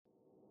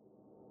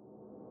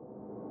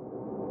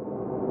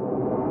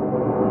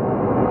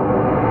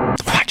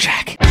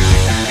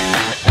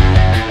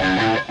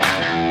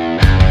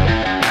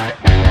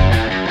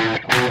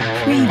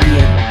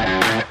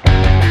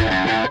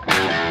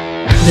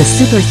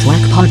Super Thwack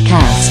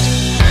Podcast.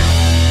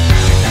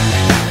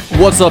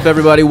 What's up,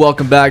 everybody?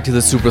 Welcome back to the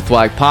Super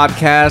Thwack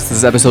Podcast. This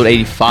is episode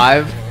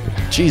 85.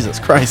 Jesus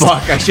Christ.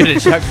 Fuck, I should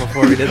have checked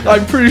before we did that.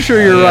 I'm pretty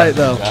sure you're right,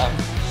 though.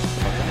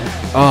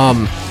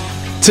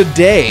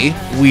 Today,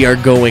 we are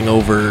going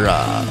over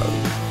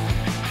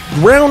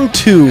round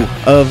 2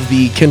 of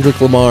the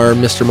Kendrick Lamar,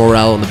 Mr.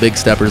 Morale, and the Big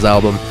Steppers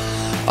album.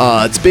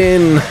 It's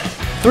been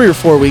 3 or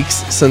 4 weeks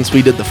since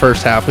we did the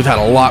first half. We've had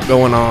a lot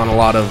going on, a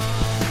lot of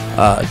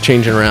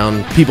changing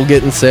around, people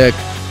getting sick,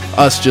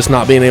 us just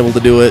not being able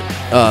to do it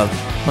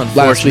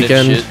last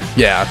weekend. Shit.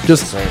 Yeah,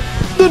 just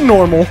the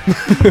normal.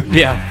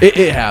 Yeah.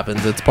 It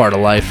happens. It's part of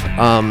life.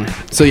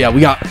 So yeah,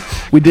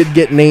 we did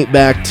get Nate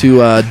back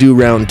to do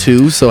round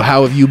 2. So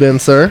how have you been,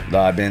 sir?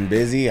 I've been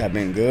busy. I've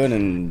been good,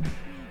 and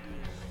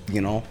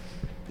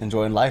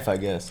enjoying life, I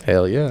guess.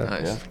 Hell yeah.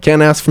 Nice. Yeah.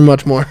 Can't ask for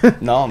much more.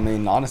 No, I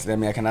mean, honestly,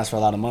 I can ask for a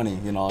lot of money.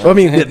 I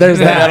mean, there's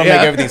that. That'll Yeah.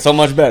 make everything so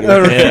much better.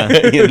 Yeah.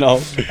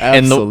 Absolutely.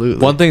 And the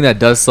one thing that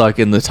does suck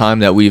in the time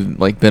that we've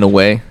been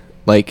away,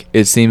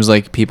 it seems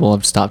like people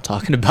have stopped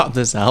talking about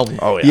this album.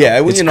 Oh yeah.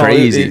 Yeah, It's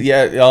crazy.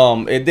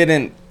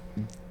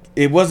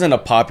 It wasn't a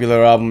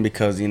popular album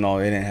because it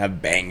didn't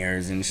have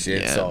bangers and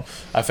shit. Yeah. So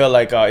I felt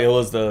like it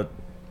was the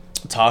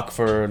talk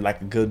for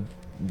like a good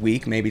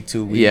week, maybe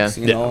 2 weeks.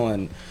 Yeah.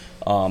 And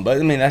but I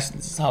mean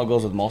that's how it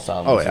goes with most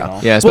albums. Oh, yeah.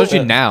 Yeah, especially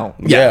Well, now.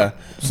 Yeah.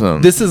 So,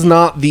 This is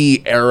not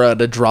the era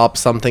to drop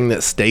something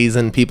that stays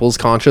in people's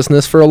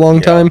consciousness for a long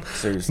time.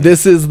 Seriously.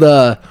 This is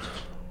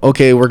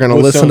okay, we're gonna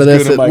What listen to sounds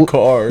this. good in my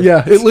car.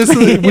 Yeah,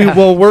 we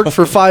will work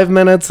for 5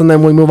 minutes and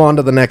then we move on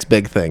to the next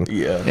big thing.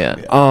 Yeah.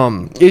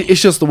 It's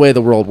just the way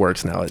the world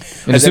works now.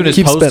 and as soon as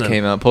keeps Post spinning.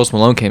 came out, Post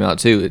Malone came out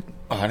too.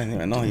 Oh, I didn't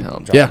even know he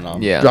dropped Yeah, an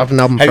album. Yeah. dropped an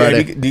album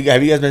Friday.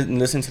 Have you guys been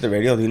listening to the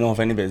radio? Do you know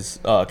if any of his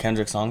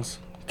Kendrick songs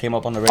came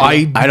up on the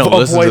radio? I don't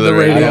listen avoid to the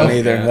radio. I don't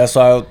either. Yeah. That's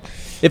why.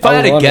 If I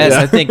had to was guess,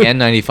 wondering. I think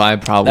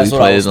N95 probably That's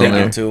what I was plays on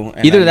there. thinking,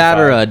 too, Either that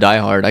or N95. Die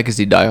Hard. I could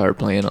see Die Hard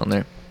playing on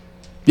there,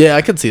 Yeah,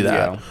 I could see that.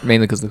 Yeah.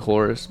 mainly because the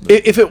chorus. but-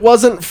 If it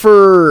wasn't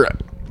for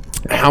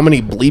how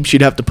many bleeps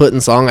you'd have to put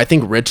in song, I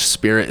think Rich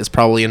Spirit is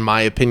probably, in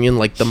my opinion,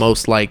 the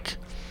most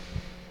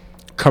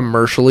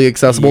commercially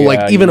accessible,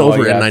 even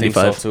over I N95. think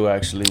so too,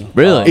 actually.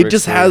 Really? It Rich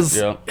just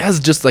Spirit, has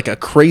just a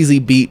crazy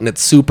beat, and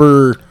it's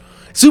super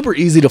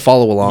easy to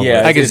follow along Yeah,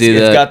 with. I can see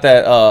that. It's got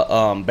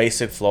that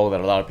basic flow that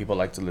a lot of people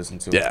like to listen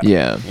to. Yeah.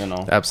 Yeah.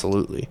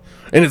 Absolutely.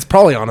 And it's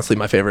probably honestly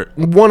my favorite,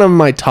 one of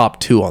my top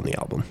 2 on the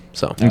album.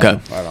 So Okay.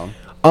 Right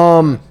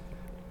on.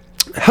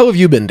 how have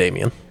you been,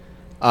 Damien?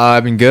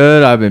 I've been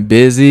good. I've been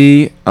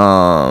busy.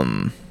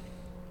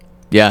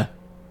 Yeah,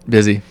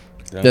 busy.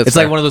 Yeah. That's It's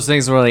fair. like one of those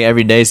things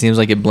where seems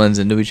like it blends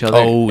into each other.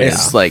 Oh, yeah.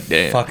 It's like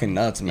damn. Fucking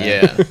nuts, man.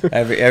 Yeah.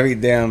 every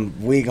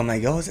damn week, I'm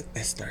like,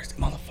 it's Thursday,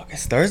 motherfucker.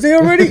 It's Thursday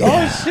already.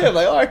 Oh shit! I'm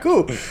like, all right,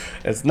 cool.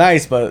 It's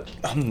nice, but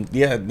then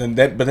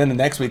the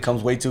next week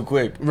comes way too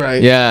quick.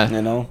 Right.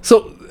 Yeah.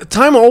 So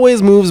time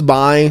always moves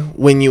by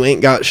when you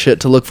ain't got shit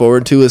to look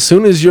forward to. As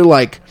soon as you're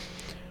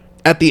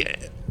at the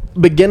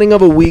beginning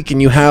of a week and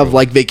you have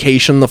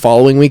vacation the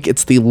following week,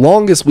 it's the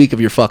longest week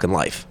of your fucking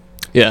life.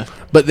 Yeah.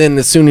 But then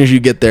as soon as you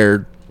get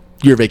there,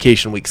 your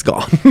vacation week's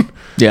gone.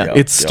 Yeah.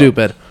 It's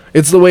stupid.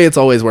 It's the way it's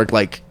always worked.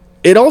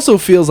 It also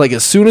feels like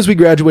as soon as we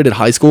graduated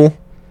high school,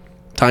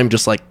 time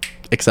just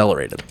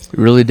accelerated. It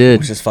really did.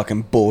 Which is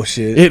fucking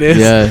bullshit. It is.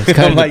 Yeah. It's kind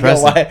I'm of like,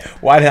 depressing.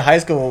 why did high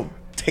school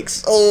take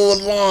so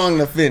long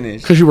to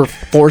finish? Because you were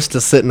forced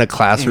to sit in a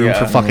classroom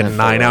for fucking Yeah,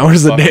 9 for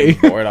hours a fucking day.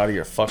 Bored out of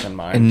your fucking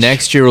mind. And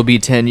next year will be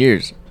 10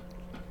 years.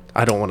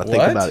 I don't want to think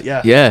What? about it.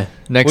 Yeah. Yeah.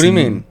 Next. What do you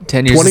mean?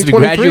 10 years since we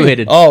 2023.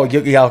 graduated. Oh,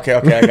 yeah, okay,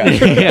 I got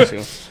you. I got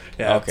you.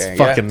 Yeah, Okay, it's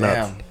fucking yeah,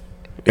 nuts.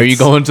 Are you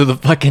going to the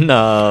fucking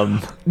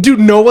Dude,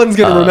 no one's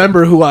going to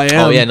remember who I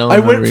am. oh, yeah, no one I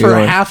went remember for who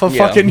you are. half a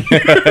Yeah. fucking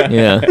year.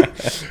 Yeah.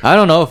 I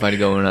don't know if I'd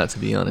go or not, to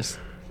be honest.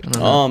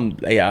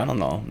 Yeah, I don't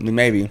know.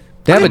 Maybe.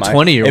 They have I a might.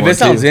 20-year If one, it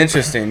sounds too.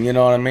 interesting, you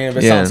know what I mean? If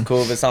it Yeah. sounds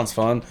cool, if it sounds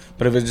fun,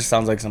 but if it just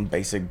sounds like some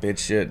basic bitch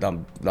shit,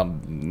 I'm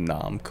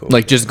cool.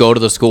 Just go to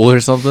the school or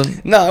something.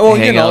 No, well,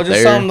 hang out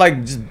just there. something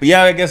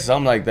I guess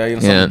something like that,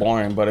 something Yeah.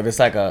 boring. But if it's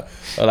like a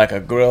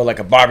grill, like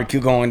a barbecue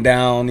going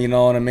down, you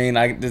know what I mean?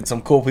 I did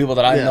some cool people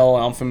that I Yeah. know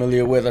and I'm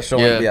familiar with. I show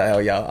Yeah. up,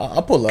 hell yeah,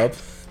 I'll pull up.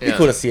 Be Yeah.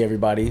 cool to see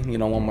everybody,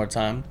 one more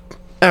time.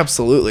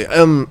 Absolutely. I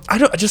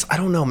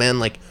don't know,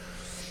 man.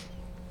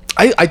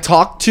 I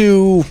talked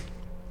to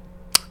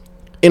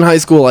in high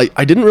school. I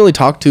didn't really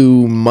talk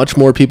to much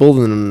more people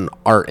than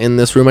are in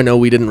this room. I know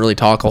we didn't really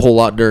talk a whole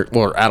lot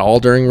at all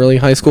during really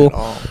high school.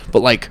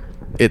 But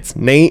it's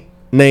Nate,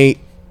 and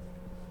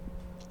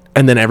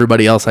then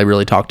everybody else I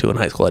really talked to in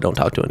high school I don't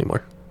talk to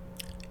anymore.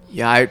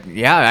 Yeah, I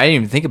didn't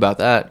even think about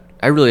that.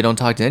 I really don't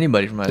talk to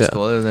anybody from high Yeah.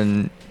 school other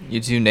than you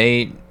two,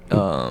 Nate.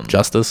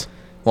 Justice.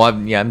 Well,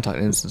 I'm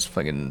talking since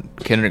fucking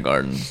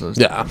kindergarten. So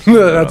it's-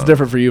 Yeah, that's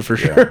different for you for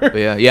sure. But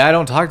yeah, I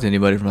don't talk to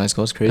anybody from high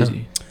school. It's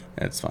crazy.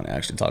 It's funny. I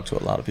actually talked to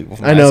a lot of people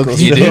from I know, high school.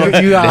 'cause you still.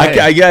 do.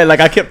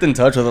 I kept in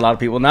touch with a lot of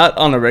people, not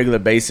on a regular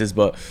basis,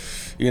 but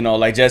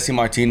like Jesse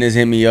Martinez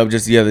hit me up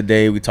just the other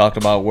day. We talked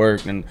about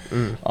work and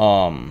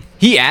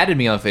He added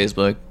me on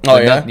Facebook. Oh,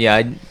 but yeah?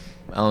 yeah.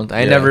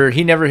 I never.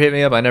 He never hit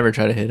me up. I never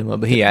tried to hit him up,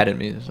 but he added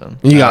me. So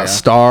You got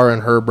Star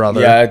and her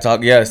brother. Yeah, I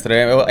talked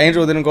yesterday. Well,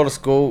 Angel didn't go to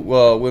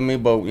school with me,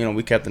 but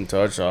we kept in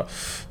touch. I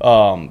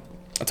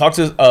talked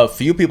to a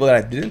few people that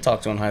I didn't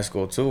talk to in high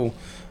school too.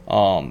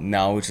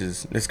 Now, which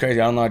is it's crazy.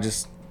 I don't know.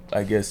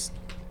 I guess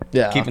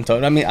keep in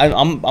touch. I mean,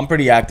 I'm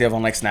pretty active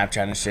on like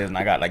Snapchat and shit, and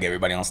I got like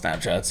everybody on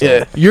Snapchat. So.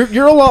 Yeah,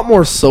 you're a lot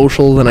more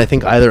social than I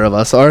think either of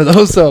us are,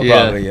 though. So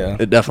Probably, yeah.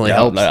 it definitely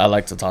helps. I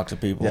like to talk to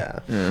people.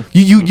 Yeah.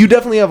 You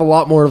definitely have a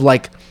lot more of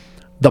like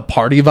the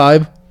party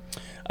vibe.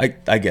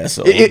 I guess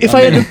so. If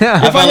I had to,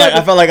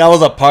 I felt like I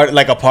was a party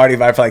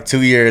vibe for like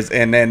 2 years,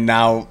 and then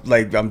now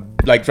like I'm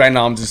like right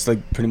now I'm just like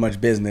pretty much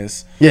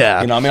business.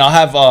 Yeah. You know, I mean, I'll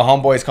have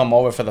homeboys come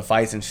over for the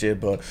fights and shit,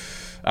 but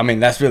I mean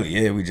that's really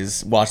it. We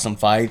just watch some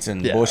fights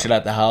and bullshit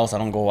at the house. I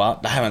don't go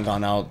out. I haven't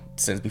gone out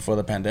since before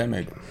the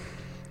pandemic.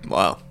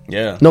 wow.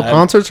 Yeah. no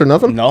concerts or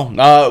nothing.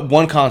 No.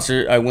 One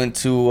concert I went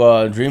to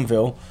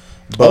Dreamville,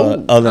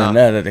 but other than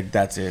that, I think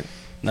that's it.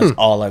 That's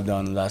all I've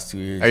done in the last 2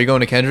 years. Are you going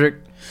to Kendrick?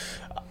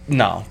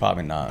 No,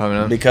 probably not. Probably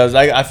not. Because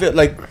I feel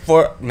like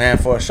for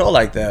a show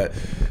like that,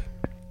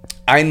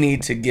 I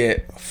need to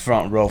get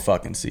front row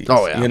fucking seats.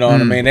 Oh, yeah. You know what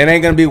I mean? It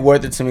ain't gonna be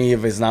worth it to me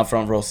if it's not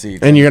front row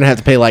seats. And you're gonna have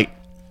to pay like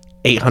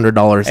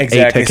 $800 a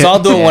Exactly. ticket. So I'll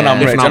do it when Yeah.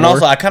 I'm If rich. not And more.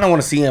 also, I kind of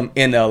want to see him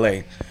in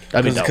LA.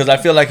 That'd be dope. Because I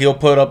feel like he'll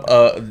put up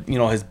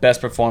his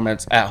best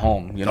performance at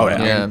home. You know what I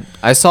mean? Yeah,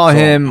 I saw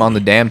him on the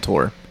Damn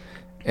tour.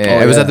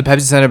 And it was at the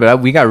Pepsi Center, but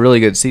we got really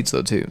good seats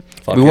though too.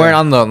 Fuck we yeah.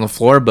 weren't on the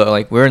floor, but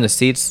like we were in the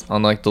seats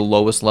on like the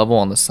lowest level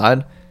on the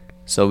side,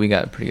 so we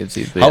got pretty good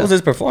seats. But How yeah, was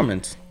his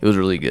performance? it was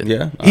really good.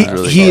 Yeah.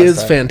 He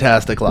is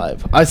fantastic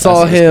live. I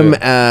saw sounds him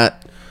good.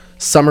 at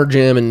Summer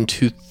Jam in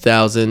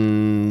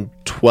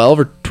 2012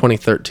 or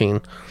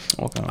 2013.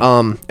 Okay.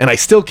 And I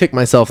still kick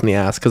myself in the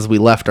ass because we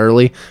left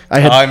early.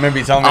 I remember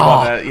you telling me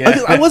about that.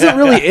 Yeah. I wasn't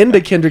really into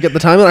Kendrick at the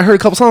time, and I heard a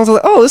couple songs. I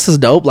was like, "Oh, this is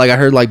dope!" Like I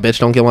heard like "Bitch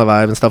Don't Kill My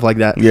Vibe" and stuff like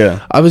that.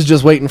 Yeah. I was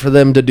just waiting for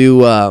them to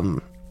do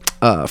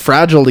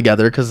 "Fragile"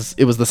 together because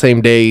it was the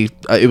same day.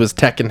 It was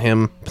Tech and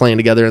him playing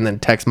together, and then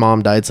Tech's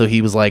mom died, so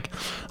he was like,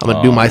 "I'm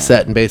gonna do my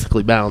set and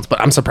basically bounce."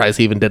 But I'm surprised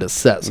he even did a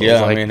set. So Yeah, it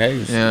was I like, mean, hey,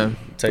 Yeah.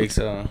 takes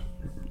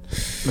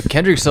But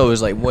Kendrick's show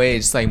is like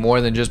it's like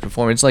more than just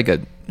performance.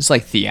 It's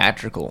like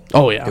theatrical.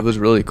 Oh, yeah. it was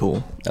really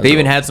cool. They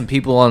even had some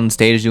people on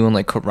stage doing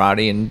like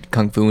karate and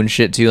kung fu and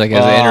shit too, like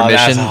as an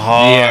intermission. That's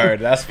hard.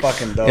 That's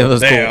fucking dope. It was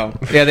Damn.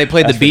 cool. Yeah, they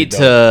played the That's pretty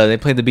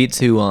beat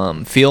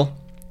to Feel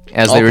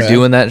as they were Okay.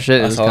 doing that shit.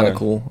 It That's was kind of hard.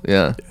 cool.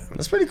 Yeah.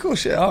 That's pretty cool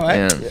shit. All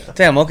right. Yeah.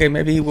 Damn. Okay.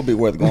 Maybe he will be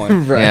worth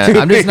going. Yeah,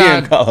 I'm just In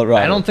not.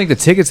 Colorado. I don't think the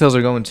ticket sales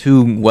are going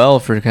too well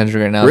for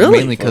Kendrick right now. Really?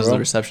 Mainly because of the real?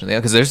 reception. Yeah,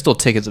 because there's still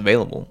tickets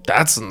available.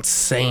 that's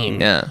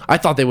insane. Yeah. I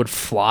thought they would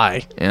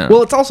fly. Yeah.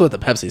 Well, it's also at the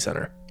Pepsi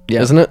Center.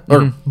 Yeah. Isn't it?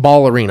 Or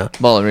Ball Arena.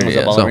 Ball Arena. Was it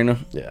Yeah. Ball So- Arena?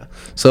 Yeah.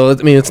 So I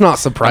mean, it's not I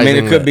surprising.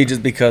 mean, it could that- be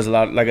just because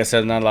like I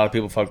said, not a lot of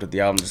people fucked with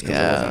the album just because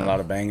there Yeah. wasn't a lot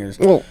of bangers.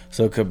 Well,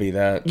 so it could be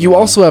that. You know.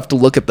 also have to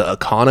look at the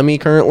economy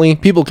currently.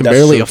 People can That's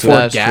barely true, too.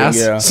 afford That's true, gas.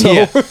 yeah. So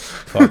Yeah.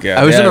 Fuck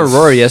yeah. I was in it's-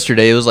 Aurora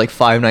yesterday. It was like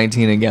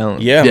 $5.19 a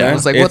gallon. Yeah, man. I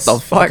was like, what the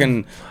fuck?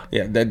 Fucking,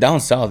 yeah, down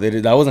south.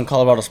 I was in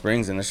Colorado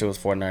Springs and that shit was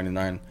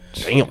 $4.99.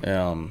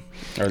 damn.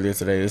 Earlier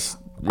today. It's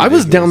I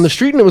was down the ridiculous.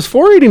 street and it was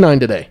 $4.89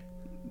 today.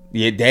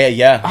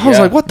 Yeah. I was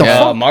like, what the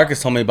fuck?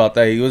 Marcus told me about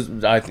that. He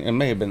was, I think it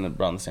may have been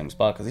around the same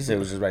spot because he said it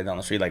was just right down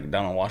the street, like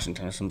down on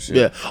Washington or some shit.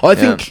 Yeah. Well, I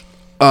think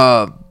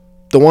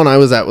the one I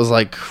was at was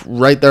like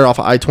right there off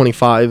of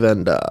I-25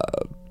 and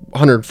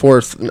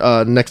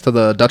 104th next to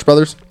the Dutch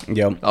Brothers.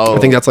 Yep. Oh, I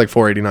think that's like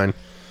 $4.89.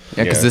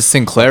 yeah, because yeah. this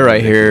Sinclair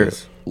right here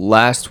Ridiculous.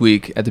 last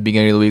week at the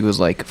beginning of the week was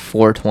like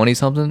 $4.20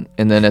 something,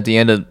 and then at the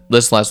end of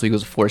this last week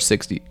was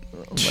 $4.60.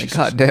 I'm like,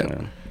 god damn.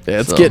 Man. Yeah,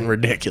 it's So- getting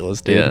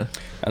ridiculous, dude. Yeah.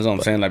 That's what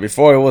I'm saying. Like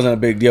before, it wasn't a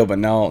big deal, but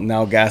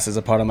now gas is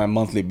a part of my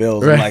monthly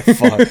bills. Right. I'm like,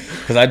 fuck,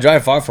 because I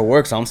drive far for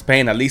work, so I'm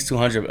paying at least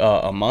 $200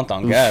 a month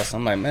on gas.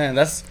 I'm like, man,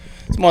 it's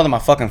more than my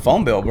fucking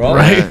phone bill, bro.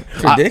 Right.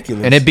 It's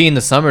ridiculous. And it being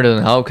the summer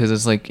doesn't help because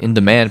it's like in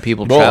demand.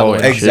 People Bro, travel.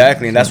 and shit.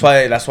 exactly, and that's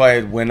why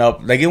it went up.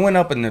 Like it went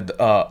up in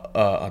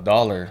a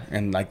dollar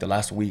in like the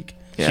last week.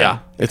 Yeah.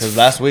 Because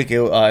last week,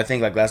 I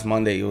think like last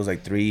Monday, it was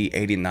like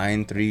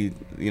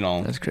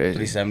 $3.89, That's crazy.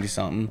 $3.70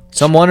 something.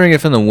 So I'm wondering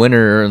if in the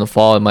winter or in the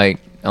fall it might.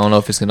 I don't know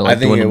if it's gonna like I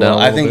think it dwindle down. will.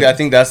 a I little think bit. I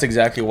think that's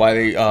exactly why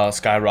they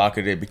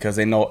skyrocketed because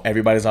they know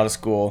everybody's out of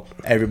school,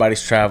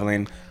 everybody's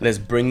traveling. Let's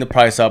bring the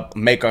price up,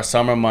 make our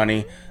summer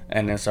money,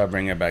 and then start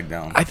bringing it back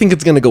down. I think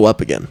it's going to go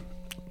up again.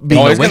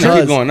 Oh, it's gonna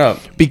keep going up.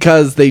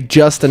 Because they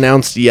just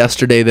announced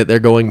yesterday that they're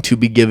going to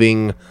be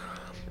giving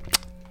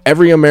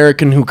every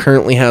American who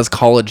currently has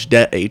college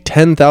debt a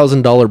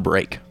 $10,000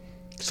 break.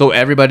 So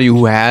everybody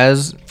who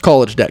has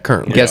College debt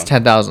currently. gets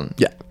 10,000.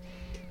 Yeah.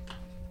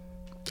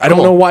 I don't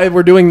Cool. know why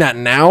we're doing that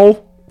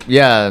now.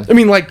 Yeah. I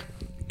mean, like,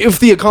 if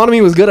the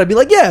economy was good, I'd be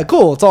like, yeah,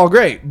 cool, it's all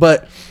great.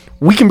 But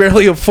we can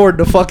barely afford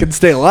to fucking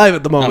stay alive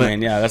at the I moment.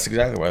 mean, yeah, that's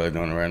exactly why they're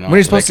doing it right now. When are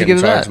you supposed They to can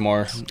get charge that?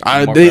 more?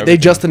 they for they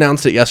everything. just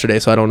announced it yesterday,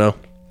 so I don't know.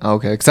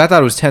 Okay, because I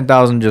thought it was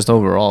 10,000 just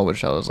overall,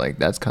 which I was like,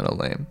 that's kind of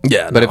lame.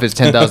 Yeah, But no. if it's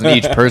 10,000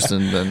 each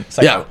person, then It's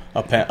like Yeah.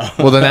 a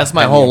well, then that's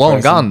my penny whole a loan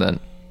person. gone. Then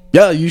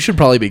Yeah, you should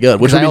probably be good,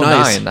 which would I be own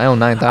nice. 9. I own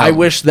 9,000. I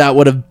wish that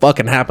would have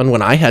fucking happened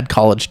when I had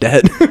college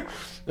debt.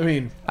 I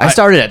mean, I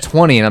started at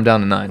 20 and I'm down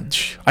to 9.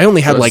 I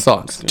only had So it like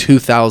sucks.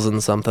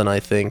 2,000 something, I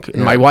think.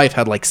 And my wife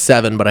had like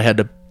 7, but I had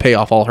to pay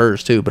off all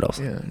hers too. But I was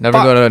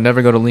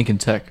Never go to Lincoln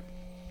Tech.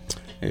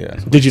 Yeah.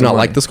 Did you not money.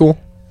 like the school?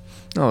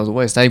 No, it was a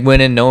waste. I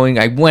went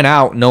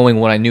out knowing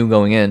what I knew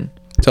going in.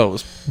 So it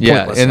was Yeah,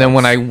 pointless. and then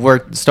when I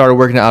started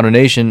working at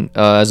AutoNation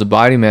as a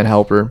body man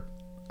helper,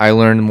 I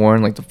learned more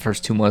in like the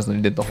first 2 months than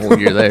I did the whole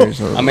year there.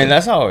 So I mean,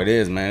 that's how it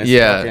is, man. It's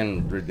Yeah.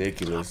 fucking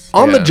ridiculous.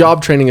 on the yeah.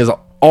 job training is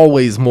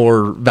always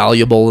more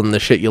valuable than the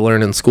shit you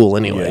learn in school,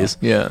 anyways.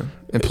 yeah,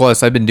 and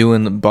plus I've been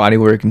doing the body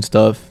work and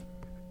stuff,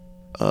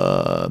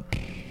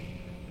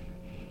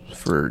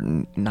 for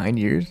 9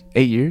 years,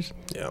 8 years.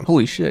 Yeah.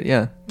 Holy shit,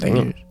 yeah. 9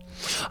 Damn. years.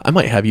 I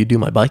might have you do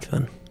my bike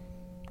then,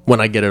 when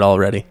I get it all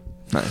ready.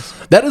 Nice.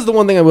 That is the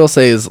one thing I will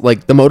say is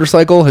like the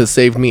motorcycle has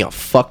saved me a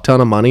fuck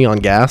ton of money on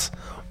gas,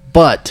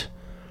 but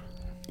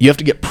you have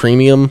to get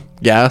premium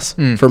gas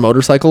for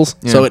motorcycles,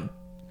 so it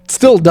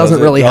still doesn't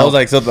really I help. was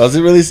like, so does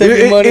it really save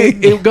you money?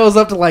 It goes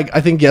up to like,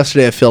 I think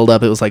yesterday I filled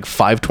up, it was like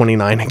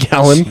 $5.29 a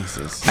gallon.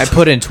 Jesus. I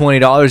put in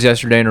 $20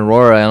 yesterday in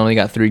Aurora. I only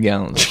got 3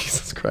 gallons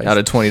Jesus Christ. out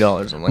of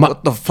 $20. I'm like,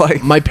 what the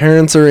fuck? My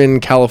parents are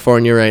in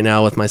California right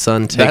now with my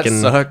son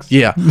taking sucks.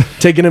 Yeah,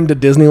 taking him to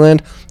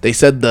Disneyland. They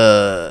said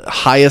the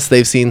highest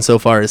they've seen so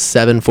far is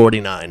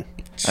 $7.49,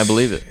 I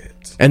believe it.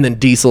 and then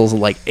diesel's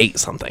like 8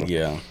 something.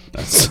 Yeah,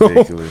 that's So-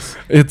 ridiculous.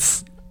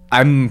 It's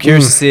I'm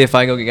curious to see if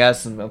I go get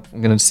gas. And I'm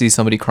gonna see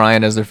somebody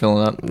crying as they're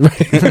filling up.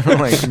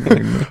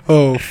 Like,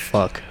 oh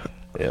fuck.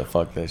 Yeah,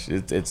 fuck that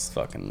shit. It's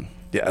fucking.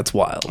 Yeah, it's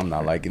wild. I'm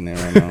not liking it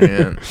right now.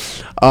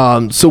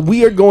 yeah. So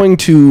we are going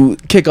to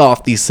kick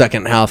off the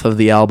second half of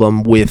the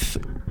album with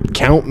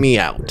 "Count Me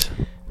Out."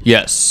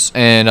 Yes,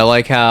 and I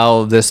like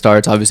how this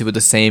starts, obviously, with the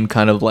same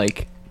kind of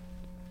like,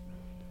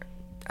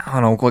 I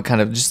don't know what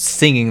kind of just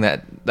singing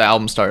that the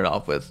album started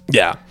off with,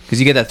 Yeah. because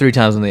you get that 3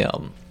 times on the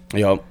album.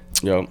 Yup.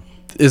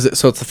 Is it?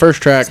 So it's the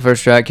first track. The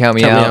first track, "Count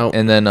Me, Count Me Out," Out.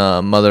 and then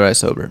 "Mother I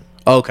Sober."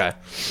 Okay.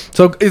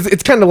 So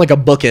it's kind of like a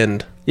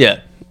bookend Yeah,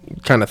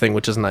 kind of thing,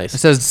 which is it nice.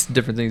 says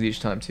different things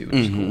each time too, which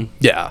is cool.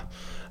 Yeah,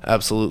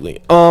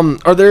 absolutely.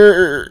 Are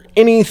there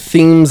any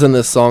themes in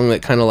this song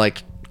that kind of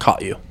like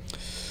caught you?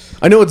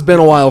 I know it's been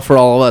a while for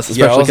all of us,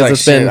 Yeah, I especially was because like,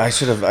 it's shit, been. I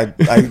should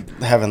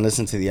have. I haven't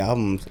listened to the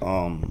album.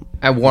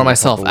 I wore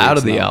myself couple out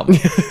of weeks the now. album.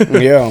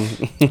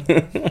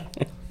 Yeah.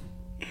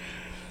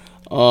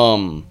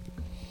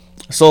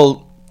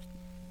 So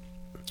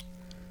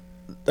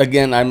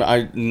again, I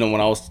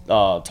when I was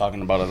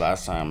talking about it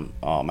last time,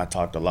 I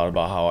talked a lot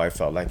about how I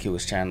felt like he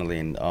was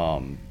channeling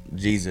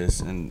Jesus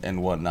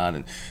and whatnot,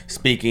 and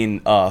speaking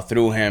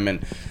through him.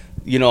 And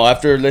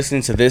after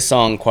listening to this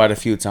song quite a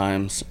few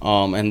times,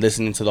 and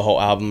listening to the whole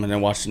album, and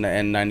then watching the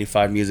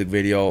N95 music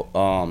video,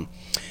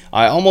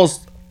 I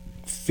almost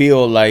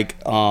feel like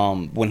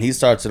when he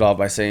starts it off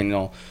by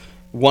saying,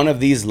 one of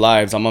these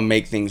lives I'm gonna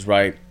make things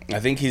right. I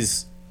think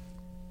he's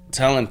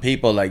telling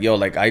people like, yo,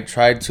 like I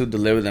tried to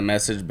deliver the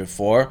message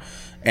before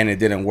and it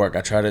didn't work.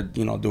 I tried to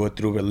do it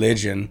through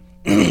religion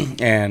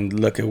and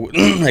look at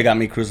they got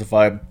me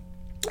crucified,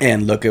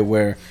 and look at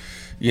where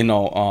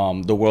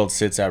the world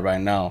sits at right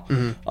now.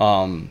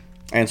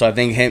 And so I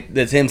think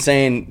that's him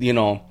saying,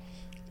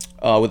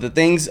 with the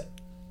things,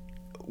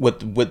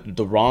 with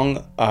the wrongs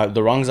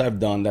I've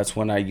done, that's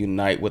when I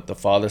unite with the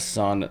Father,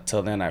 Son.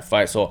 Till then I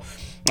fight. So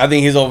I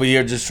think he's over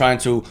here just trying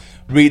to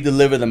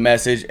re-deliver the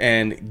message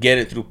and get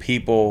it through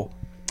people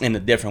in a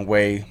different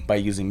way by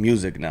using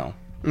music now.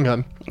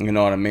 Okay. You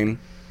know what I mean?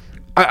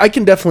 I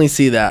can definitely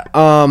see that.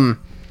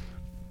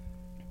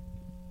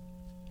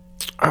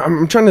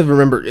 I'm trying to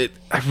remember it.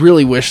 I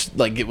really wish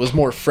like it was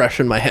more fresh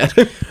in my head.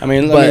 I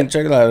mean,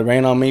 check it out.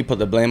 Rain on me, put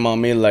the blame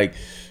on me. Like,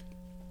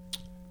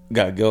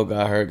 got guilt,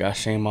 got hurt, got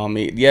shame on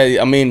me.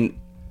 Yeah, I mean,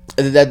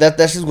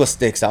 that's just what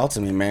sticks out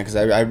to me, man. Because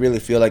I really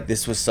feel like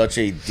this was such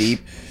a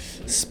deep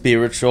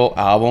spiritual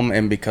album,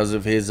 and because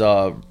of his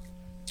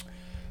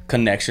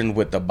connection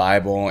with the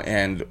Bible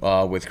and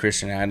with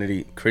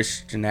Christianity,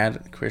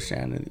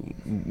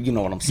 you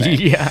know what I'm saying?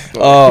 Yeah.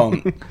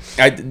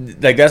 I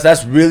guess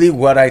that's really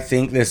what I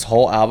think this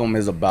whole album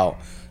is about.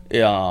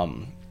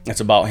 It's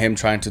about him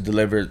trying to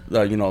deliver,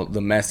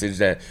 the message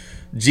that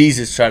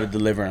Jesus tried to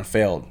deliver and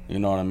failed. You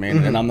know what I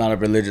mean? And I'm not a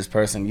religious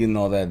person. You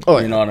know that. Oh,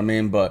 yeah. You know what I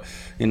mean? But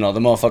the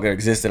motherfucker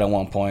existed at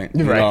one point.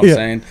 You Right. know what I'm Yeah.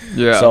 saying?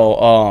 Yeah.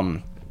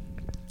 So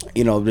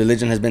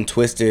religion has been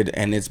twisted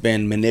and it's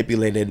been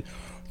manipulated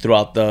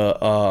throughout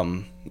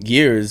the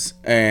years,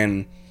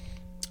 and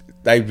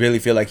I really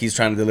feel like he's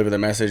trying to deliver the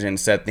message and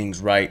set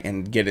things right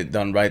and get it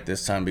done right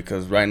this time,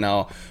 because right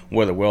now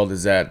where the world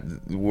is at,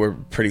 we're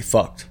pretty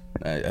fucked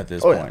at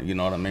this point. yeah. You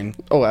know what I mean?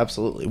 Oh,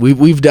 absolutely.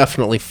 We've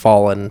definitely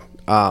fallen.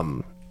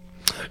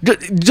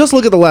 Just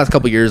look at the last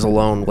couple years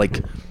alone. Like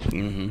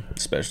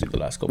Especially the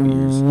last couple of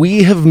years.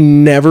 we have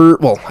never.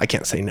 Well, I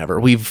can't say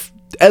never.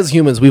 As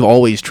humans, we've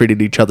always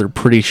treated each other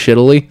pretty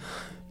shittily.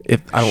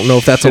 If I don't know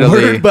if that's a Shittily.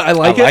 word, but I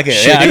like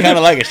it. Yeah, I kind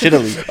of like it.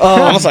 Shittily. I'm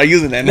gonna start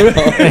using that now.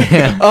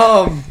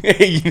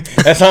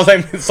 That sounds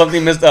like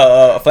something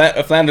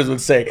Mr. Flanders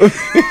would say.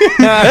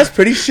 That's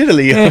pretty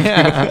shittily.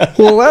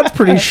 Well, that's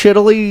pretty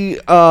shittily.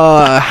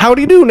 How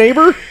do you do,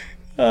 neighbor?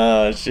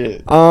 Oh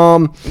shit.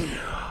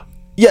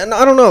 Yeah, no,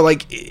 I don't know.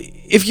 Like,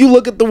 if you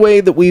look at the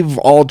way that we've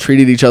all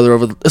treated each other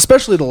over,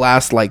 especially the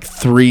last like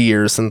 3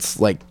 years since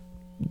like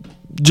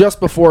just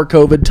before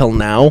COVID till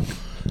now,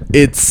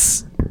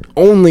 it's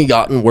only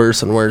gotten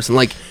worse and worse. And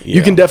like,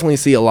 you can definitely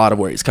see a lot of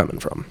where he's coming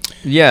from.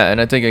 Yeah, and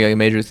I think like, a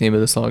major theme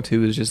of the song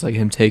too is just like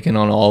him taking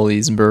on all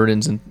these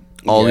burdens and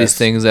all these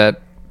things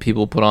that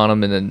people put on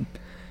him, and then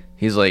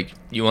he's like,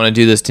 "You want to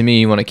do this to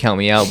me? You want to count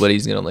me out?" But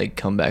he's gonna like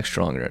come back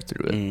stronger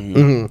through it.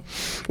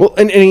 Mm-hmm. Well,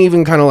 and he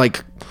even kind of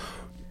like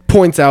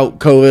points out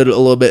COVID a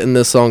little bit in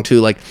this song too.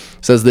 Like,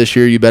 says this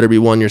year you better be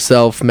one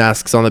yourself.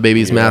 Masks on the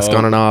babies, mask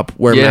on an op.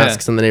 Wear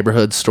masks in the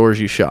neighborhood. Stores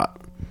you shot.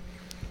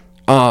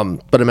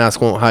 But a mask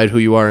won't hide who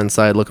you are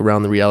inside. Look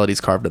around, the reality's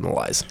carved in the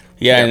lies.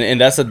 Yeah,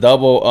 and that's a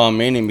double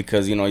meaning,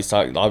 because you know he's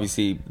talking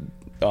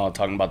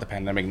talking about the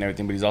pandemic and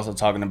everything, but he's also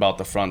talking about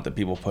the front that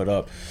people put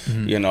up.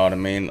 You know what I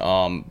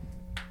mean?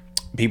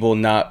 People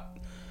not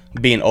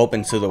being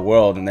open to the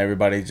world, and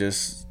everybody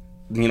just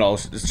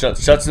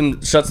shuts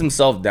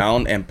himself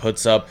down and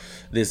puts up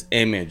this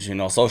image. You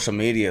know, social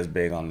media is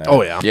big on that.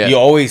 Oh yeah. You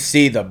always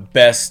see the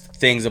best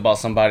things about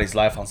somebody's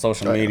life on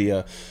social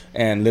media,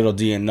 and little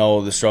do you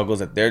know the struggles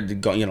that they're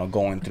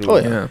going through. Oh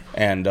yeah.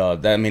 And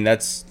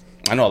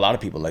I know a lot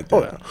of people like that.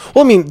 Oh, yeah.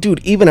 Well, I mean,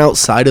 dude, even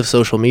outside of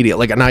social media,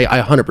 like, and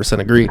I 100%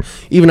 agree.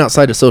 Even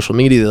outside of social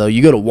media, though,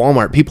 you go to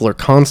Walmart, people are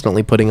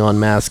constantly putting on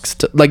masks,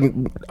 like,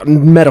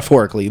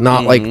 metaphorically,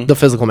 not like the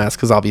physical mask,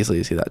 because obviously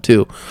you see that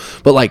too.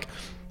 But, like,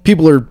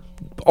 people are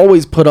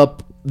always put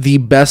up the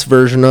best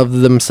version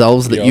of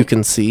themselves that you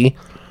can see.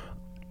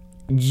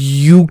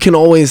 You can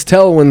always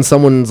tell when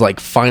someone's, like,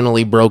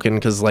 finally broken,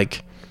 because,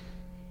 like,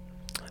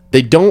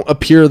 they don't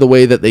appear the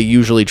way that they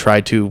usually try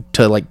to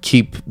like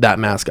keep that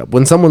mask up.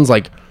 When someone's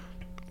like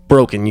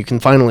broken, you can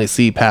finally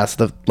see past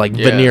the like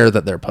veneer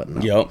that they're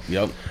putting up.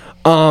 Yep.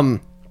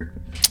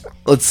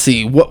 Let's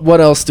see. What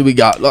else do we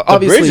got? The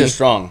Obviously, bridge is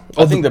strong.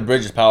 I think the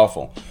bridge is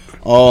powerful.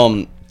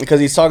 Because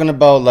he's talking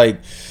about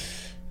like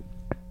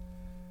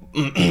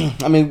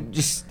I mean,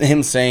 just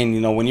him saying, you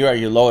know, when you're at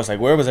your lowest,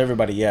 like, where was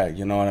everybody at?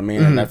 You know what I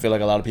mean? And I feel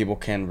like a lot of people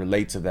can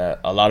relate to that.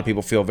 A lot of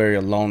people feel very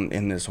alone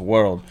in this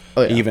world,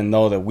 even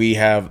though that we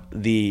have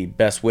the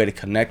best way to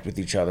connect with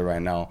each other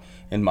right now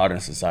in modern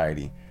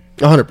society.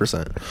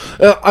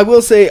 100%. I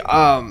will say,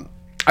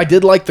 I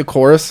did like the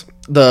chorus,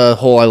 the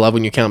whole "I love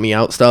when you count me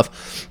out"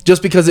 stuff,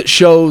 just because it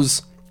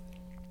shows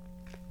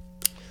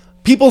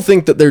people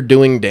think that they're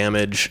doing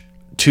damage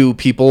to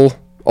people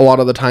a lot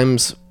of the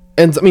times.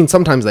 And I mean,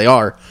 sometimes they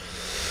are,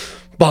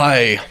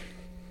 by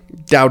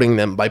doubting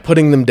them, by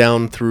putting them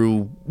down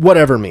through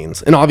whatever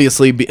means. And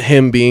obviously,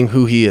 him being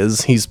who he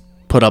is, he's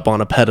put up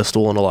on a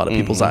pedestal in a lot of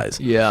people's eyes.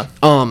 Yeah.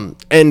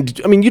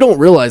 And I mean, you don't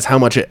realize how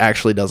much it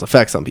actually does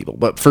affect some people.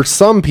 But for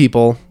some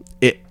people,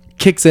 it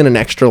kicks in an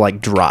extra, like,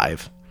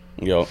 drive.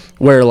 Yo.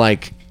 Where,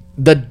 like,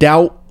 the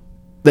doubt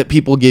that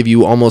people give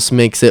you almost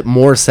makes it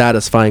more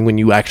satisfying when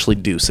you actually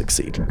do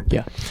succeed.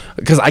 Yeah.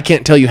 Because I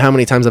can't tell you how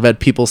many times I've had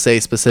people say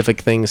specific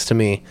things to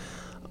me,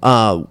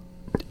 and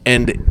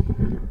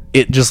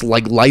it just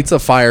like lights a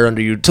fire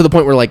under you, to the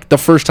point where, like, the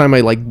first time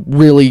I like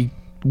really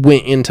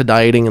went into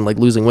dieting and like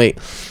losing weight,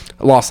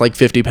 I lost like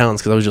 50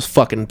 pounds because I was just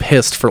fucking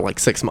pissed for like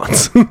 6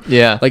 months.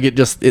 Yeah. Like,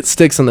 it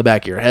sticks in the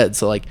back of your head.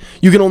 So like,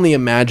 you can only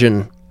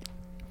imagine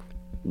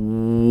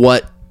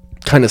what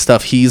kind of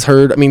stuff he's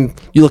heard. I mean,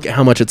 you look at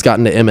how much it's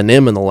gotten to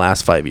Eminem in the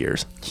last 5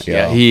 years.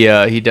 Yeah,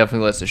 he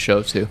definitely lets the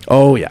show too.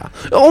 Oh yeah,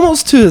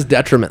 almost to his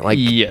detriment. Like,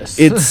 yes,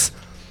 it's.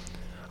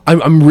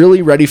 I'm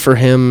really ready for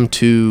him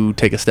to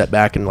take a step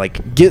back and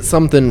like get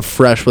something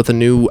fresh with a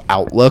new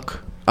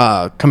outlook,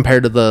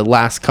 compared to the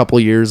last couple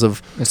years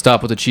of. And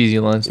stop with the cheesy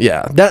lines.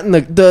 Yeah, that and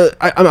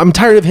I'm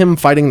tired of him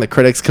fighting the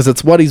critics, because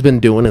it's what he's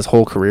been doing his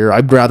whole career.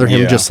 I'd rather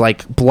him just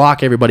like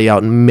block everybody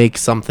out and make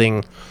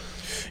something.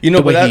 You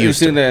know, but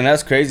and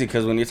that's crazy,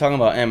 because when you're talking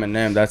about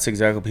Eminem, that's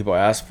exactly what people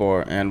ask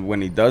for. And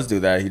when he does do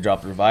that, he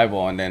dropped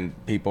Revival, and then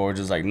people are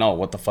just like, "No,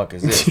 what the fuck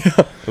is this?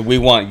 We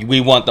want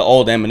the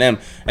old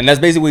Eminem." And that's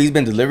basically what he's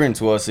been delivering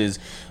to us, is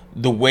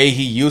the way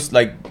he used,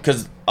 like,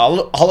 because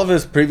all of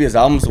his previous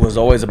albums was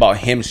always about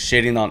him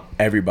shitting on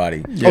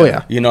everybody. Yeah. Oh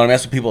yeah, you know, and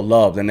that's what people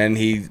loved. And then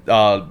he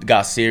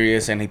got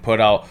serious, and he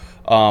put out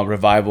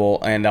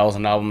Revival, and that was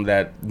an album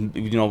that,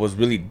 you know, was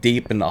really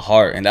deep in the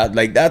heart, and that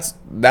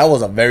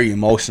was a very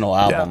emotional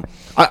album.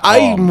 Yeah.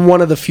 I'm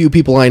one of the few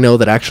people I know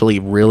that actually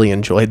really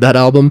enjoyed that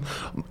album.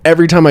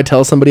 Every time I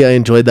tell somebody I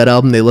enjoyed that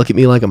album, they look at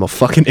me like I'm a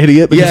fucking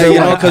idiot. Yeah, you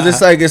know, because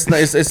it's like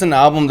it's an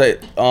album that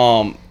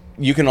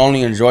you can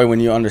only enjoy when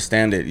you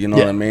understand it. You know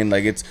what I mean?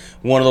 Like, it's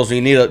one of those where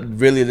you need to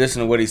really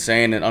listen to what he's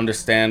saying and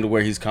understand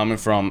where he's coming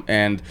from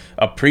and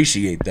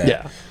appreciate that.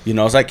 Yeah. You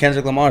know, it's like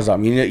Kendrick Lamar's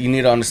album. You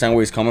need to understand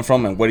where he's coming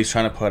from and what he's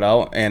trying to put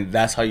out, and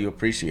that's how you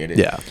appreciate it.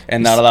 Yeah.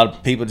 And not a lot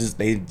of people that's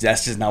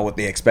just not what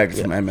they expect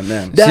from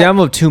Eminem. See, I'm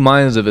of two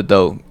minds of it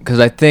though, because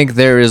I think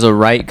there is a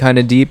right kind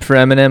of deep for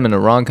Eminem and a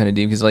wrong kind of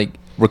deep. Because like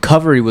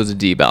Recovery was a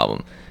deep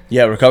album.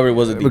 Yeah, Recovery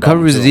was a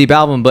deep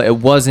album, but it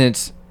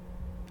wasn't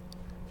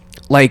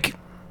like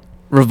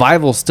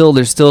Revival. Still,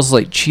 there's still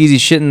like cheesy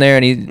shit in there,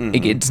 and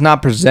it's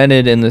not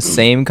presented in the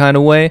same kind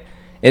of way.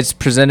 It's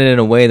presented in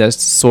a way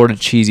that's sort of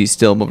cheesy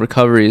still, but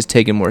Recovery is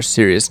taken more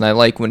serious, and I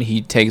like when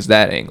he takes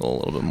that angle a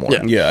little bit more.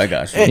 Yeah, I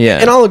got you.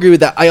 And I'll agree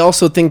with that. I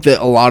also think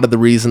that a lot of the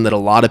reason that a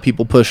lot of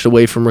people pushed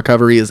away from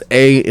Recovery is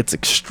it's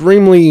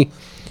extremely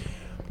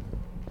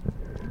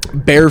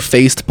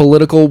barefaced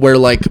political, where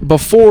like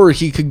before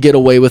he could get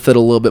away with it a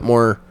little bit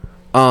more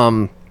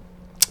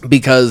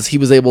because he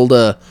was able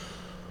to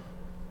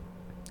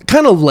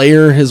kind of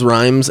layer his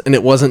rhymes, and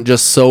it wasn't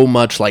just so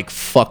much like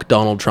fuck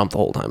Donald Trump the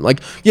whole time. Like,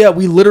 yeah,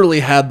 we literally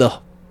had the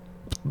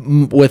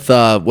with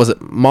was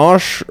it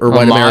Mosh or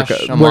White America?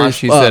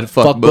 Mosh, he said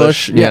fuck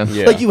Bush. Yeah.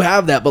 Like you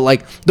have that, but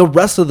like the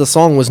rest of the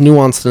song was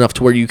nuanced enough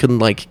to where you can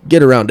like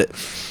get around it.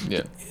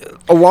 Yeah.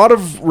 A lot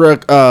of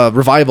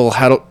Revival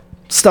had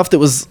stuff that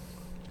was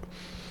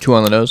too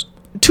on the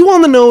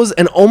nose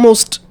and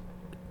almost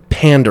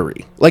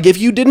pandery. Like if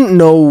you didn't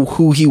know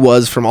who he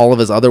was from all of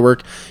his other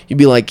work, you'd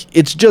be like,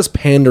 it's just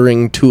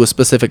pandering to a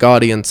specific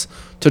audience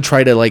to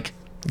try to like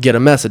get a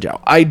message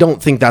out. I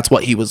don't think that's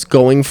what he was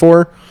going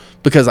for,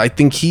 because I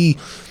think he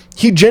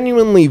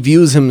genuinely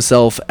views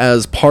himself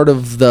as part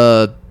of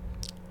the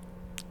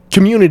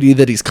community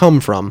that he's come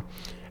from.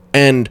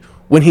 And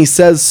when he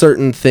says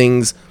certain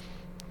things,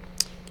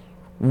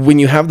 when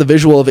you have the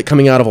visual of it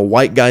coming out of a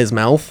white guy's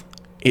mouth,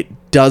 it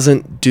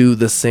doesn't do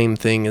the same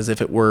thing as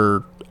if it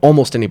were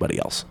almost anybody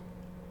else.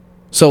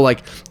 So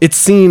like it's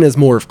seen as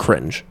more of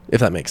cringe, if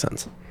that makes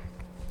sense.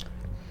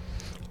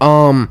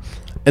 And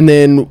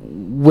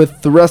then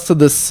with the rest of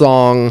this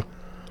song,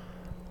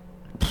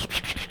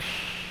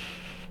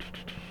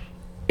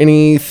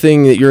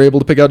 anything that you're able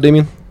to pick out,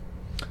 Damien?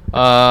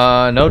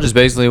 No, just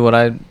basically what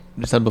I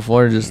said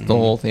before, just the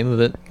whole theme of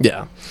it.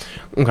 Yeah.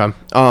 Okay.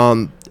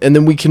 And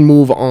then we can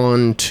move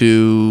on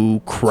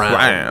to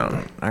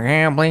Crown. I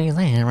can't believe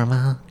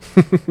that.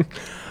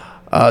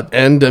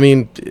 And I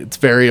mean, it's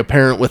very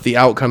apparent with the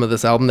outcome of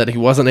this album that he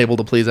wasn't able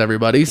to please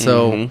everybody.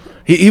 So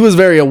he was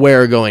very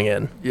aware going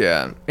in.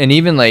 Yeah. And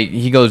even like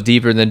he goes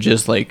deeper than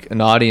just like an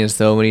audience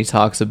though, when he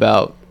talks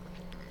about,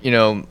 you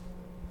know,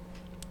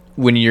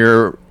 when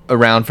you're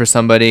around for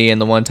somebody and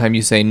the one time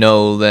you say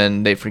no,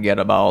 then they forget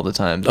about all the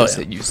times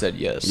you said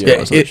yes.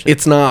 Yeah,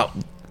 it's not.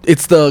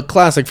 It's the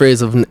classic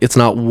phrase of it's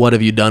not what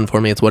have you done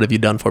for me, it's what have you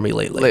done for me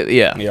lately.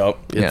 Yeah. Yep.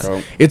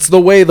 It's the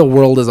way the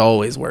world has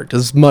always worked,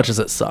 as much as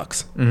it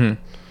sucks. Mm-hmm.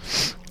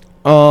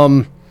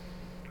 And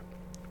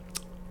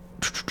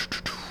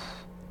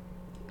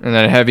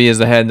then Heavy is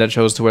the Head that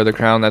chose to wear the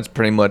crown. That's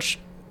pretty much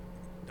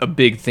a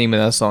big theme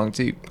of that song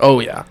too. Oh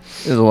yeah.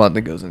 There's a lot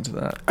that goes into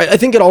that. I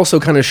think it also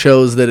kind of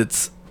shows that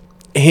it's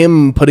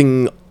him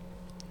putting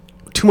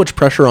too much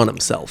pressure on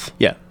himself.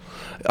 Yeah.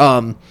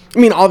 I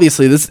mean,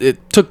 obviously,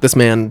 it took this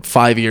man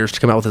 5 years to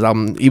come out with his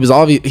album.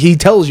 He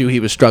tells you he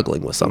was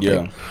struggling with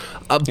something. Yeah.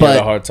 But he had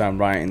a hard time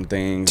writing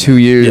things. 2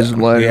 years.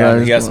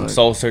 Yeah. He had some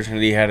soul searching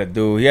that he had to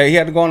do. Yeah, he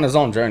had to go on his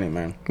own journey,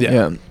 man.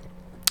 Yeah.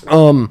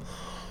 I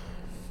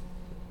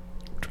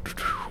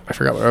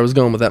forgot where I was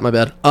going with that. My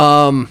bad.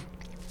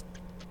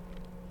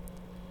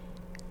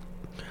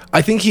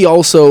 I think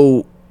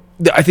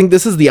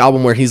this is the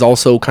album where he's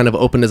also kind of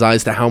opened his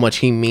eyes to how much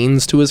he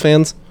means to his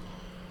fans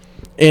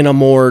in a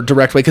more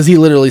direct way, because he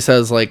literally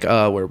says like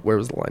where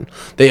was the line?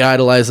 They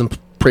idolize and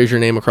praise your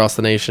name across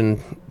the nation,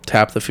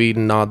 tap the feet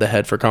and nod the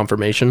head for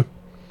confirmation.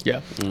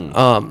 Yeah.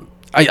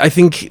 I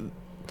think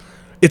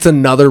it's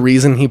another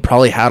reason he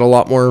probably had a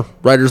lot more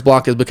writer's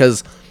block, is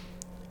because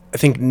I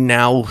think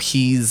now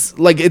he's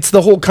like, it's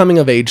the whole coming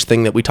of age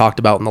thing that we talked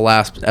about in the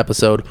last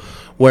episode,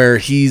 where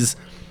he's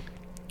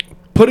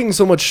putting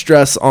so much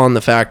stress on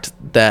the fact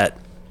that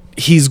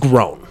he's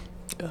grown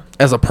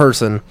as a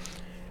person,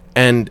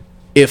 and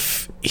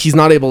if he's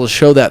not able to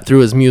show that through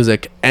his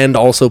music and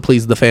also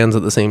please the fans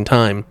at the same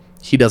time,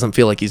 he doesn't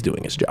feel like he's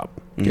doing his job.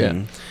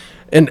 Yeah.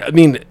 And I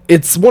mean,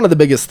 it's one of the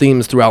biggest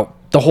themes throughout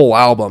the whole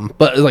album,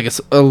 but like it's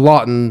a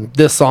lot in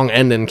this song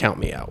and in Count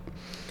Me Out.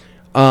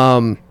 I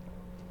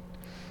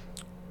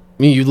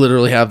mean, you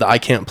literally have the I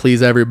can't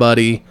please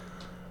everybody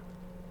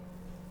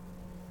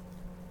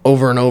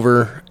over and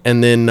over,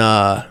 and then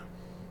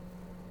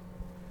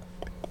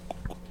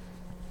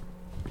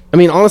I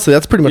mean, honestly,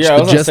 that's pretty much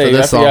the gist of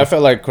this song. Yeah, I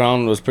felt like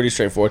Crown was pretty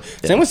straightforward.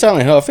 Same with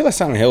Silent Hill. I feel like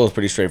Silent Hill was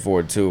pretty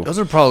straightforward, too. Those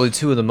are probably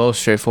two of the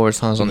most straightforward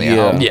songs on the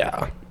album.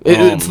 Yeah.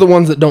 It's the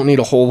ones that don't need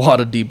a whole lot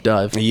of deep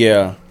dive.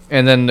 Yeah.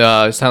 And then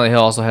Silent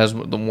Hill also has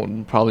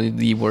probably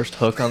the worst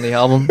hook on the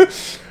album.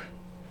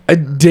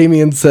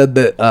 Damien said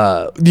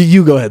that...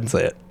 you go ahead and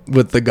say it.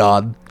 with the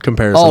God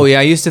comparison. Oh yeah,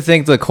 I used to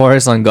think the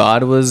chorus on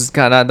God was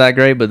kind of not that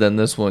great, but then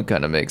this one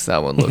kind of makes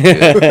that one look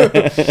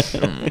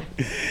good.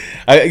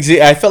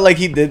 I felt like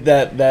he did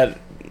that.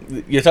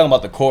 You're talking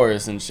about the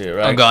chorus and shit,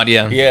 right? Oh God,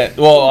 yeah. Yeah.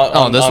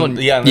 Well, this one,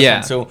 yeah,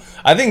 this one too.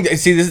 I think.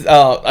 See, this.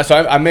 So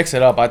I mix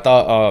it up. I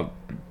thought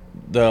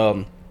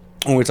when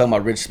we were talking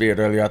about Rich Spirit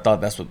earlier, I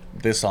thought that's what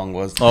this song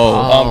was.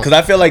 Because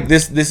I feel like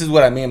this is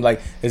what I mean. Like,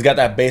 it's got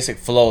that basic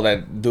flow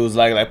that dudes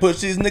like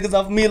push these niggas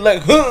off me,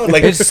 like, huh.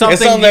 Like it's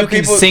something you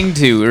can sing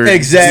to, or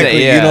exactly.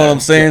 Say, yeah. You know what I'm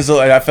saying? So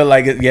I feel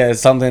like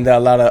it's something that a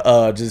lot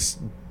of just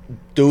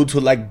dudes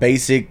who like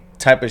basic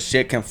type of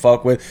shit can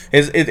fuck with.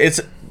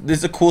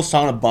 It's a cool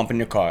song to bump in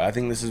your car. I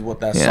think this is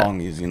what that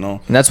song is, you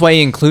know. And that's why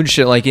he includes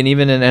shit like, and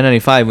even in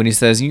N95 when he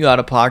says "you out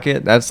of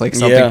pocket," that's like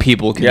something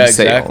people can say.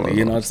 Exactly.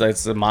 You know,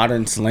 it's a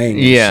modern slang.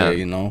 Shit,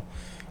 you know.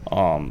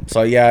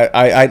 So yeah,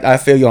 I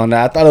feel you on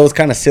that. I thought it was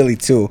kind of silly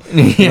too.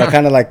 You know,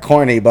 kind of like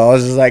corny, but I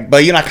was just like,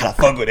 but you're not gonna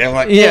fuck with it. I'm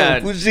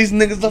like, push these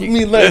niggas off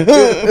me like,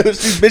 push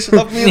these bitches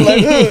off me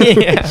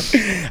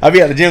like, I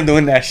be at the gym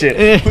doing that shit.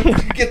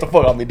 Get the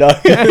fuck off me, dog.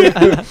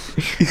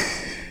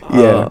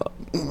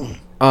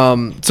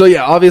 So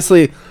yeah,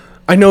 obviously,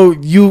 I know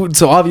you.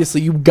 So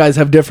obviously, you guys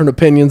have different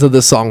opinions of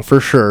this song for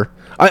sure.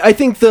 I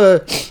think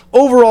the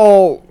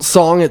overall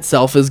song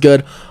itself is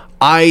good.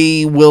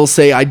 I will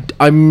say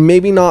I'm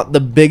maybe not the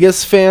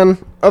biggest fan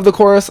of the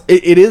chorus.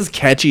 It is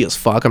catchy as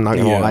fuck. I'm not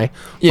gonna lie,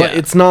 but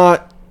it's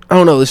not. I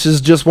don't know. This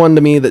is just one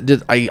to me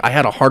that I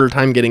had a harder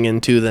time getting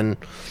into than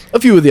a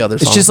few of the other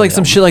songs. It's just like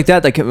some shit like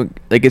that.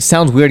 Like it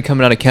sounds weird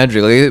coming out of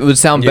Kendrick. Like it would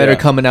sound better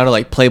coming out of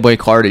like Playboy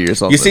Cardi or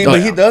something. You see, but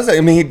he does it.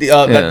 I mean,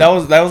 that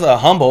was a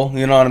humble.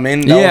 You know what I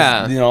mean?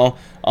 That was, you know,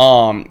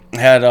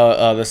 had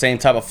the same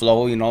type of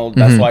flow. You know,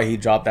 that's why he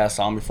dropped that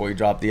song before he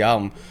dropped the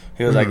album.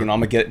 He was like, you know, I'm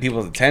gonna get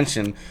people's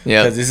attention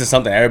because this is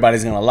something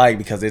everybody's gonna like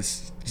because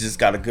it's just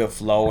got a good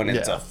flow and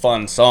it's a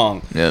fun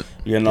song.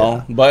 You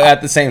know, but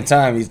at the same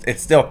time,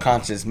 it's still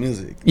conscious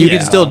music. You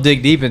can still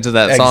dig deep into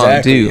that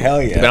song too.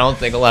 Hell yeah! But I don't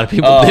think a lot of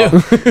people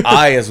do.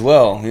 I as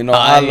well. You know,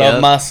 I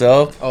love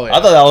myself. Oh, yeah.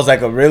 I thought that was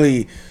like a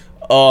really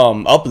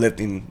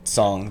uplifting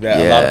song that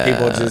a lot of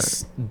people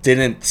just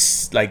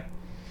didn't like.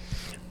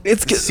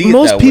 It's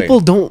most people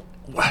don't.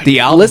 The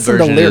album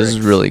version is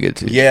really good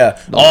too.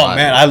 Yeah. Oh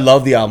man, I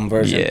love the album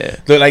version. Yeah.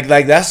 Like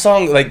that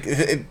song, like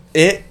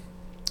it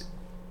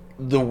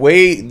the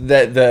way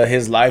that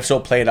his live show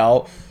played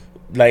out,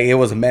 like it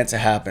was meant to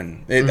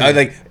happen.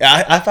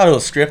 I thought it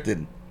was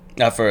scripted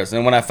at first,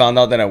 and when I found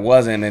out that it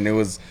wasn't, and it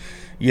was,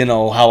 you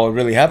know, how it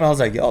really happened, I was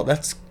like, yo,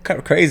 that's kind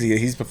of crazy.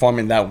 He's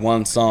performing that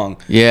one song.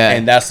 Yeah.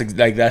 And that's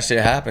like that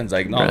shit happens.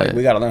 Like, no, like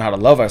we gotta learn how to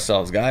love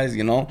ourselves, guys.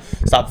 You know,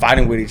 stop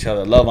fighting with each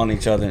other, love on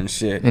each other and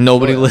shit. And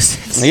nobody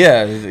listens.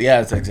 Yeah,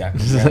 it's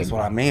exactly. That's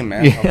what I mean,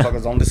 man.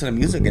 Motherfuckers don't listen to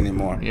music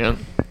anymore. Yeah.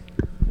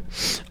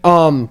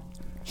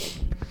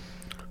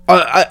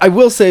 I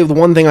will say the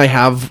one thing I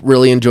have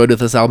really enjoyed with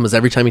this album is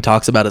every time he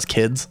talks about his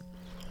kids.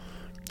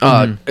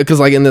 Because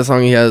like in this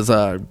song he has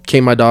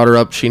came my daughter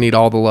up, she need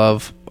all the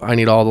love, I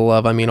need all the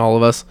love, I mean all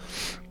of us.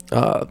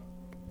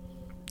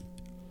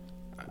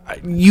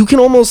 You can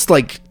almost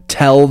like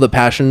tell the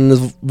passion in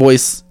his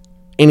voice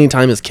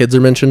anytime his kids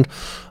are mentioned,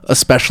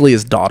 especially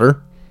his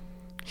daughter.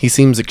 He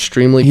seems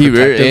extremely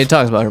protective. He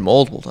talks about her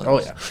multiple times. Oh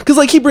yeah, because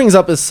like he brings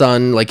up his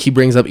son, like he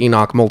brings up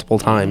Enoch multiple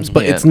times,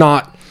 but it's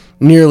not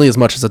nearly as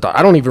much as a daughter.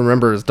 I don't even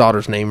remember his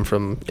daughter's name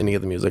from any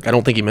of the music. I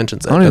don't think he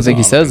mentions it. I don't even think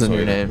he says the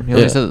new name. He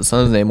only says the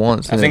son's name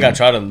once. I think I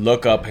tried to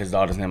look up his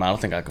daughter's name. I don't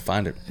think I could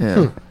find it.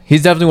 Yeah.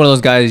 He's definitely one of those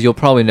guys you'll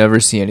probably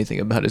never see anything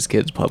about his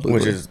kids publicly.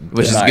 Which is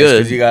nice, good.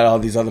 Because you got all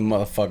these other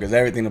motherfuckers,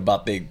 everything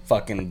about their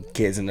fucking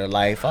kids in their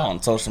life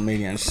on social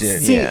media and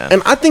shit. See,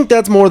 and I think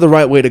that's more the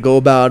right way to go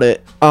about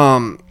it.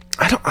 I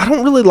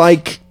don't really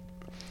like...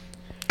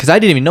 Because I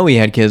didn't even know he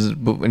had kids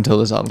until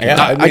this album came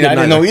out. I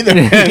didn't know either.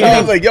 I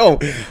was like, yo,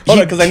 hold on,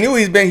 because I knew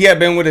he had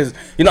been with his...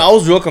 You know, I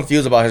was real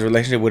confused about his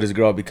relationship with his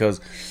girl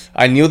because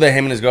I knew that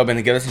him and his girl been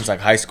together since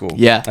like high school.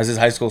 Yeah. As his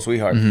high school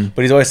sweetheart.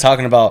 But he's always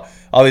talking about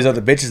all these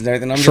other bitches and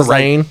everything. I'm just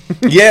Shireen.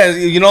 like... Yeah,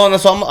 you know,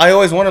 and so I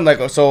always wondered,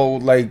 like, so,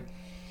 like...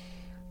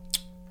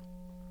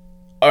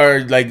 Are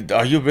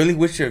you really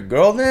with your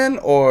girl then?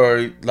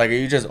 Or, like, are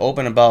you just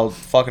open about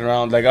fucking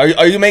around? Like,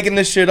 are you making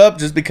this shit up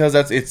just because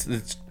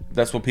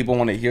that's what people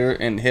want to hear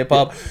in hip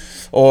hop,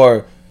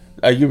 or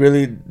are you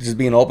really just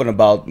being open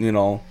about, you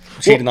know,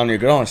 cheating on your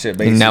girl and shit?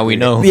 Basically, now we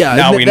know. Yeah,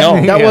 now we know.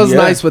 That was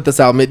nice with this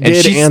album. It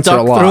did answer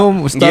a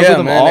lot. Stuck with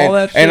him all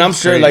that shit. And I'm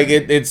sure, like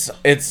it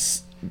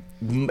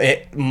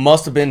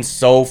must have been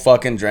so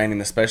fucking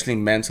draining, especially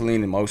mentally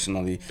and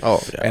emotionally. Oh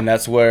yeah. And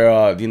that's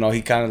where you know,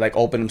 he kind of like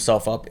opened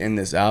himself up in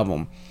this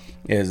album.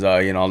 Is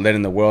you know,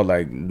 letting the world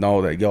like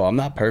know that, yo, I'm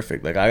not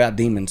perfect. Like I got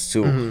demons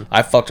too.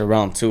 I fucked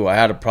around too. I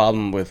had a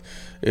problem with,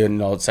 you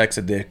know, sex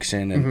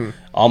addiction and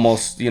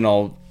almost, you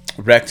know,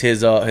 wrecked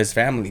his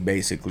family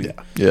basically.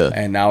 Yeah.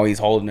 And now he's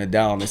holding it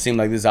down. It seemed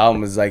like this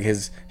album is like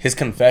his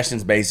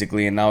confessions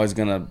basically, and now he's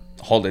gonna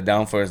hold it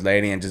down for his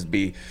lady and just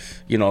be,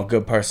 you know, a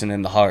good person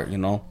in the heart, you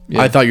know.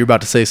 I thought you were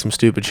about to say some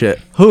stupid shit.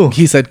 Who?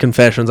 He said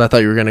confessions. I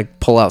thought you were gonna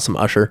pull out some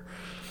Usher.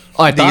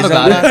 Oh, I thought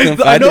about it.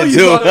 I know did you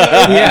too. thought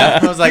about Yeah,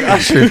 I was like,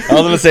 Usher. I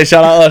was gonna say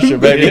shout out Usher,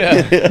 baby.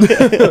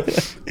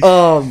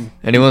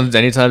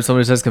 Anytime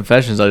somebody says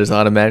Confessions, I just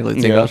automatically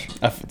think Yeah, Usher.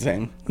 I feel the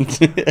same.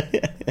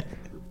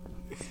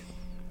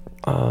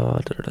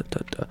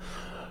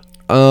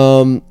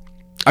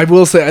 I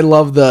will say I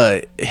love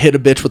the hit a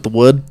bitch with the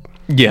wood.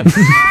 Yeah.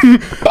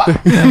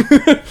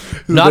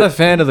 Not a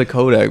fan of the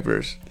Kodak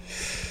verse.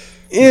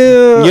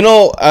 Yeah. You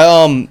know,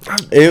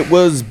 it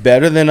was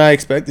better than I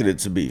expected it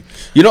to be.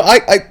 You know,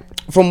 I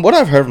from what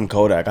I've heard from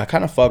Kodak, I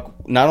kind of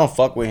don't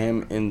fuck with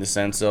him in the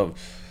sense of,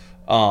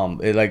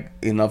 it like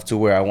enough to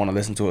where I want to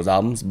listen to his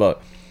albums,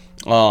 but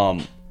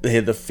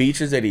the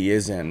features that he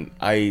is in,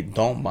 I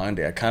don't mind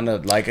it. I kind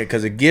of like it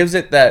because it gives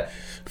it that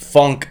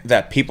funk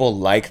that people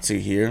like to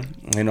hear.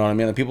 You know what I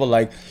mean? Like, people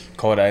like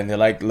Kodak and they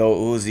like Lil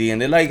Uzi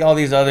and they like all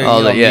these other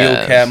Mule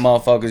Cat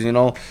motherfuckers. You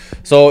know,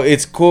 so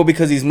it's cool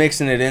because he's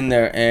mixing it in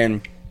there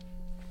and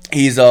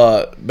he's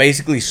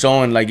basically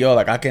showing like, yo,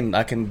 like I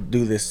can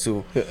do this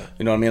too. You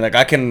know what I mean? Like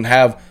I can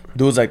have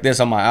dudes like this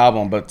on my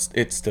album, but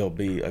it still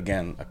be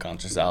again a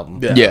conscious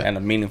album and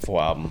a meaningful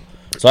album.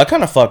 So I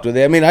kind of fucked with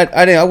it. I mean,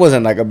 I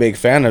wasn't like a big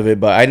fan of it,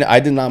 but I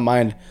did not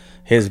mind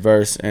his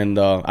verse and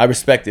I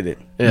respected it.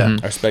 Yeah,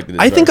 I respected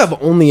it. I think I've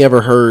only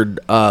ever heard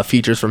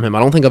features from him. I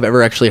don't think I've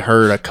ever actually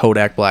heard a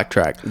Kodak Black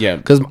track. Yeah,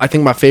 because I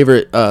think my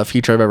favorite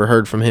feature I've ever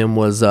heard from him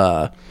was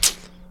 "Drowning"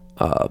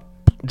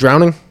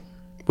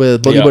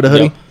 with Boogie with a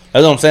Hoodie. Yeah.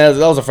 That's what I'm saying.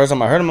 That was the first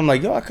time I heard him. I'm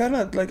like, yo, I kind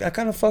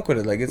of fuck with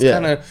it. Like it's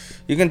kind of,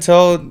 you can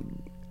tell.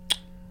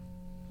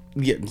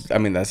 Yeah, I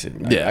mean that's it.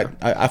 Yeah,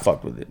 I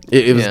fucked with it.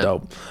 It was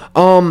dope.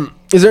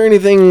 Is there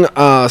anything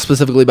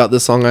specifically about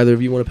this song either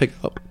of you want to pick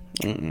up?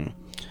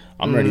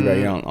 I'm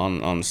ready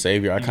on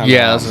Savior. I kind of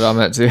that's what I'm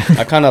at too.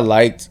 I kind of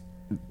liked,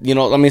 you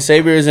know, I mean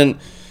Savior isn't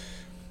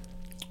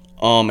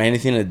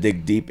anything to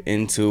dig deep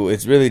into.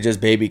 It's really just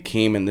Baby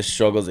Keem and the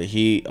struggles that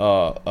he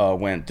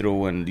went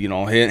through, and you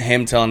know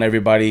him telling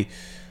everybody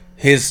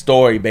his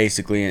story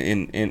basically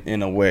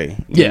in a way.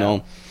 You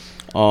know,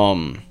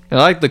 I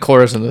like the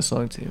chorus in this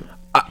song too.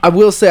 I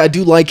will say I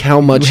do like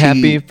how much You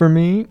happy for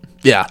me?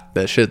 Yeah,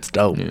 that shit's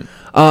dope. Yeah.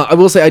 I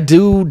will say I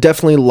do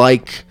definitely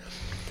like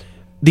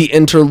the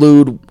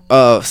interlude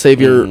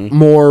Savior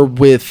more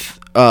with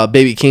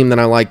Baby Keem than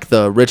I like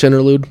the Rich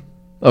interlude.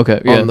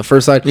 Okay, on the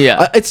first side.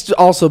 Yeah. It's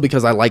also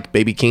because I like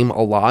Baby Keem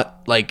a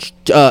lot. Like,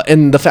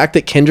 and the fact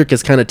that Kendrick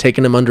has kind of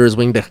taken him under his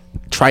wing to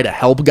try to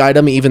help guide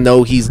him, even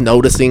though he's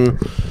noticing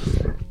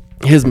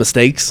his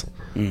mistakes.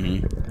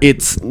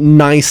 It's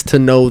nice to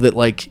know that,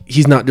 like,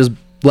 he's not just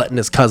letting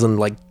his cousin,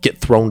 like, get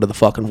thrown to the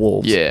fucking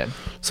wolves. Yeah.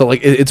 So, like,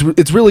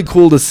 it's really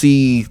cool to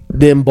see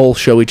them both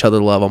show each other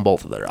love on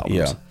both of their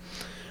albums.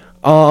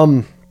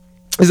 Yeah.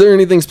 Is there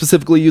anything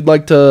specifically you'd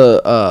like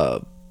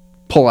to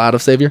pull out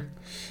of Savior?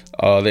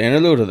 The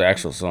interlude or the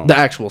actual song? The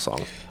actual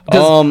song.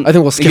 I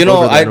think we'll skip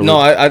over the interlude.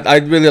 I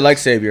really like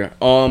Savior.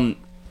 I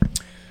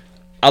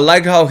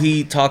like how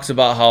he talks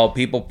about how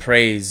people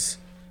praise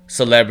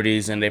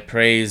celebrities and they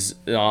praise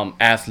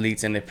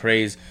athletes and they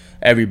praise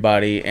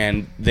everybody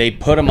and they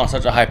put them on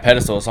such a high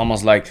pedestal. It's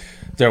almost like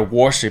they're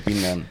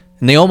worshiping them.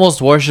 And they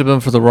almost worship him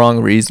for the wrong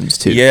reasons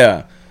too.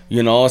 Yeah,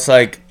 you know, it's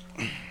like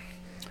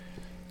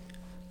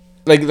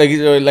right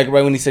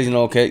when he says, you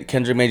know,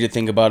 Kendrick made you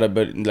think about it,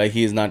 but like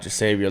he is not your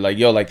savior. Like,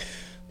 yo, like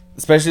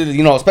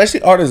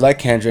especially artists like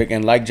Kendrick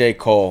and like J.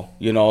 Cole,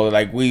 you know,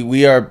 like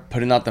we are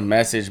putting out the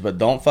message, but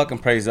don't fucking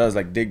praise us.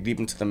 Like, dig deep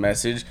into the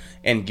message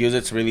and use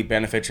it to really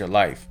benefit your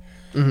life.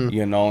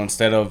 You know,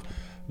 instead of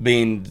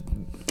being,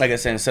 like I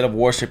said, instead of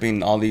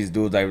worshiping all these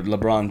dudes like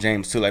LeBron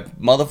James too, like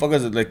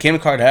motherfuckers like Kim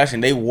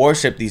Kardashian, they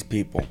worship these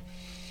people.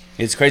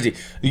 It's crazy.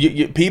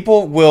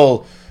 People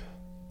will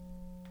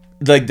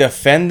like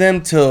defend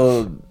them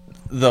to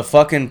the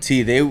fucking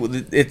T.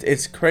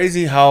 It's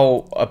crazy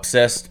how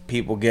obsessed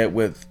people get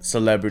with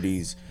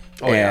celebrities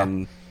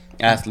and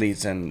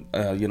athletes and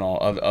you know,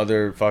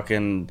 other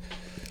fucking,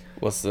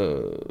 what's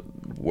the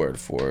word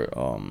for it?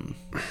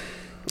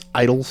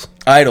 Idols.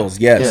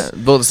 Yeah, Yes.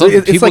 but some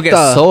It's people like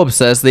get so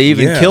obsessed they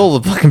even kill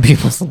the fucking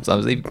people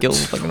sometimes. They even kill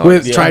the fucking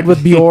artists. Tried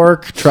with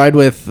Bjork, tried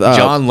with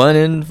John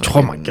Lennon.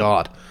 Oh my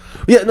god.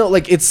 Yeah, no,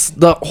 like it's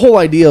the whole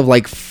idea of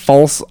like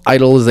false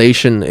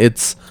idolization.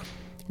 It's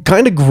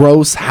kind of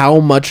gross how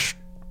much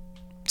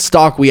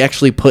stock we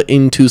actually put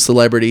into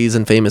celebrities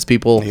and famous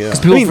people. Yeah.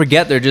 People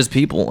forget they're just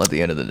people at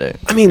the end of the day.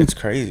 I mean, It's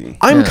crazy.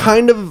 I'm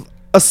kind of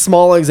a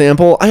small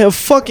example. I have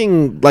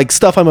fucking like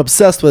stuff I'm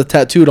obsessed with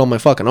tattooed on my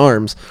fucking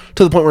arms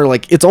to the point where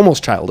like it's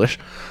almost childish.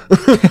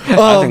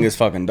 I think it's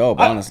fucking dope,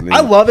 honestly. I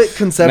love it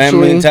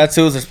conceptually. Man,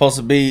 tattoos are supposed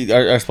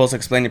to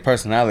explain your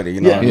personality. You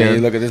know what I mean? Yeah.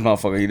 You look at this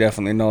motherfucker, you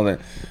definitely know that,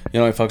 you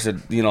know, he fucks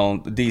with, you know,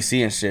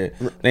 DC and shit.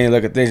 Then you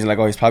look at this, you're like,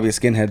 oh, he's probably a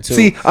skinhead too.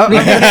 See,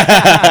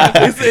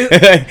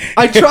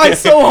 I try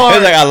so hard.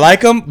 It's like, I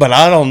like him, but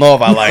I don't know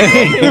if I like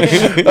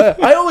him.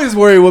 I always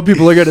worry what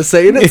people are gonna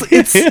say, and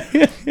it's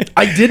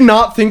I did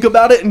not think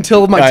about it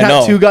until my I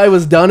know. tattoo guy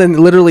was done, and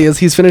literally as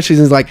he's finished,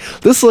 he's like,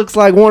 "This looks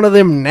like one of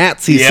them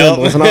Nazi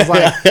symbols," and I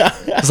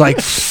was like,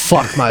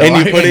 "Fuck my And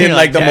life." you put it in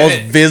like the Damn most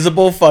it.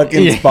 visible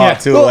fucking spot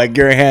too, Well, like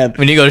your hand.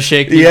 When you go to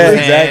shake Yeah, people's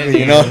exactly.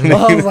 hand, You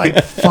know. I was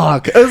like,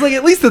 "Fuck!" I was like,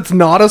 "At least it's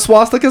not a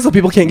swastika, so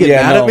people can't get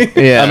mad no. at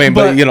me." Yeah. I mean,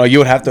 But- but you know, you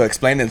would have to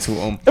explain it to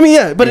them. I mean,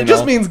 yeah, but you it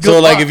just know? means good. So,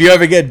 like, luck. if you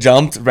ever get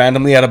jumped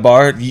randomly at a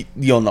bar,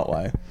 you'll know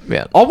why.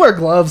 Yeah. I'll wear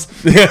gloves.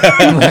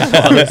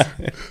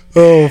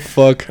 Oh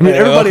fuck! I mean,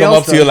 They'll everybody come else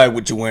up to you does. like,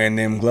 "What you wearing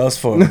them gloves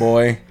for,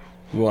 boy?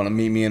 You want to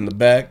meet me in the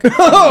back?"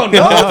 "Oh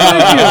no,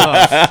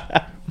 thank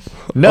you."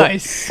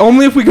 Nice.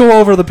 Only if we go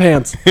over the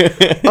pants.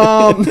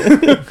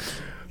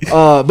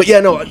 But yeah,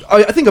 no,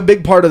 I think a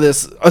big part of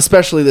this,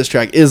 especially this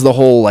track, is the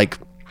whole like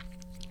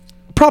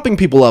propping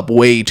people up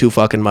way too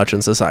fucking much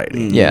in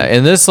society. Yeah,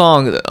 and this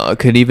song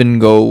could even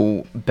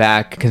go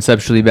back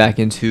conceptually back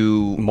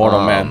into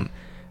Mortal Man.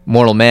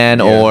 Mortal Man,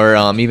 Yeah. or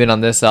even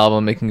on this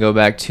album, it can go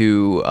back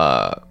to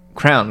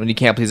Crown, when you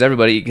can't please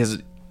everybody, because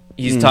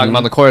he's talking about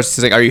in the chorus.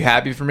 He's like, "Are you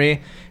happy for me?"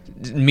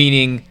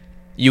 Meaning,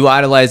 you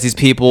idolize these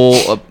people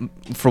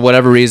for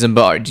whatever reason,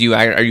 but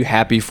are you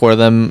happy for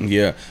them?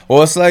 Yeah.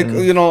 Well, it's like,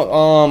 you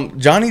know,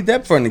 Johnny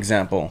Depp, for an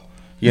example.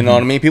 You know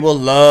what I mean? People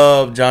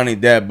love Johnny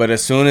Depp, but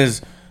as soon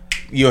as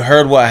you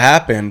heard what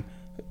happened,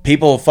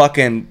 people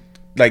fucking,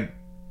 like,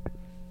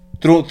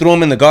 threw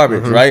him in the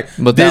garbage, right?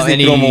 Without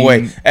Disney threw him any-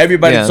 away.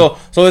 Everybody. Yeah.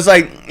 So it's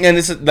like, and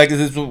this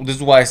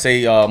is why I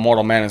say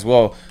Mortal Man as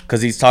well,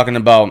 because he's talking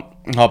about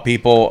how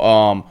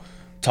people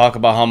talk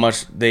about how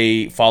much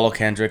they follow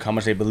Kendrick, how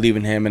much they believe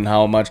in him, and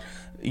how much,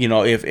 you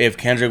know, if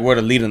Kendrick were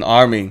to lead an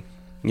army,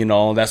 you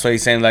know, that's what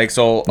he's saying. Like,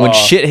 so When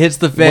shit hits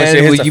the fan, when shit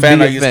hits will the you fan,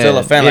 be are you still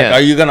a fan? Like, Yeah.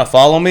 are you gonna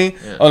follow me?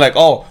 Or like,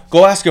 oh,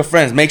 go ask your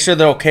friends, make sure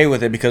they're okay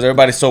with it, because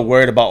everybody's so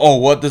worried about, oh,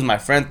 what does my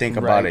friend think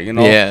about it? You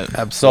know? Yeah,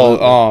 absolutely.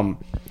 So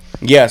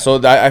yeah, so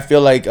I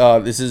feel like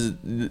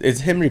it's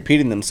him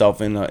repeating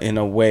himself in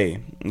a way,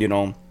 you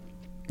know.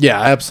 Yeah,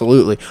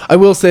 absolutely. I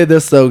will say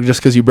this though, just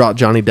because you brought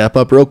Johnny Depp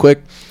up real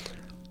quick.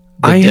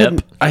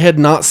 Depp? I had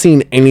not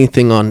seen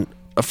anything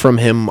from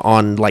him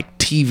on like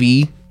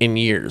TV in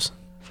years.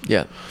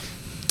 Yeah.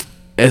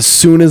 As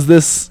soon as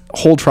this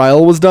whole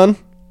trial was done,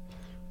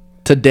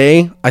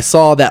 today I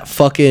saw that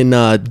fucking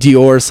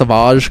Dior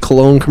Sauvage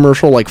cologne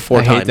commercial like four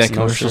I times. hate that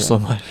commercial shit. so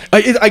much. I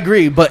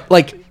agree, but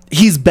like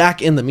he's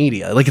back in the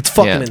media. Like it's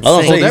fucking Yeah. insane. I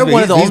was gonna say, they're he's,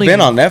 one of the he's only-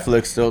 been on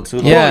Netflix still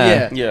too. though.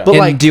 Yeah. Yeah. But And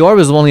like, Dior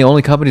was one of the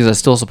only companies that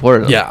still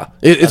supported him. yeah,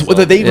 it's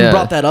That's they even yeah.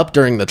 brought that up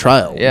during the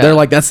trial. Yeah. They're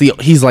like, that's the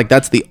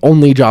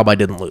only job I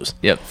didn't lose.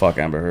 Yep. Fuck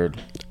Amber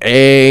Heard.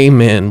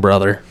 Amen,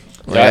 brother.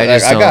 Like, I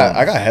just I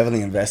don't- got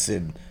heavily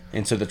invested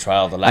into the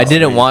trial. The last I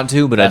didn't week. want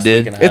to, but I Last week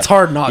did. and a half. It's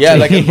hard not Yeah, to.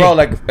 like bro,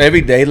 like every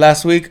day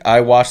last week,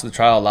 I watched the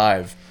trial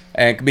live,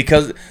 and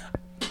because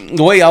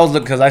the way I was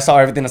looking, because I saw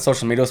everything that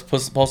social media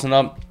was posting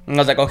up, and I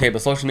was like, okay,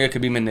 but social media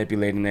could be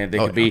manipulating it, they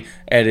could be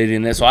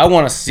editing it, so I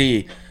want to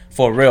see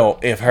for real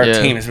if her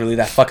Yeah. team is really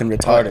that fucking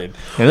retarded.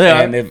 Yeah, they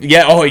are. And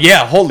if,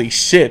 holy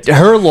shit.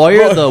 Her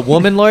lawyer, Bro. the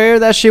woman lawyer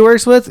that she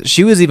works with,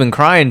 she was even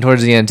crying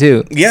towards the end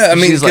too. Yeah, I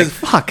mean, she's like, 'cause-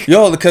 "Fuck."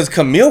 yo, because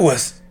Camille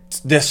was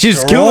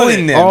She's killing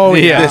destroying it. them. Oh,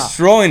 yeah.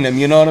 destroying them.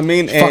 You know what I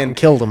mean? Fucking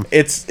killed 'em.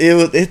 It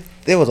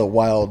was a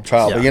wild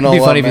trial. Yeah. But you know It'd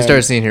be what, funny if you man?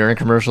 start seeing her in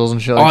commercials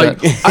and shit like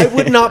that. I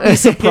would not be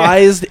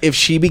surprised if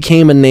she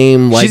became a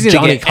name like She's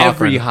gonna Johnny get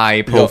every Cochran.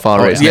 high profile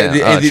oh, right yeah.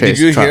 now. Did Chase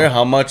you trial. hear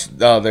how much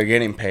they're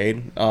getting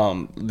paid?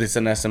 This is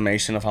an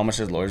estimation of how much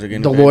his lawyers are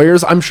getting The paid.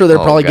 lawyers, I'm sure they're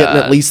Oh, probably getting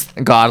God. at least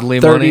godly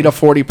 30 money. to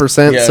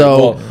 40%. Yeah, So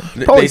well,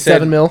 probably they said-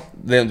 7 mil.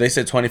 They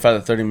said 25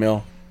 to 30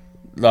 mil.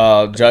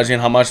 Judging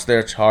how much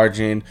they're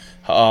charging,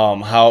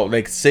 how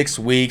like 6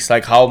 weeks,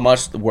 like how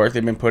much work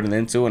they've been putting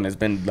into, and it's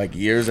been like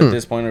years at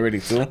this point already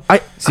too.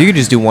 So you could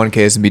just do one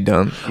case and be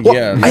done. Well,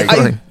 Yeah, I-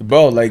 like,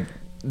 bro, like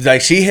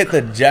she hit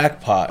the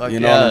jackpot. You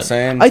know what I'm yeah.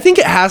 saying? I think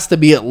it has to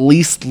be at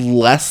least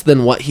less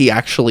than what he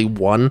actually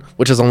won,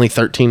 which is only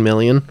 13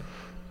 million.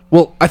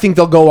 Well, I think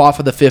they'll go off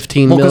of the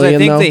 15 Well, because million I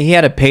think though. that he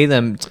had to pay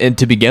them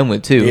to begin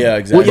with too. Yeah,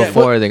 exactly. Well, yeah,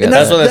 Before well, they and got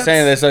That's that. what they're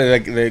saying. They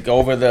say like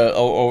over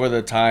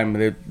the time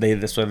they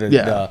that's what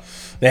Yeah.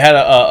 they had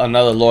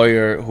another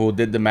lawyer who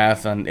did the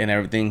math and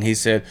everything. He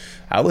said,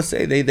 I would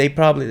say they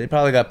probably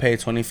got paid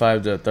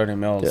 25 to 30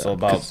 mil. So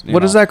about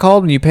What is that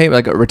called when you pay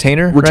like a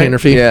retainer? Retainer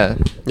right? fee. Yeah.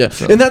 Yeah,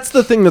 and that's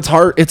the thing that's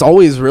hard. It's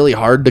always really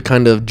hard to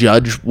kind of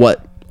judge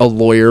what a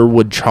lawyer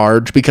would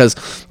charge, because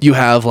you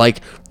have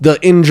like the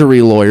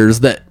injury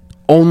lawyers that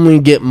only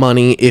get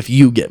money if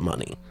you get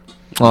money.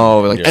 Oh,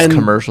 like Yeah. And-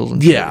 commercials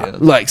and Yeah,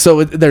 shit. like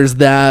so there's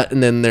that,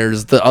 and then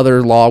there's the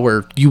other law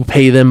where you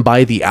pay them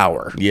by the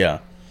hour Yeah.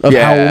 of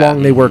Yeah. how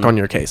long they work on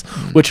your case,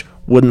 which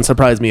wouldn't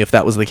surprise me if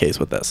that was the case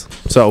with this.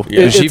 So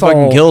Yeah. She it's fucking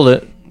all- killed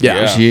it.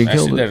 Yeah, she man,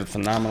 killed she it. did a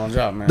phenomenal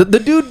job, man. The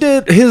dude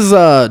did his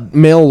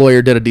male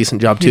lawyer did a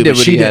decent job too. did But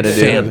what she he had did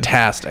to do.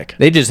 fantastic.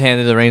 They just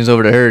handed the reins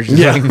over to her. She's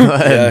Yeah. like, "Go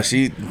ahead."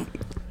 yeah,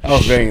 I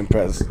was very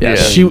impressed. Yeah,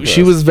 Yeah,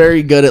 she was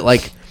very good at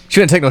like She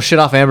didn't take no shit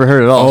off Amber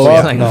Heard at all. Oh, So,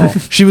 yeah, like, no.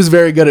 She was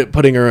very good at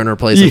putting her in her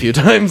place a few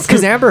times.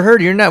 Because Amber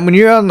Heard, you're not when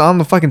you're on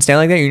the fucking stand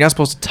like that, you're not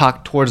supposed to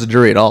talk towards the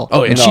jury at all.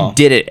 Oh, yeah. And No. she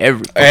did it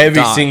every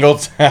time. single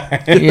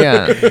time.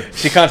 Yeah.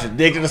 She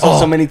contradicted herself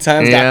so many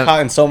times. Yeah. Got caught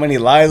in so many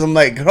lies. I'm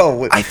like, bro,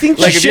 what, I think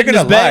like she if you're shit in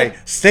gonna his bed. lie,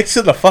 stick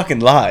to the fucking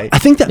lie. I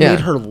think that Yeah.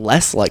 made her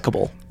less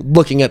likable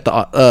looking at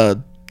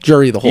the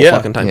jury the whole Yeah.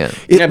 fucking time. Yeah.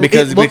 Yeah,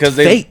 because it looked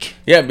they fake.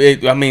 Yeah,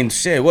 I mean,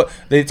 shit. What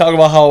they talk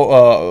about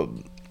how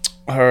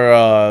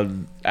her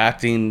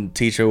acting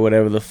teacher,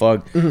 whatever the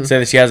fuck, said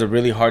that she has a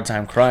really hard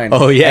time crying.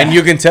 Oh, yeah. and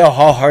you can tell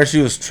how hard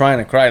she was trying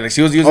to cry. Like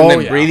she was using Oh,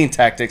 them yeah. breathing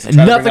tactics. to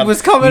try to Nothing bring up-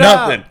 was coming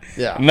out. Nothing.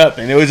 Yeah.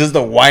 Nothing. It was just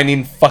the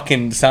whining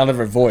fucking sound of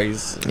her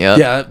voice. Yeah.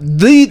 Yeah,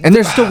 And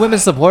there's still women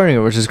supporting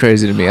her, which is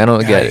crazy to me. I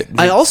don't get it.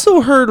 I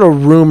also heard a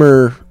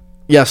rumor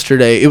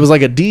yesterday. It was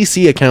like a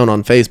DC account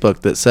on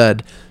Facebook that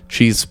said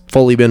she's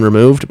fully been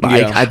removed. But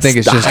Yeah. I think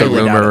it's just a highly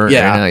doubt rumor. it.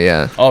 Yeah. Right now,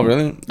 yeah. Oh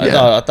really?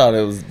 Yeah. I thought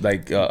it was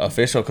like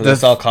official because I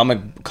saw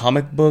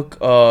comic book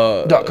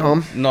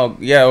 .com? No,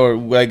 yeah, or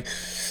like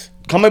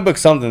comic book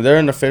something. They're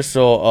an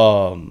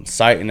official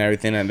site and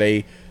everything, and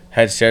they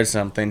had shared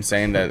something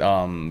saying that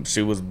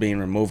she was being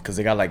removed because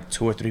they got like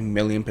 2 or 3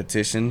 million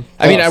petition.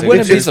 I mean, I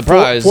wouldn't be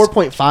surprised.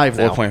 4.5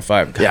 now.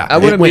 4.5. Yeah. I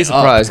wouldn't It be went up.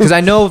 surprised because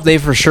I know they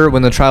for sure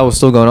when the trial was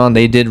still going on,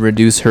 they did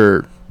reduce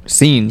her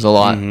scenes a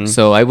lot.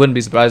 So I wouldn't be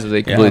surprised if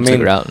they completely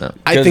took her out now.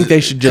 I think they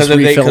should just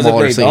refilm all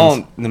her scenes.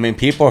 Don't, I mean,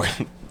 people are.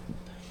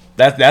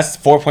 That's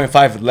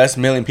 4.5 less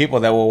million people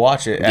that will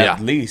watch it Yeah.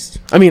 at least.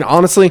 I mean,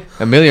 honestly,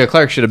 Amelia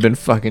Clark should have been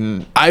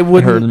fucking. I Heard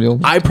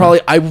wouldn't.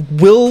 the I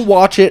will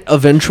watch it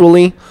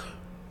eventually,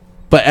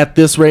 but at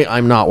this rate,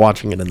 I'm not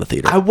watching it in the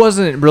theater. I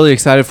wasn't really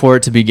excited for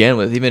it to begin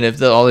with, even if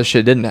all this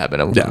shit didn't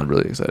happen. I wasn't Yeah.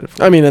 really excited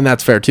for it. I mean, and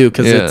that's fair too,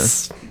 because Yeah.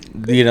 it's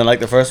You didn't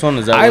like the first one?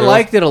 Is that I what it was?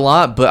 liked it a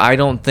lot, but I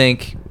don't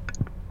think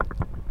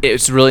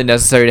it's really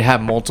necessary to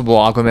have multiple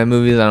Aquaman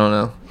movies. I don't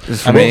know.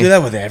 Just for I mean, me. they do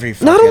that with every. Not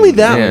fucking- only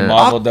that, Yeah.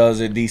 Marvel does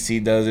it, DC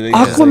does it. They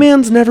just,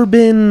 Aquaman's never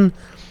been.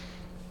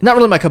 Not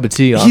really my cup of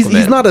tea. He's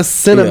Aquaman. not a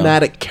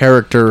cinematic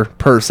character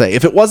per se.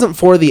 If it wasn't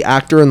for the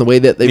actor and the way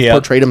that they've Yeah.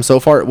 portrayed him so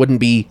far, it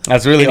wouldn't be.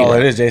 That's really all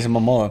anywhere. it is, Jason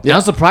Momoa.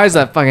 I'm surprised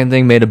that fucking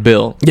thing made a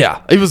bill. Yeah,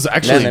 it was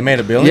actually. Man, they made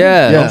a billion.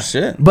 Yeah. Yeah. Oh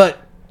shit. But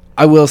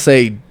I will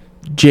say,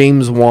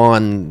 James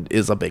Wan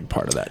is a big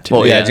part of that too.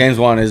 Well, yeah, Yeah. James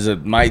Wan is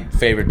my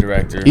favorite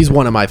director. He's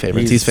one of my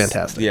favorites. He's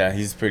fantastic. Yeah,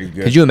 he's pretty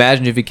good. Could you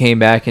imagine if he came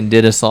back and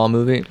did a Saw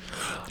movie?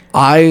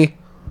 I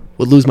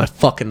would lose my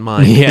fucking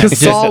mind. Yeah. Because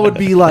Saw would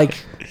be like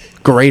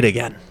great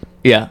again.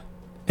 Yeah.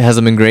 It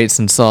hasn't been great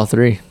since Saw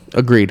 3.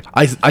 Agreed.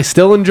 I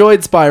still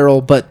enjoyed Spiral,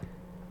 but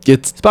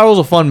it's Spiral's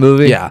a fun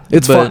movie. Yeah,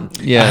 it's but, fun.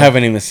 Yeah. I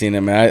haven't even seen it,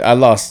 man. I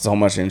lost so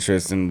much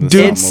interest in the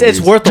Dude, Saw it's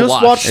movies. worth the just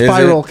watch. watch Is it?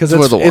 Spiral because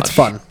It's it's, worth a it's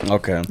watch. fun.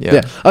 Okay. Yeah.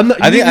 Yeah, I'm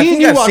not, I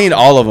think I've seen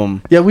all of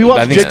them. Yeah, we watched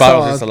I think Jigsaw.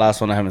 Spiral's just the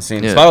last one I haven't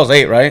seen. Yeah. Spiral's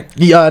 8, right?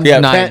 Yeah,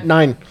 Yeah, nine.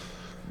 nine.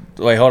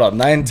 Wait, hold up.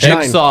 9, 10.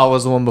 Nine. Jigsaw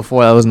was the one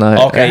before. That was 9.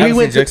 Okay, I We haven't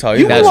went seen to, Jigsaw you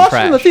either. we That's watched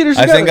trash. in the theaters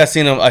I together.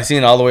 think I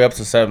seen all the way up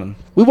to 7.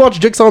 We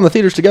watched Jigsaw in the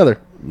theaters together. It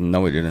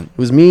No, we didn't.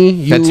 was me,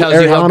 you, That tells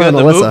you how Ariana, good and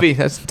the Alyssa. movie.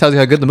 That tells you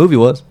how good the movie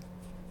was.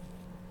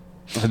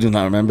 I do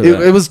not remember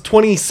that. It was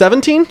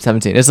 2017.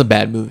 17. It's a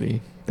bad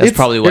movie. That's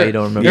probably why you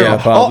don't remember. Yeah,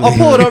 it. probably. I'll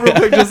pull it up real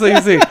quick just so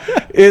you see.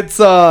 It's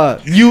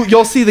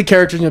you'll see the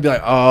characters and you'll be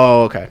like,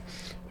 oh okay.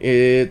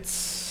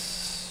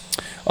 It's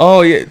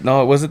Oh yeah,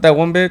 no, was it that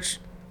one bitch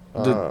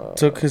that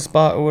took his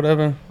spot or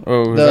whatever?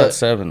 Or was the- that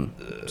 7,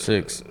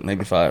 6,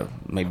 maybe 5,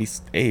 maybe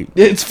 8?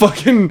 it's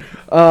fucking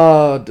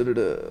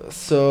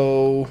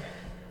so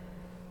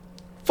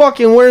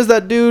fucking where's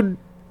that dude?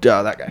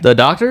 That guy. The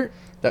Doctor?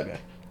 That guy.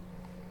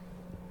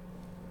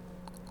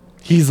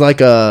 He's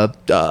like a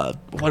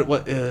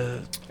what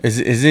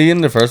Is he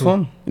in the first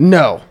one?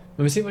 no.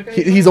 Let me see what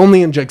He's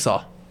only in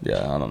Jigsaw. Yeah,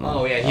 I don't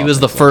know. Oh, yeah. He was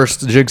the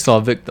first Jigsaw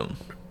victim.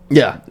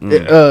 Yeah.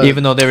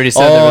 Even though they already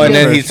said Oh, there was and a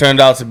then first. he turned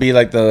out to be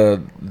like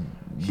the.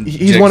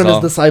 he's one of his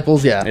Jigsaw.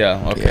 disciples, yeah.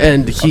 Yeah. Okay.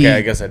 And he Okay,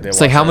 I guess I did. It's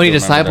like, how many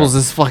disciples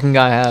does this fucking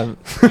guy have?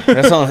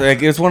 That sounds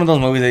like it's one of those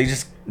movies that you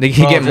just. They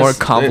can bro, get more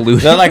just-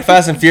 convoluted. They're like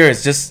Fast and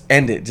Furious. Just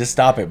end it. Just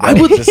stop it. Bro. I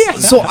would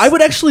Just- so I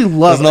would actually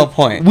love There's no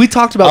point. We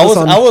talked about I this was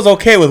on I was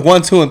okay with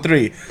 1, 2, and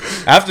 3.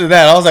 After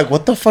that, I was like,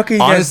 "What the fuck are you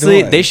guys Honestly,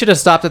 doing?" they should have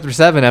stopped after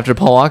 7 after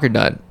Paul Walker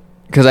died.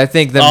 Because I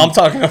think that. Oh, I'm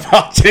talking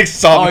about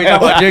Jigsaw. Oh, you're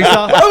talking about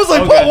Jigsaw? I was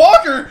like, Paul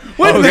Walker.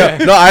 Wait a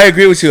minute. No, I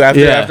agree with you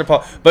after Yeah.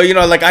 Paul. But you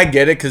know, like I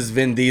get it because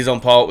Vin Diesel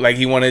and Paul, like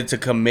he wanted to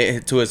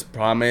commit to his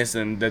promise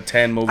and the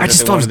 10 movies. I that just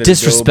they thought it was wanted to do,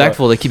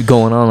 disrespectful to keep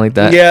going on like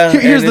that. but- yeah.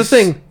 Here's and the it's-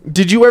 thing.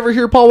 Did you ever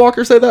hear Paul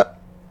Walker say that?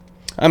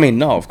 I mean,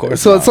 no, of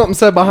course. So not. it's something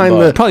said behind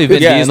But- the Probably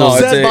Vin Yeah, Diesel. no,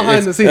 said it's-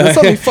 behind the scenes. It's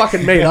something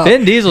fucking made up.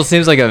 Vin Diesel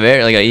seems like a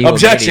very like a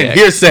Objection. egomaniac.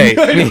 Hearsay.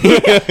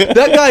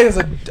 That guy is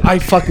a. I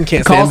fucking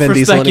can't stand Calls Vin for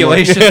Diesel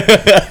anymore.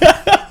 speculation.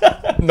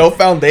 No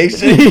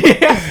foundation.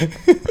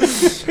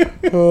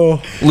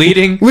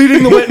 Leading.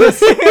 Leading the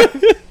witness.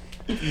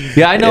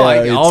 Yeah, I know.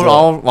 Yeah,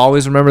 I'll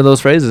always remember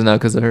those phrases now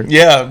because of her.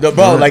 Yeah,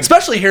 bro. Like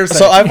Especially hearsay.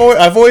 So I've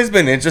always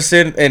been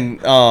interested in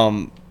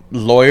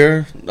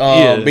lawyer,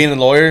 Yeah. being a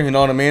lawyer. You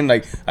know what I mean?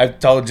 Like I've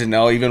told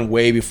Janelle even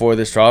way before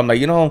this trial. I'm like,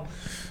 you know,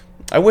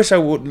 I wish I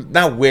would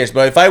not wish,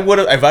 but if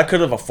I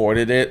could have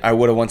afforded it, I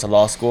would have went to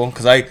law school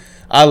because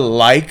I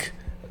like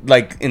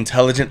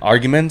intelligent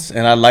arguments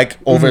and I like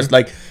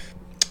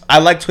I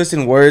like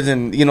twisting words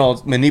and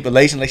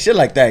manipulation, like shit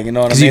like that. You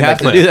know what I mean? You have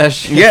to do that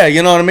shit. Yeah,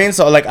 you know what I mean.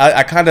 So like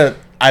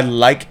I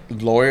like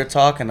lawyer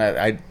talk and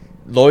I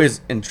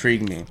lawyers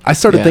intrigue me. I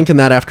started thinking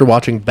that after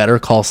watching Better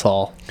Call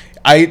Saul.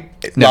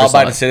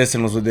 Law-Abiding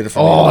Citizen was what did it for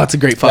me. Oh, that's a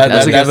great fucking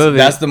That's a good movie.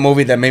 That's the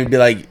movie that made me be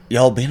like,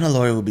 yo, being a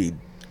lawyer would be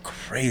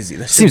crazy.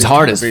 That Seems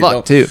hard as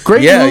fuck, too.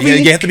 Great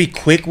movie. You have to be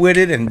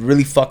quick-witted and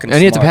really fucking And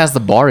you have to smart. pass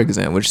the bar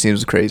exam, which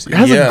seems crazy. It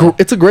has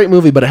it's a great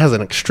movie, but it has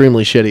an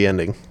extremely shitty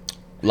ending.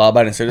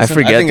 Law-Abiding Citizen? I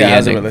forget think the it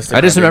has a ending. realistic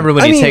I just ending. remember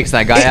when I he mean, takes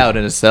that guy out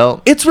in his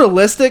cell. It's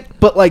realistic,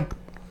 but like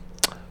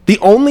the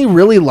only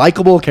really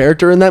likable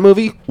character in that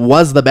movie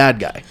was the bad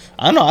guy.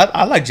 I don't know.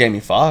 I like Jamie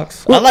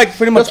Foxx. I like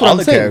pretty much That's what all I'm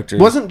the saying. characters.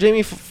 Wasn't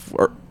Jamie Foxx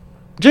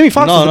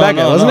was the bad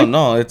guy, wasn't he?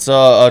 No. It's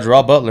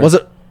Gerard Butler. Was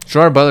it?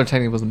 Gerard Butler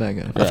technically was the bad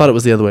guy. I thought it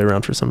was the other way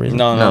around for some reason.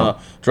 No.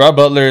 Gerard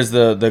Butler is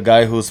the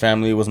guy whose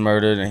family was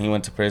murdered and he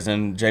went to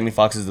prison. Jamie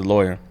Foxx is the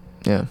lawyer.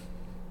 Yeah.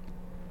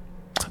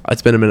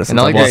 It's been a minute since And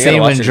I like I the watched scene it.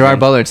 when Gerard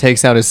Butler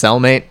takes out his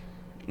cellmate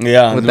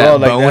Yeah, with well,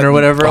 that bone or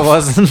whatever it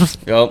was.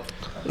 Yup.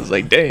 I was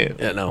like, damn.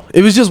 Yeah, no.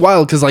 It was just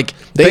wild because like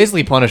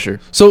Basically Punisher.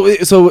 So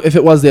if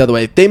it was the other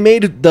way, they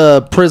made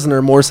the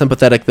prisoner more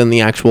sympathetic than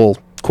the actual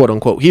quote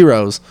unquote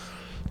heroes.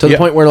 To the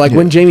point where, like,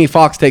 when Jamie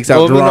Foxx takes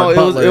out Gerard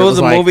Butler, it was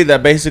a like, movie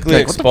that basically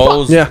like, what the fuck?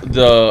 exposed Yeah.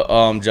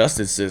 the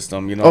justice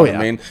system. You know Oh, what yeah.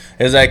 I mean?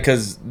 Is that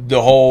because the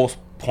whole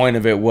point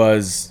of it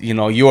was,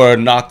 you are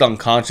knocked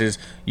unconscious.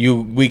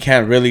 We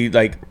can't really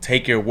like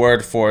take your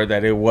word for it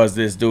that it was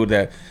this dude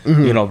that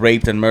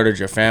raped and murdered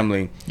your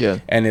family. Yeah.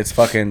 And it's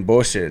fucking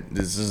bullshit.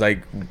 This is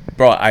like,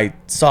 bro, I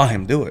saw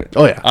him do it.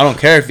 Oh, yeah. I don't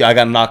care if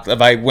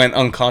I went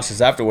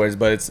unconscious afterwards,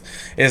 but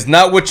it's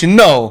not what you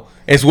know.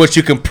 It's what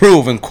you can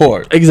prove in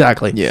court.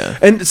 Exactly. Yeah.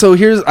 And so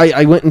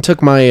I went and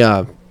took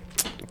my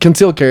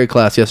concealed carry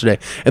class yesterday,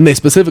 and they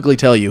specifically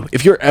tell you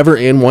if you're ever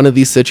in one of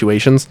these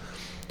situations,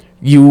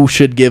 you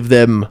should give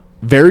them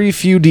very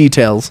few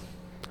details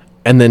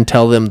and then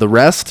tell them the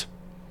rest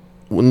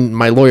when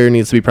my lawyer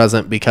needs to be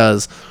present,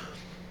 because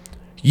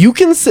you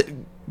can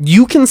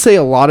say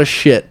a lot of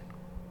shit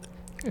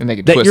And they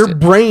get that twisted. your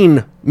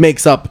brain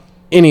makes up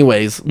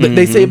anyways.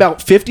 They say about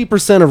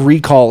 50% of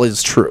recall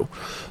is true.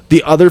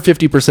 The other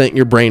 50%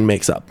 your brain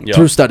makes up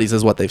through studies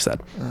is what they've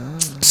said.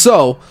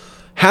 So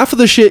half of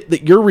the shit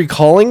that you're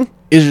recalling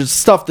is just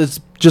stuff that's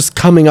just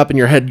coming up in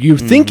your head. You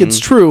think it's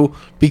true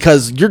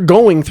because you're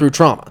going through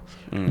trauma.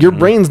 Your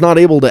brain's not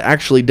able to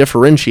actually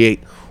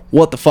differentiate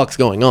what the fuck's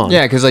going on.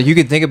 Yeah, because like you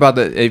could think about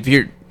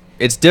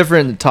it's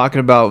different than talking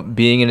about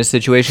being in a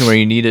situation where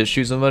you need to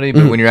shoot somebody,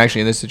 but when you're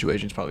actually in this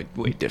situation, it's probably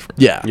way different.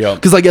 Yeah. Yeah.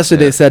 Because like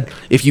yesterday they said,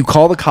 if you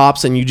call the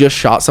cops and you just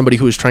shot somebody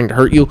who was trying to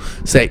hurt you,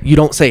 you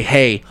don't say,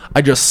 hey,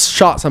 I just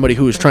shot somebody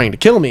who was trying to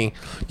kill me.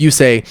 You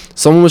say,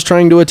 someone was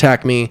trying to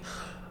attack me.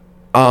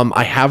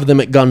 I have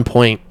them at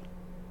gunpoint.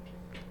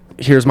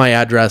 Here's my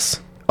address.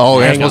 Oh,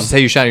 you're Hang supposed on. to say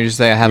you shot. You just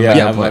say I have Yeah,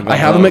 them. I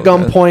have them at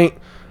gunpoint.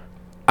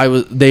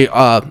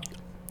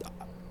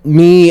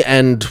 Me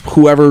and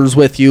whoever's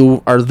with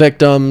you are the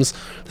victims.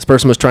 This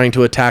person was trying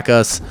to attack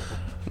us.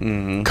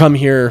 Come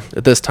here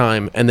at this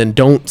time, and then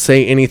don't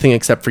say anything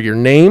except for your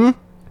name,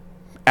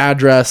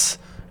 address,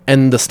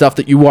 and the stuff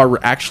that you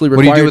are actually What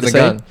required do you do with to the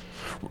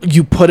say. gun?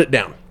 You put it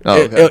down.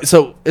 Oh, okay.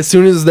 So as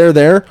soon as they're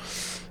there,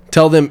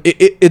 tell them.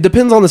 It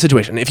depends on the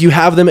situation. If you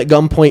have them at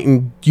gunpoint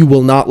and you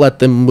will not let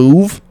them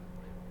move,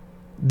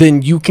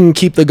 then you can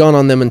keep the gun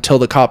on them until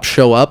the cops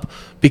show up,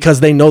 because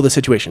they know the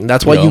situation.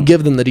 That's why Yeah. you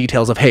give them the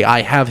details of, hey,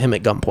 I have him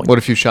at gunpoint. What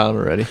if you shot him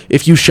already?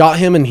 If you shot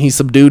him and he's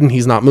subdued and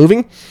he's not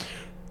moving,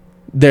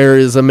 there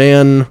is a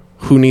man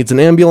who needs an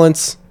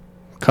ambulance.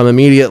 Come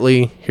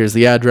immediately. Here's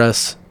the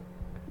address.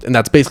 And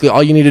that's basically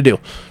all you need to do.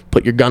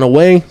 Put your gun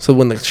away, so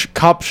when the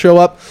cops show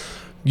up,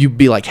 you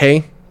be like,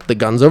 hey, the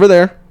gun's over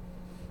there.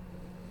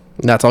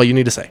 And that's all you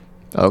need to say.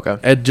 Okay.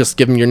 And just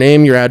give them your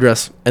name, your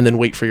address, and then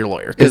wait for your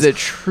lawyer. 'Cause Is it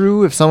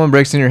true if someone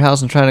breaks in your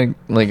house and trying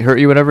to like hurt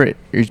you, whatever,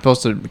 you're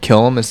supposed to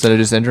kill him instead of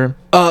just injure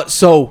him?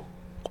 so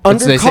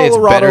under They say it's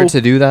Colorado, better to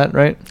do that,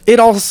 right? it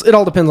all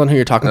depends on who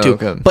you're talking Oh, to.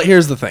 okay. But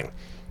here's the thing: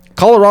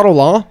 Colorado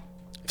law,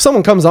 if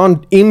someone comes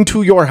on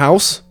into your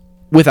house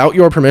without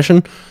your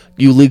permission,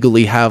 you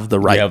legally have the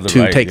right have the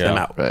to right, take yeah. them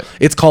out. Right.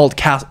 It's called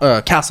castle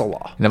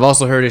law. And I've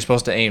also heard you're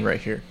supposed to aim right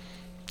here.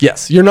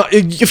 Yes, you're not.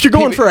 If you're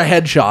going for a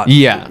headshot,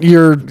 Yeah.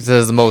 you're. Because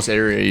that's the most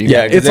area you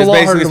Yeah, can. It's a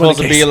lot harder basically to win a supposed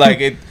to case. be like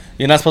it.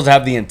 You're not supposed to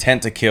have the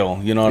intent to kill.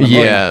 You know what I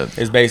mean? Yeah.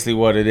 It's basically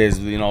what it is.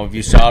 If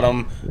you shot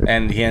him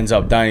and he ends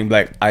up dying,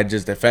 like I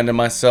just defended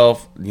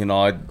myself.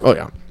 Oh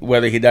yeah.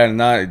 Whether he died or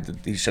not,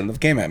 he shouldn't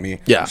have came at me.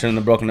 Yeah. Shouldn't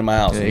have broken into my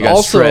house. Yeah, you you got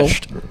know?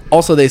 stretched.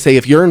 Also, they say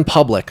if you're in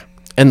public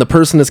and the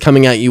person is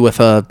coming at you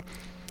with a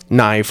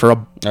knife or a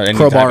any type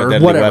crowbar of or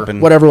deadly whatever,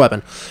 weapon.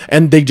 weapon,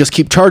 and they just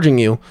keep charging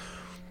you,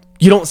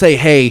 you don't say,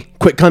 hey,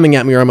 quit coming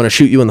at me or I'm going to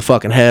shoot you in the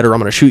fucking head or I'm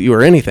going to shoot you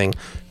or anything.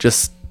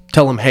 Just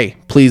tell them, hey,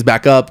 please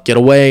back up, get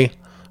away.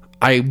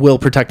 I will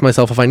protect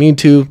myself if I need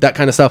to, that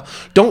kind of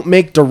stuff. Don't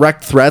make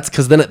direct threats,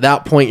 because then at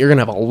that point you're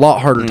gonna have a lot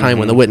harder time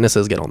when the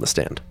witnesses get on the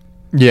stand.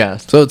 Yeah.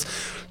 So it's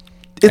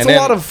a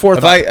lot of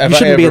forethought.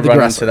 If I ever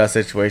run into that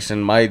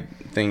situation, my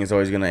thing is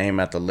always gonna aim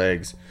at the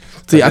legs.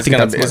 See, I think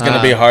it's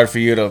gonna be hard for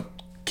you to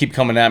keep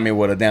coming at me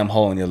with a damn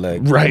hole in your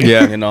leg. Right.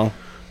 Yeah. You know.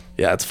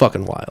 Yeah, it's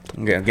fucking wild.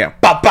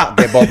 Pop, pop,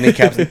 get both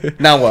kneecaps.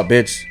 Now what,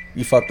 bitch?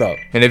 You fucked up.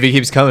 And if he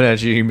keeps coming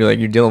at you, you can be like,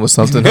 you're dealing with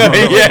something.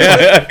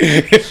 Yeah.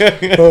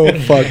 Oh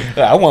fuck!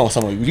 I want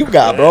some of you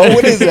got, bro.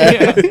 What is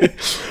that?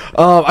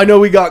 I know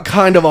we got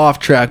kind of off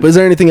track, but is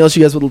there anything else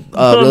you guys would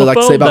really like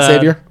to say about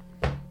Savior?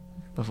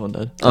 My phone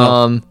died.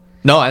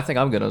 No, I think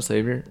I'm good on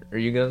Savior. Are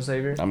you good on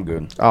Savior? I'm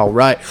good. All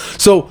right.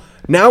 So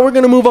now we're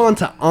gonna move on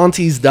to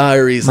Auntie's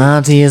Diaries.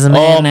 Monty is a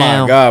man Oh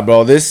now. my god,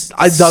 bro! This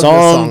I dug this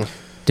song, song.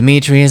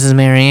 Demetrius is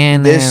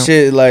Marianne now. this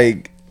shit,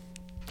 like,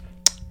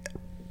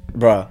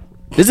 bruh.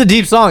 It's a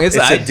deep song. It's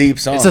a deep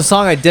song. It's a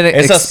song I didn't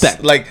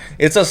expect.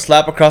 It's a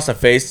slap across the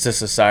face to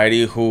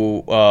society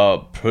who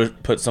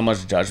put so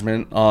much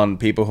judgment on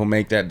people who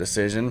make that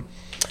decision.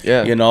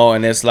 Yeah. You know,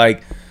 and it's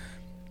like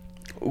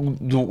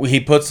he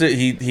puts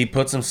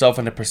himself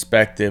in the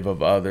perspective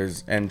of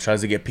others and tries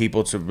to get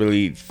people to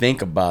really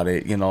think about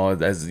it. You know,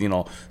 as you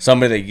know,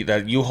 somebody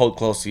that you hold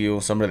close to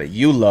you, somebody that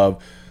you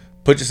love.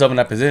 Put yourself in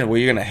that position where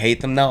you're gonna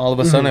hate them now all of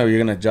a sudden, or you're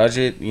gonna judge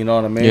it. You know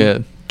what I mean? Yeah.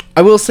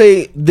 I will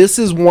say this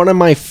is one of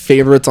my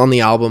favorites on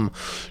the album,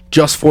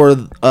 just for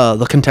the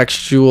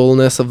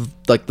contextualness of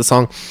like the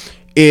song.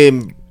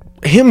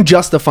 Him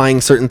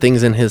justifying certain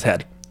things in his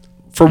head.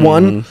 For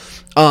one,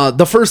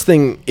 the first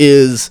thing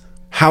is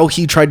how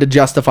he tried to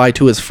justify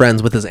to his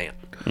friends with his aunt.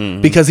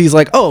 Because he's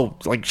like, oh,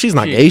 like she's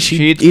not gay,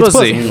 she eats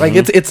pussy. Like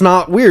it's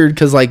not weird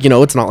because like, you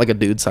know, it's not like a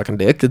dude sucking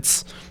dick.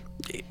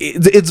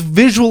 It's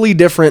visually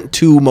different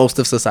to most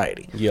of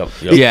society. Yep.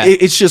 Yeah.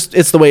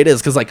 It's the way it is,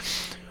 because like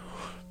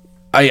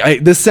I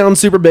this sounds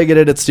super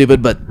bigoted, it's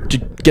stupid, but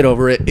get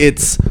over it.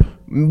 It's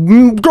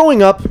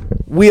growing up,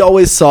 we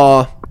always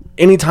saw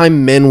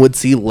anytime men would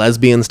see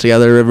lesbians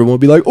together, everyone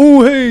would be like,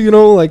 oh hey, you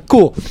know, like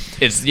cool.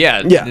 It's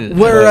yeah.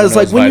 Whereas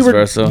like when you were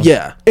versa.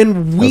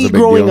 and we a big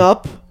growing deal.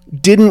 up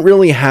didn't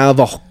really have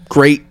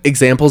great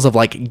examples of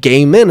like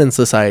gay men in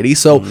society,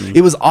 so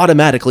it was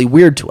automatically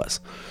weird to us.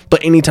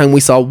 But anytime we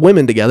saw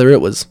women together,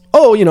 it was,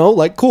 oh, you know,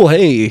 like, cool,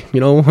 hey, you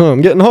know, I'm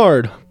getting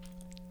hard.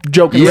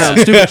 Joking around,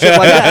 stupid shit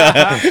like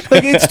that.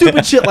 Like, it's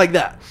stupid shit like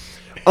that.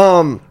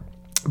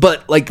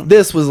 But, like,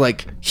 this was,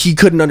 like, he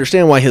couldn't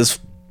understand why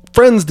his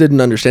friends didn't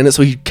understand it,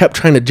 so he kept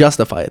trying to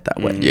justify it that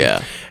way.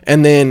 Yeah.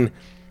 And then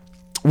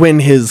when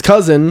his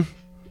cousin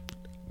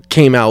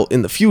came out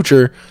in the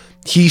future,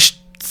 he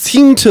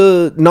seemed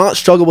to not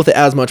struggle with it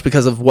as much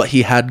because of what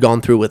he had gone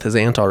through with his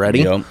aunt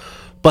already. Yep.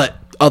 But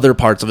other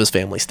parts of his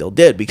family still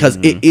did, because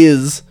it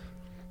is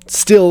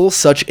still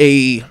such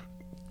a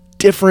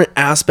different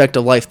aspect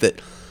of life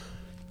that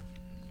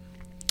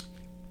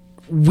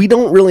we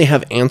don't really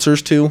have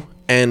answers to,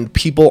 and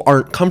people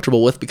aren't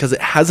comfortable with, because it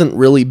hasn't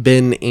really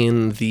been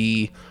in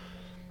the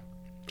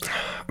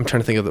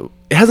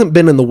it hasn't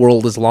been in the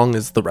world as long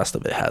as the rest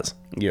of it has.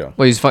 Yeah.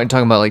 Well, he's talking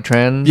about like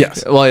trans.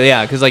 Yes. Well,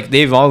 yeah, because like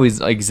they've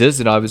always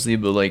existed, obviously,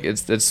 but like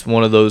it's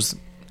one of those.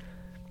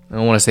 I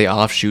don't want to say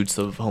offshoots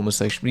of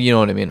homosexual. You know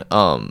what I mean?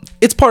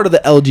 It's part of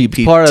the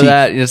LGBT Part of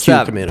that. It's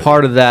that community.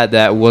 part of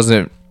that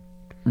wasn't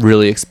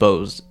really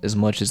exposed as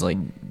much as like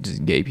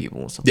just gay people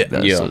and stuff like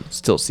that. Yeah. So it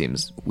still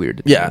seems weird.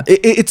 To Yeah, me.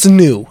 it's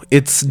new.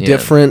 It's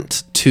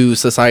different to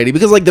society,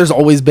 because like there's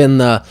always been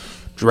the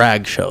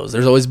drag shows.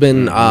 There's always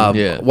been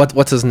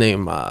what's his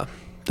name that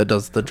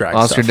does the drag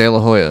Oscar stuff. De La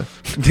Hoya,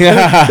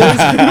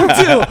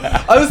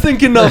 I was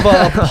thinking of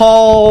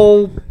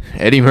Paul,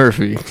 Eddie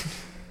Murphy.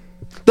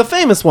 the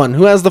famous one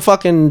who has the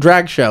fucking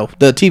drag show,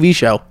 the TV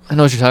show. I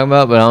know what you're talking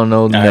about, but I don't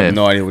know the I name. have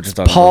no idea what you're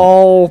talking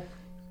Paul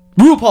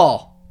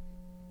RuPaul.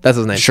 That's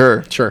his name.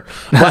 Sure.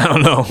 But, I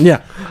don't know.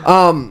 yeah.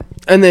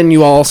 And then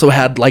you also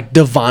had like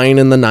Divine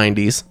in the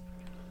 90s,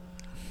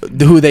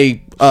 who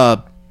they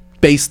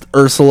based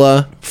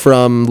Ursula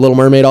from Little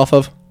Mermaid off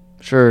of.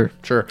 Sure.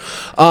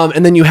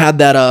 And then you had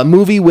that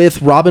movie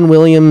with Robin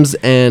Williams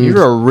and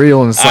You're a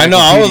real about. I know.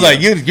 I was like,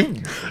 you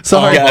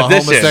Sorry. got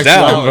this shit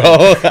Homosexuality.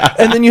 down, bro.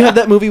 and then you had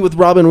that movie with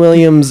Robin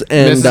Williams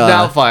and Mrs.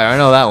 Doubtfire. I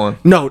know that one.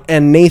 no,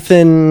 and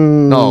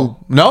Nathan. No,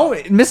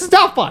 Mrs.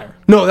 Doubtfire.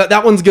 No,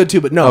 that one's good too,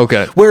 but no.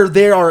 Okay. Where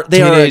they are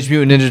Teenage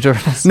Mutant Ninja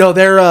Turtles. no,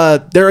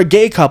 they're a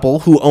gay couple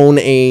who own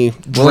a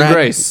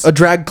Grace.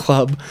 drag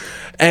club,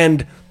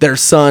 and their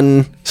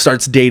son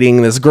starts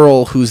dating this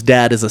girl whose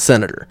dad is a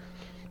senator.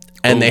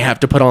 And they have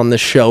to put on this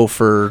show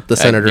for the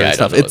senator yeah, and I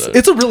stuff. don't know what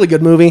It's a really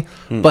good movie,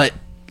 but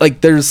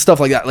like there's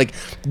stuff like that. Like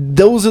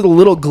those are the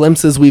little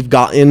glimpses we've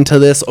got into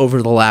this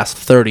over the last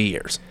 30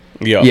 years.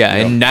 Yeah,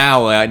 and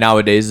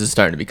nowadays it's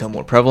starting to become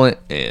more prevalent,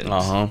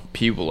 and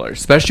people are,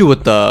 especially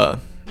with the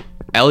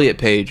Elliot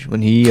Page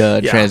when he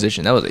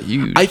transitioned. That was a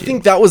huge. I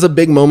think that was a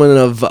big moment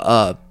of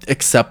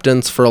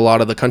acceptance for a lot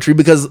of the country,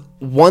 because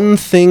one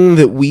thing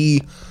that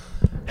we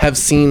have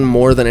seen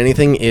more than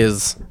anything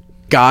is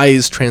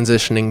guys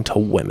transitioning to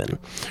women.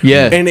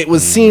 Yeah. And it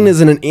was seen as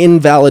an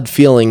invalid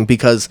feeling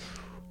because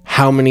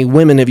how many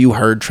women have you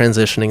heard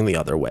transitioning the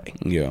other way?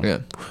 Yeah.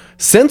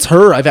 Since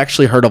her, I've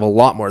actually heard of a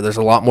lot more. There's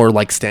a lot more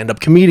like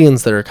stand-up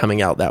comedians that are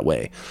coming out that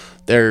way.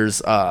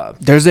 There's a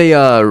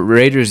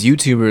Raiders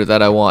YouTuber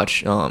that I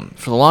watch.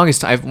 For the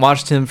longest time, I've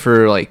watched him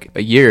for like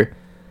a year,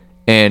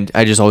 and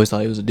I just always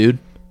thought he was a dude.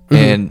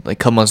 And like a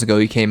couple months ago,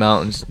 he came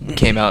out as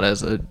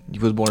he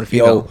was born a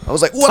female. I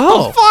was like,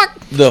 what the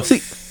fuck? The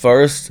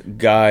first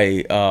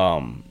guy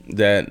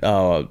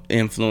that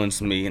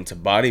influenced me into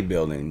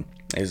bodybuilding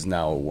is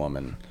now a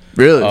woman.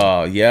 Really?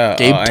 Yeah.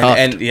 Gabe Tuft.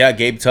 And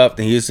Gabe Tuft.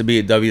 And he used to be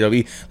at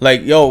WWE.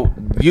 Like, yo,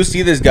 you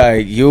see this guy,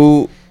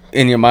 you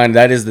in your mind,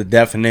 that is the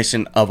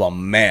definition of a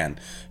man.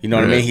 You know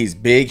what I mean? He's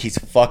big. He's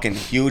fucking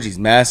huge. He's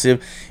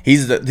massive.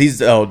 He's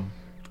a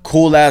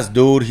cool ass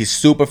dude. He's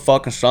super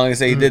fucking strong. They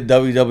say he did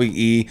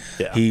WWE.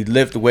 Yeah. He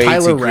lifted weights.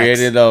 Tyler he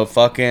created a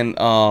fucking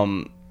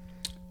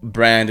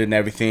brand and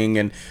everything.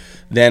 And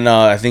then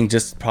I think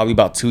just probably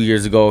about 2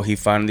 years ago, he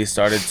finally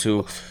started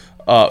to.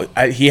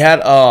 He had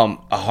a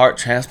heart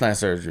transplant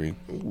surgery,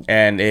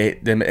 and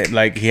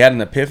like he had an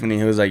epiphany.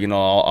 He was like,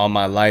 all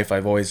my life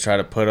I've always tried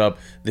to put up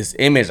this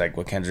image, like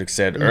what Kendrick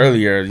said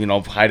earlier,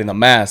 hiding the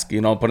mask,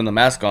 putting the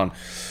mask on.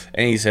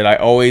 And he said, I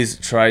always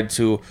tried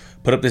to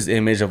put up this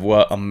image of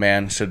what a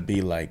man should be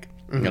like.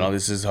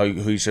 This is who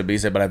you should be. He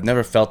said, but I've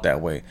never felt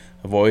that way.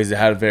 I've always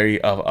had very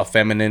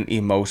feminine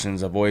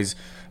emotions. I've always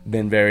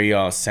been very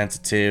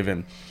sensitive,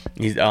 and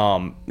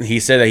he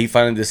said that he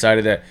finally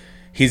decided that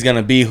he's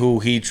gonna be who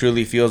he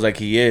truly feels like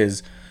he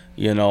is,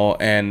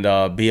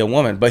 and be a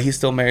woman. But he's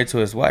still married to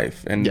his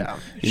wife, and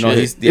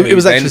it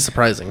was actually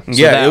surprising.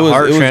 So it was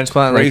heart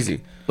transplant,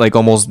 crazy, like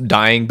almost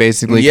dying,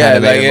 basically. Yeah,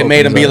 like it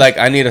made him be like,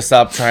 I need to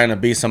stop trying to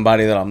be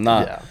somebody that I'm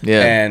not.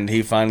 Yeah. And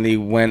he finally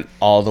went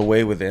all the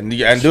way with it.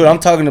 And dude, I'm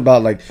talking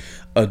about like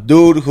a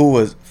dude who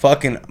was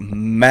fucking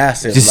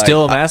massive. He's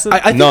still massive.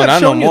 I think I've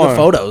shown you the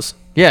photos.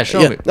 Yeah,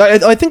 show me.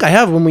 I think I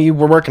have when we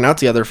were working out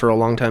together for a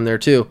long time there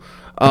too.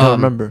 I don't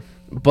remember.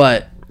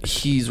 But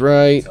he's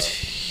right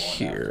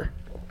here.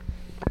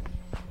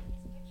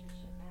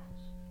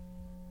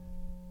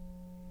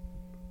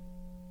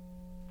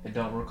 I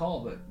don't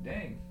recall, but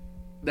dang.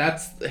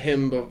 That's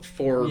him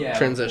before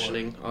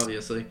transitioning,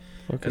 obviously.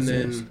 And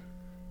then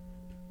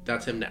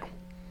that's him now.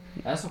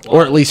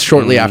 Or at least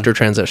shortly after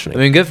transitioning. I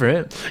mean, good for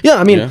him. Yeah,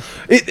 I mean,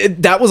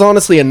 that was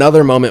honestly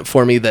another moment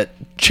for me that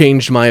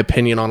changed my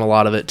opinion on a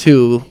lot of it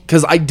too.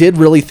 Because I did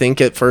really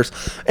think at first,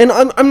 and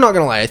I'm not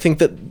going to lie, I think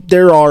that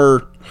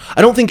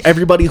I don't think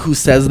everybody who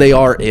says they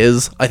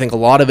is. I think a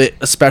lot of it,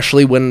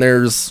 especially when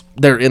they're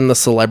in the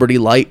celebrity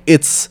light,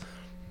 it's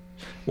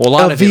a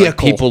lot of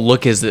people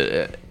look at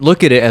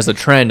it as a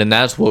trend, and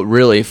that's what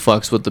really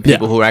fucks with the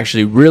people who are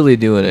actually really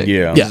doing it.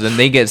 Yeah. Then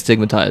they get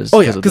stigmatized.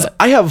 Oh yeah, because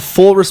I have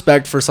full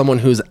respect for someone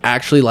who's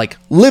actually like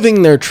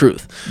living their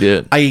truth.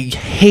 Yeah. I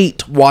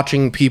hate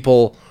watching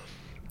people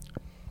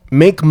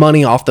make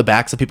money off the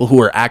backs of people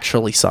who are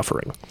actually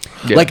suffering.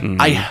 Yeah. Like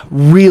I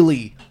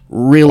really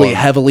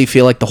heavily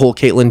feel like the whole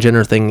Caitlyn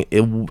Jenner thing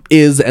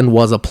is and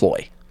was a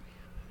ploy.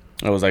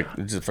 It was like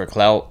just for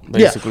clout,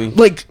 basically. Yeah,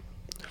 like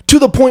to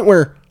the point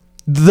where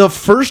the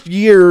first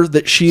year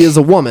that she is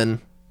a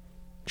woman,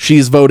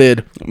 she's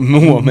voted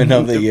Woman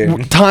of the Year.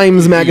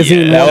 Times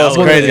Magazine. Yeah, that was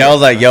crazy. I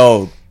was like,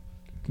 yo.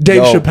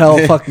 Dave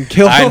Chappelle fucking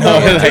killed him. I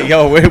know. Like,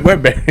 yo, we're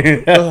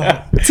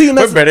better. See,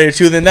 we're better at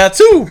you than that,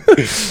 too.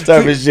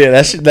 Type of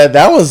shit.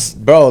 That was,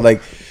 bro,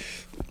 like,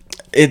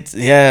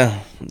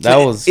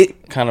 that was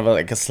kind of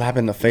like a slap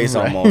in the face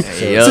almost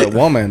to a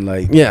woman.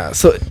 Like, yeah,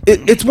 so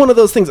it's one of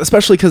those things,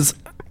 especially because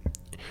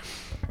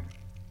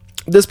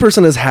this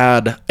person has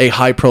had a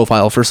high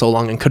profile for so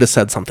long and could have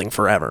said something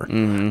forever.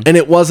 And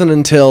it wasn't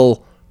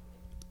until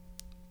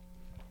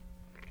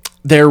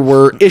there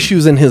were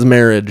issues in his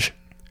marriage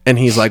and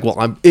he's like,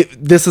 well,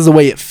 this is the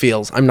way it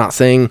feels. I'm not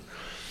saying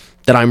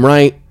that I'm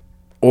right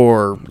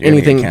or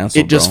anything.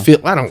 It just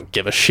feels, I don't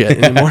give a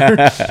shit anymore.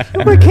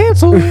 Am I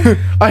canceled?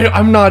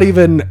 I'm not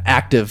even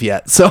active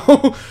yet.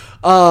 So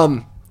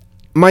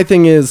my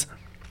thing is,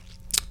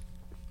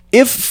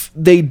 if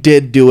they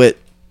did do it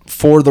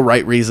for the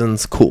right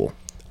reasons, cool.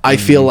 I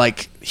feel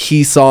like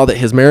he saw that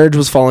his marriage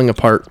was falling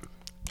apart,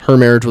 her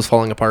marriage was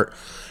falling apart,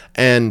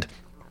 and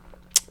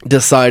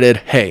decided,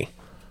 hey,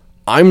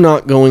 I'm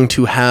not going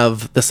to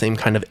have the same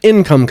kind of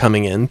income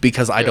coming in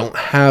because I don't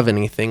have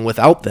anything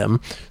without them.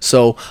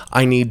 So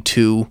I need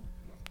to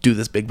do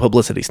this big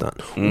publicity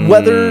stunt.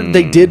 Whether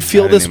they did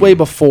feel this way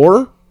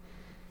before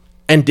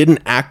and didn't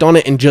act on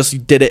it and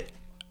just did it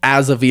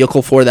as a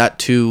vehicle for that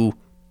to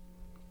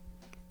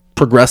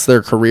progress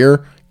their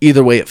career,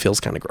 either way, it feels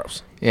kind of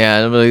gross.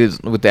 Yeah,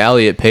 with the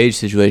Elliot Page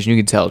situation, you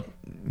can tell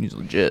he's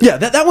legit. Yeah,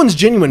 that one's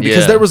genuine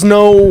because there was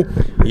no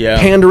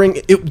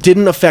pandering. It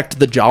didn't affect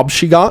the job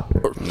she got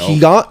or he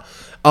got.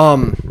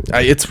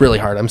 It's really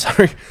hard. I'm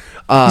sorry.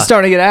 He's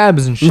starting to get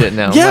abs and shit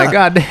now. Yeah. Like,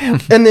 goddamn.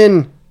 And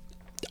then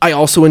I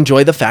also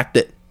enjoy the fact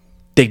that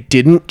they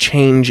didn't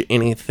change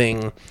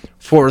anything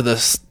for the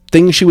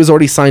things she was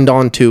already signed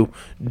on to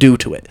due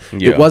to it.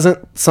 Yeah. It wasn't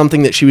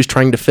something that she was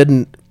trying to fit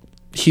in.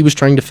 He was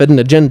trying to fit an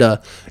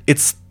agenda.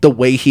 It's the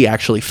way he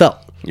actually felt.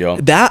 Yo,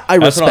 That I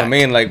that's respect. what I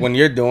mean. Like when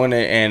you're doing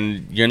it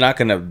and you're not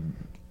gonna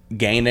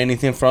gain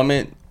anything from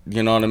it,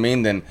 you know what I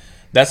mean? Then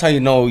that's how you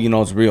know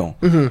it's real.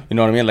 Mm-hmm. You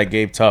know what I mean? Like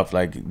Gabe Tough,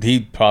 like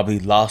he probably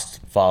lost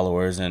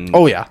followers and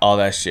Oh, yeah. all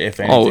that shit. If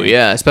anything. Oh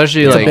yeah,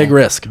 especially It's like a big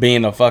risk.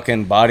 being a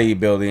fucking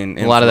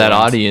bodybuilding. a lot of that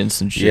influence.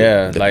 audience and shit.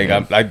 Yeah,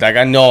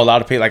 I know a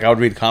lot of people. Like I would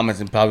read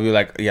comments and probably be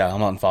like, "Yeah, I'm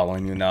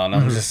unfollowing you now," and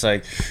I'm just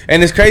like,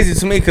 and it's crazy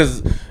to me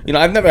because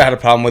I've never had a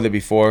problem with it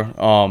before.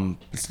 I mean,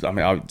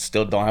 I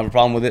still don't have a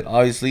problem with it,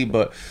 obviously,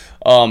 but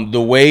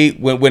the way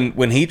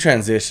when he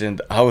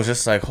transitioned, I was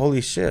just like, "Holy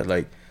shit!"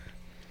 Like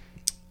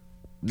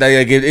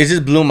it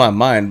just blew my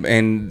mind,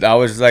 and I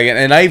was like,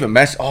 and I even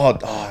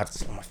messaged.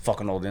 It's my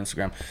fucking old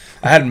Instagram.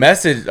 I had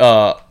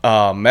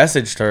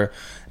messaged her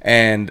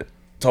and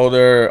told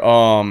her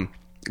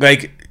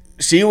like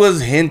she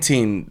was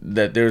hinting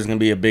that there was gonna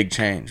be a big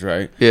change,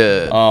 right?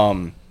 Yeah.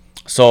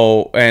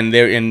 So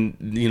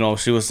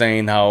she was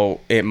saying how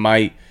it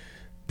might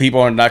people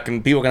are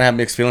gonna have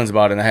mixed feelings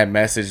about it, and I had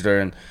messaged her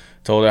and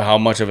told her how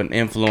much of an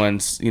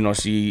influence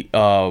she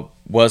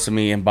was to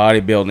me in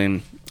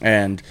bodybuilding,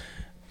 and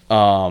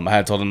I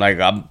had told him like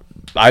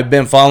I've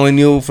been following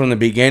you from the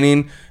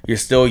beginning. You're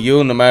still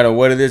you, no matter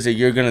what it is that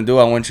you're gonna do.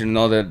 I want you to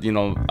know that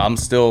I'm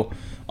still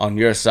on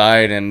your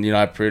side, and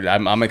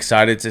I'm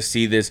excited to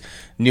see this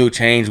new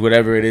change,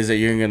 whatever it is that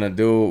you're gonna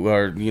do,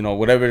 or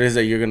whatever it is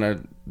that you're gonna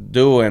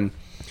do. And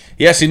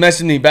yeah, she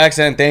messaged me back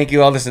saying thank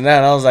you, all this and that.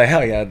 And I was like,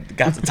 hell yeah,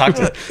 got to talk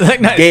to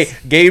Nice.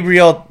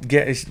 Gabrielle.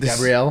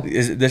 Gabrielle?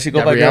 Does she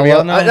go by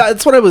Gabriella? Gabrielle now?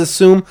 That's what I would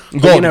assume.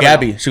 but Go you never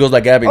Gabby. know. She goes by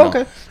Gabby now.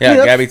 Okay. Yeah,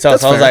 Yeah, Gabby that's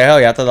Tubbs. I was fair. like,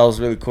 hell yeah, I thought that was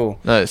really cool.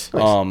 Nice.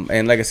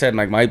 And like I said,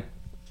 like my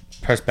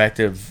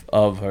perspective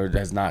of her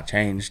has not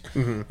changed.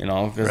 Mm-hmm.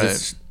 Because Right.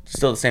 it's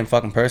still the same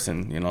fucking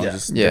person.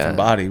 Just Yeah. different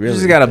body. Really.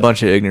 Just got a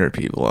bunch of ignorant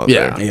people out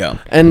Yeah. there. Yeah.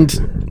 And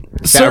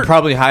That are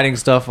probably hiding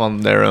stuff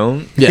on their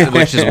own. Yeah.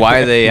 Which is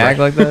why they act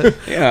like that.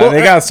 Yeah,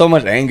 they got so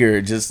much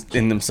anger just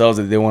in themselves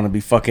that they want to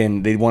be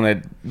fucking. They want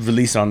to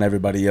release it on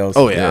everybody else.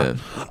 Oh yeah.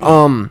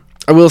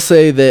 I will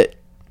say that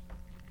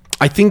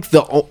I think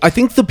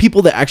the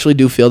people that actually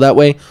do feel that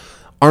way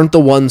aren't the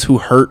ones who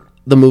hurt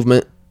the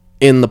movement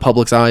in the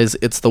public's eyes.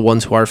 It's the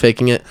ones who are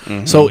faking it.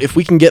 So if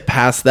we can get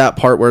past that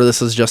part where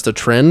this is just a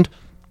trend,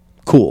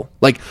 cool.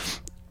 Like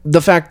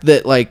the fact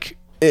that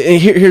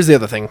here's the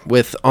other thing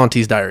with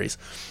Auntie's Diaries.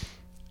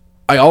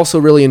 I also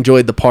really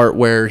enjoyed the part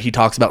where he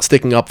talks about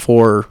sticking up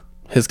for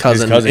his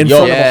cousin. In Yo,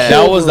 front of a yeah. that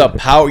whole was a group.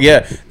 power.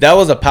 Yeah, that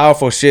was a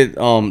powerful shit.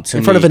 In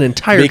front of an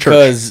entire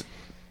because,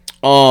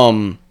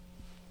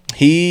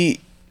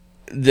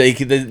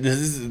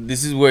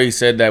 this is where he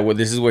said that.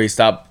 This is where he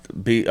stopped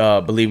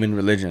believing in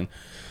religion.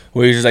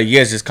 Where he's just like, you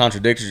guys just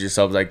contradicted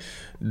yourselves. Like,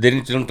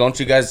 don't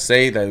you guys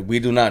say that we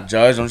do not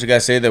judge? Don't you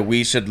guys say that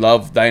we should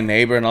love thy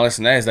neighbor and all this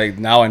and that? It's like,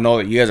 now I know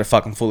that you guys are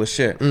fucking full of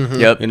shit.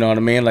 Yep. You know what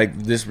I mean? Like,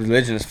 this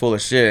religion is full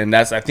of shit, and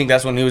I think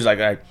that's when he was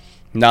like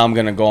now I'm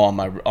gonna go on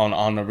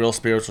a real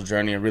spiritual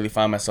journey and really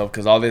find myself,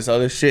 because all this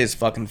other shit is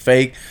fucking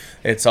fake.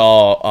 It's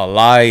all a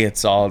lie.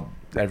 It's all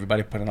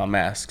everybody putting on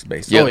masks,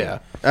 basically. Oh yeah,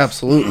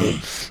 absolutely.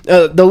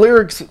 The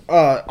lyrics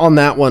on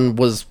that one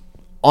was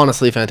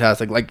honestly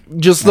fantastic. Like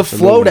just the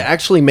flow to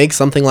actually make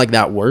something like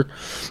that work.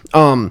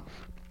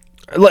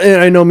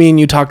 And I know me and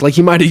you talked like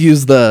he might have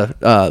used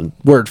the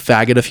word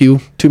faggot a few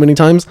too many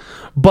times,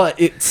 but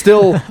it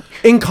still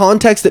in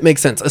context it makes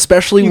sense,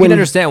 especially You when can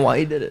understand why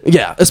he did it.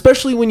 yeah,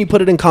 especially when you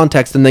put it in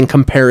context and then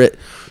compare it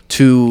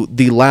to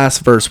the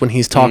last verse when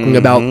he's talking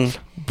about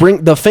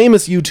the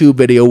famous YouTube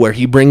video where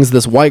he brings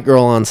this white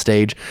girl on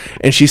stage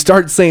and she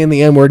starts saying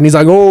the N-word and he's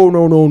like, oh,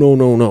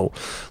 no.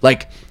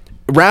 Like,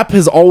 rap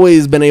has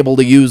always been able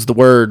to use the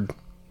word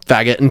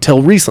faggot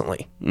until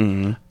recently.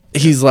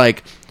 He's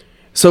like,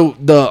 so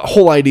the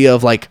whole idea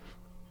of like,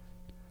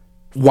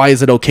 why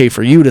is it okay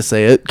for you to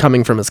say it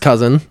coming from his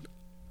cousin?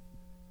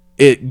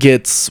 It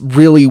gets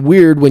really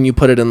weird when you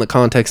put it in the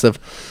context of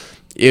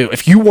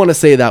if you want to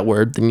say that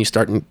word, then you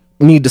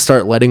need to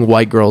start letting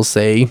white girls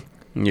say.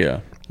 Yeah.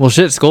 Well,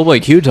 shit,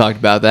 Schoolboy Q talked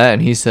about that,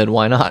 and he said,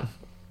 why not?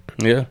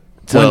 Yeah.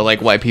 To, like,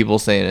 white people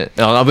saying it.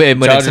 No, but it's in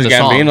Childish the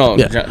song. Gambino,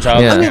 Yeah. Childish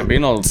Yeah.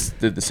 Gambino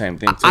did the same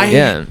thing too.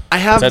 Yeah. I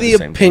have Said the the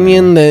same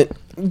opinion that,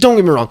 don't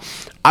get me wrong,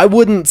 I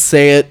wouldn't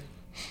say it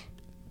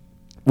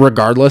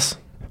regardless,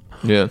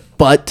 Yeah.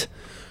 but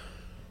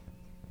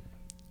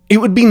it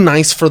would be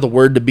nice for the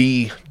word to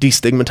be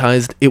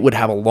destigmatized. It would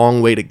have a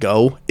long way to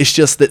go. It's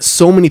just that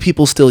so many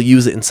people still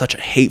use it in such a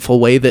hateful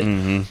way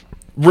that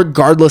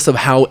regardless of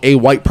how a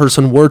white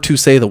person were to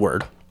say the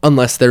word,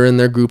 unless they're in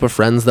their group of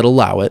friends that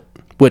allow it,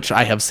 which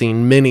I have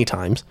seen many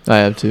times, I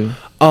have too.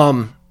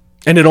 and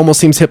it almost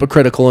seems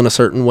hypocritical in a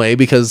certain way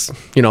because,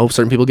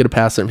 certain people get a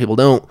pass, certain people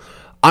don't.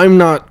 I'm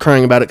not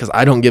crying about it because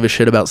I don't give a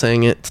shit about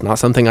saying it. It's not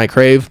something I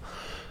crave.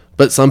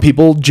 But some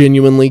people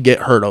genuinely get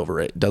hurt over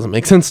it. It doesn't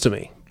make sense to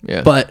me.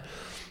 Yeah. But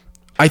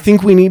I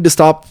think we need to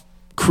stop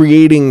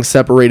creating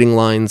separating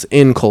lines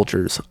in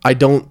cultures. I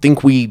don't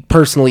think we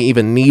personally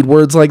even need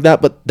words like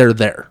that, but they're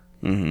there.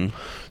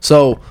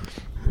 So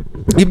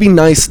it'd be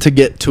nice to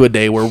get to a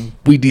day where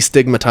we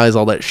destigmatize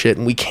all that shit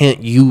and we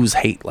can't use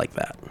hate like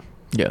that,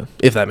 Yeah.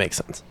 if that makes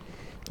sense.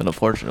 But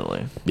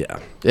unfortunately. Yeah,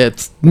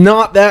 it's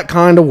not that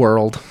kind of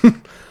world.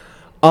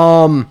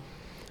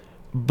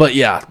 But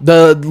yeah,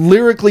 the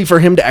lyrically for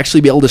him to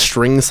actually be able to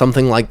string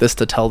something like this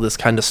to tell this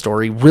kind of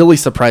story really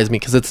surprised me,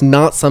 because it's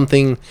not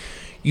something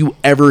you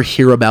ever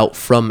hear about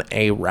from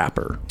a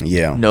rapper,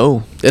 Yeah.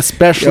 No.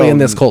 especially Yo, in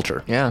this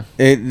culture. Yeah.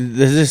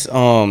 There's this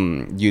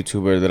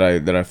YouTuber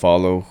that I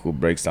follow who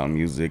breaks down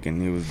music, and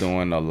he was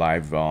doing a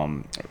live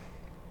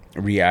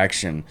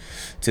reaction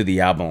to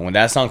the album. When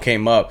that song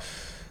came up,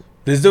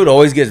 this dude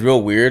always gets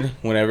real weird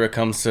whenever it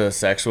comes to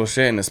sexual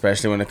shit, and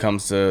especially when it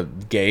comes to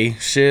gay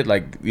shit.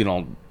 Like, you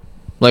know,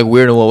 Like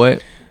weird in what way?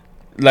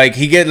 like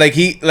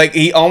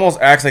he almost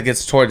acts like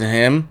it's towards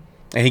him,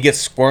 and he gets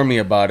squirmy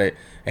about it.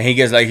 And he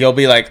gets like, he'll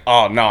be like,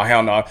 oh no,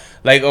 hell no.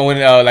 Like when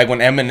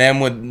Eminem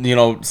would, you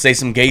know, say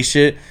some gay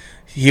shit,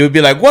 he would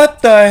be like,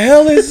 what the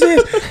hell is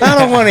this? I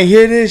don't want to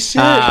hear this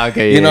shit.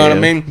 Okay, you know yeah, what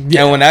I yeah. mean?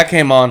 And when that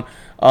came on,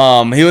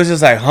 he was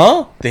just like,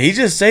 huh? Did he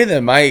just say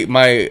that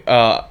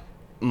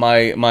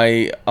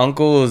my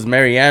uncle is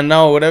Marianne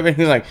now or whatever?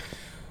 He was like,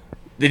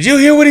 did you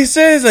hear what he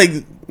says? Like,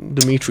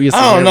 Demetrius,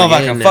 I don't know if I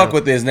Marianne can now. fuck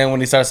with this. And then when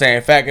he starts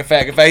saying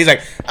faggot, he's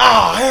like,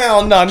 oh,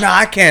 hell no,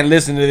 I can't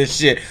listen to this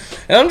shit.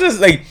 And I'm just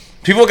like,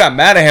 people got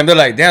mad at him. They're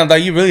like, damn,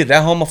 dog, you really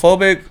that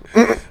homophobic?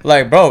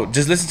 Like, bro,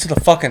 just listen to the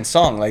fucking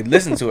song. Like,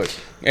 listen to it.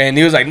 And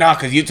he was like, nah,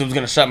 because YouTube's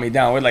going to shut me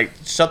down. We're like,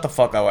 shut the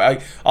fuck up.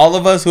 Like, all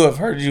of us who have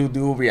heard you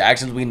do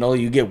reactions, we know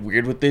you get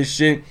weird with this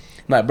shit. I'm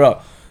like, bro,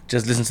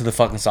 just listen to the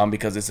fucking song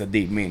because it's a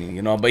deep meaning,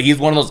 you know? But he's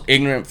one of those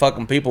ignorant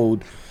fucking people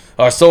who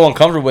are so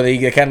uncomfortable with it.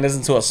 You can't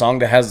listen to a song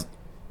that has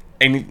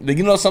any,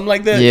 you know, something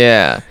like that.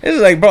 Yeah.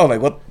 It's like, bro, like,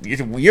 what?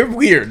 You're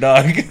weird,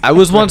 dog. I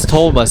was once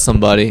told by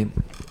somebody,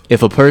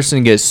 if a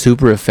person gets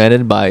super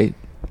offended by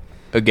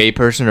a gay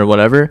person or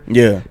whatever,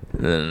 Yeah.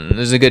 then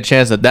there's a good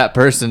chance that that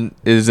person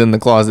is in the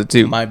closet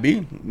too. Might be.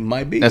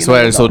 That's you why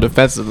know, they're so dog.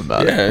 defensive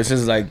about Yeah, it. it's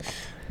just like,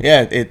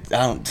 yeah, I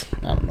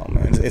don't know,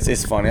 man.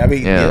 It's funny. I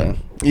mean, Yeah.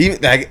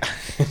 Even, like,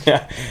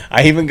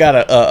 I even got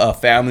a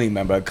family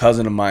member, a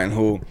cousin of mine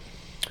who,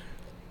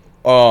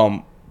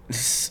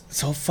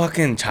 so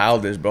fucking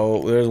childish,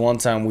 bro. There was one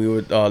time we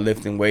were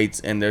lifting weights,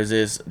 and there's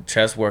this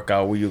chest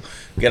workout where you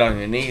get on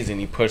your knees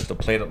and you push the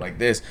plate up like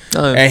this,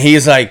 Oh. and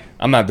he's like,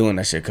 I'm not doing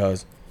that shit,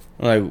 cuz.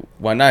 I'm like,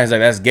 why not? He's like,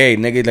 that's gay,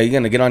 nigga. Like, you're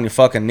gonna get on your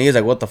fucking knees.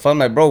 Like, what the fuck? I'm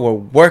like, bro, we're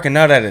working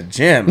out at a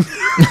gym.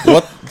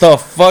 What the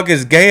fuck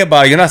is gay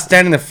about it? You're not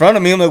standing in front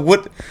of me. I'm like,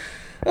 what?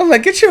 I'm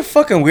like, get your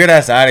fucking weird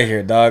ass out of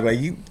here, dog. Like,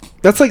 you.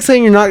 That's like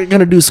saying you're not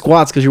gonna do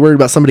squats because you're worried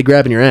about somebody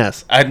grabbing your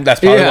ass. That's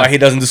probably Yeah. why he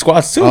doesn't do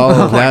squats too.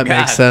 Oh, my that God.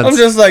 makes sense. I'm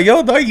just like,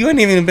 yo, dog, you ain't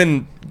even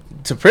been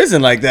to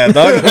prison like that,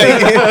 dog.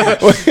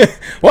 Like,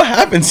 what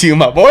happened to you,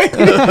 my boy?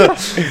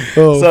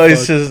 So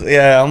it's just,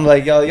 yeah, I'm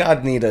like, yo, y'all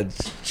need to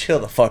chill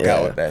the fuck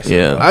out with that shit.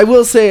 Yeah. I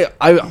will say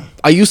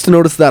I used to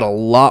notice that a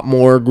lot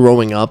more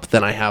growing up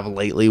than I have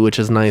lately, which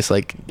is nice.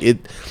 Like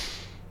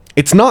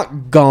it's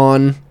not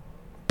gone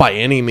by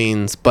any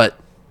means, but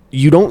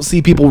you don't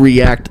see people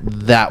react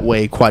that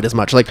way quite as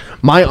much. Like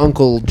my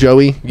uncle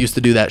Joey used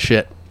to do that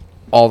shit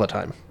all the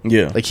time.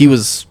 Yeah. Like he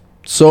was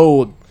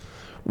so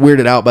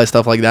weirded out by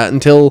stuff like that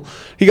until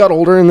he got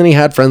older, and then he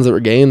had friends that were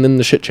gay, and then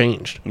the shit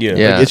changed. Yeah.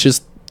 Yeah. Like, it's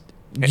just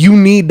you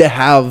need to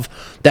have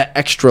that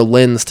extra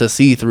lens to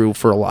see through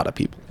for a lot of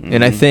people.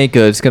 And I think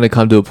it's gonna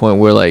come to a point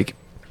where like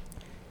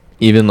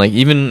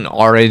even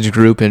our age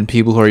group and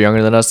people who are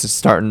younger than us, it's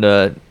starting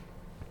to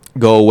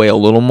go away a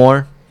little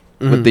more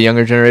with the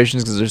younger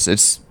generations, because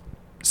it's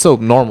so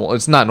normal.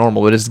 It's not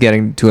normal, but it's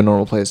getting to a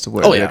normal place to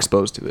where Oh, they're yeah.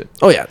 exposed to it.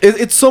 Oh yeah,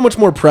 it's so much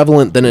more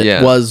prevalent than it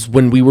Yeah. was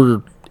when we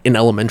were in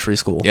elementary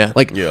school. Yeah.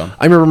 Like Yeah.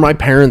 I remember my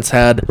parents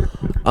had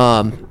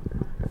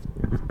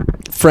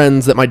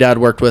friends that my dad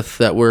worked with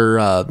that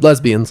were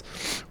lesbians,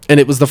 and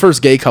it was the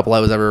first gay couple I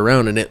was ever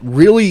around, and it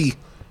really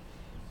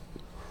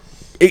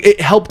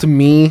it helped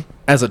me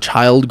as a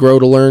child grow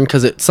to learn,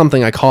 because it's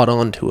something I caught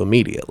on to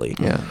immediately.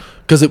 Yeah.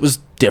 Because it was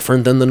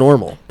different than the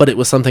normal, but it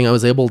was something I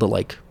was able to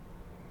like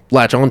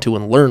latch onto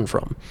and learn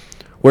from.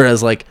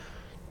 Whereas like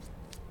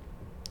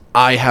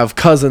I have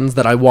cousins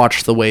that I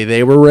watched the way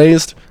they were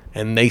raised,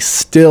 and they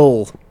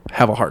still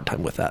have a hard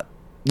time with that,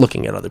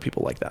 looking at other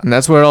people like that. And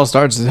that's where it all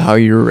starts, is how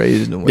you're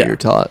raised and what Yeah. you're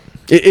taught.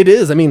 It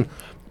is. I mean,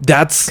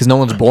 that's Because no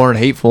one's born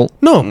hateful.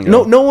 no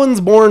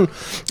one's born.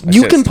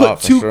 You shit's can put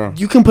tough, for two. sure.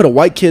 You can put a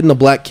white kid and a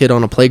black kid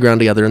on a playground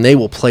together, and they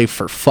will play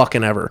for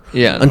fucking ever.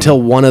 Yeah.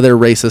 Until one of their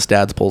racist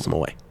dads pulls them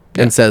away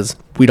and says,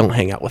 "We don't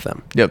hang out with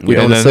them. Yep. We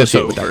Yeah, don't and then it's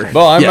associate with over." them."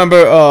 Bro, I Yeah.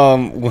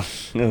 remember,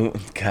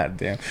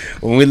 goddamn,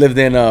 when we lived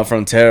in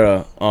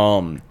Frontera,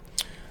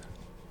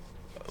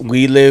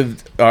 we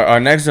lived our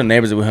next door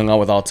neighbors that we hung out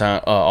with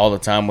all the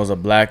time was a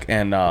black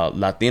and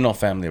Latino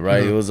family,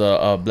 right? It was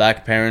a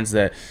black parents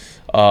that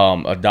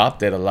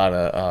adopted a lot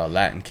of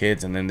Latin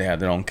kids, and then they had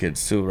their own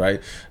kids too,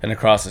 right? And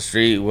across the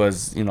street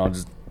was, you know,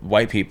 just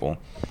white people.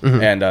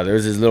 And there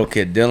was this little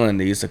kid, Dylan,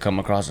 that used to come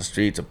across the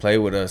street to play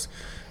with us.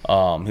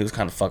 He was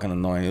kind of fucking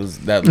annoying. He was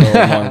that little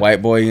annoying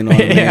white boy, you know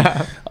what I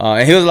mean?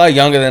 And he was a lot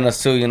younger than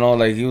us too, you know,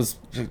 like he was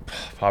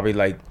probably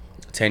like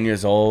 10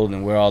 years old,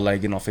 and we're all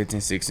like, you know,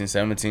 15, 16,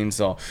 17.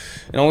 So,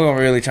 you know, we weren't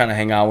really trying to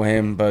hang out with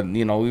him, but,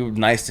 you know, we were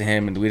nice to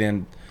him, and we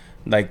didn't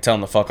like tell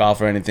him to fuck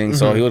off or anything.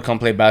 So he would come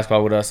play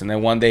basketball with us, and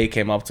then one day he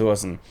came up to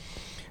us and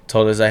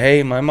told us that,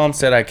 hey, my mom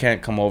said I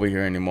can't come over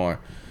here anymore.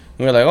 And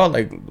we were like, oh,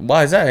 like,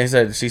 why is that? He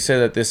said, she said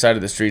that this side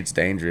of the street's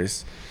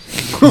dangerous. She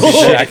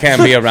said, I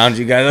can't be around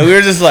you guys. And we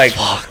were just like,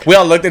 we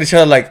all looked at each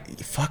other like,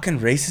 you fucking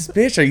racist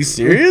bitch, are you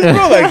serious,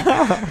 bro?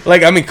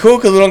 Like I mean, cool,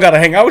 because we don't gotta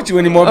hang out with you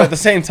anymore, but at the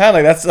same time,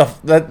 like, that's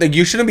like,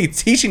 you shouldn't be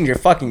teaching your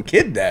fucking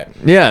kid that.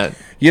 Yeah.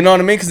 You know what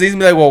I mean? Because he's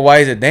gonna be like, well, why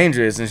is it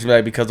dangerous? And she'd be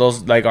like, because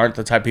those like aren't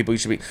the type of people you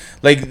should be.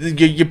 Like,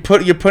 you're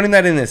putting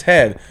that in his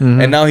head,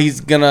 and now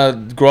he's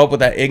gonna grow up with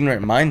that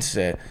ignorant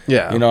mindset.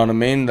 Yeah. You know what I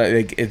mean?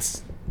 Like,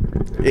 it's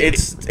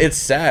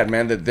sad,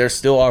 man, that there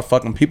still are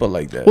fucking people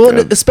like that. Well,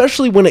 and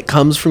especially when it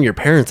comes from your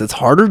parents, it's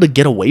harder to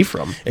get away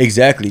from.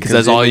 Exactly, Because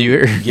that's all you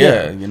hear.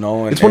 Yeah, you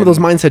know, It's one of those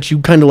mindsets you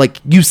kind of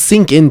like, you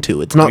sink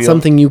into. It's not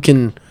something you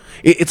can.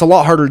 It's a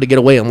lot harder to get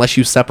away unless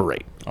you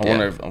separate. I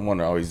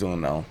wonder how he's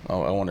doing now. I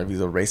wonder if he's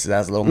a racist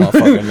ass little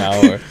motherfucker now,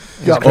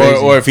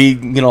 or if he,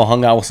 you know,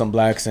 hung out with some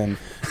blacks and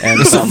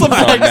some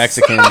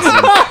Mexicans,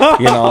 and,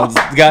 you know,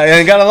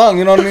 got along.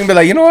 You know what I mean? But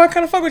like, you know what? I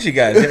kind of fuck with you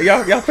guys.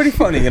 Y'all pretty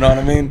funny. You know what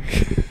I mean?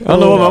 I don't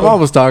know what my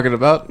mom was talking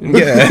about.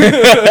 Yeah.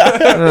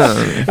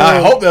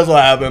 I hope that's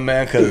what happened,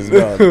 man.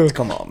 Because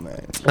come on,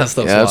 man. That's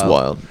That's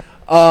wild.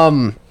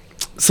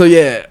 So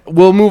yeah,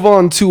 we'll move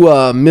on to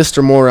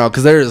Mr. Morale,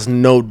 because there is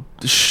no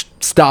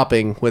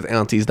stopping with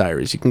Auntie's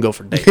Diaries. You can go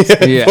for days.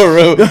 Yeah. For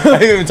real. I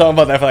didn't even talk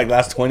about that for like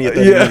last 20 or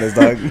 30 minutes,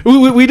 dog.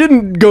 we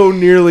didn't go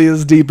nearly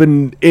as deep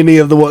in any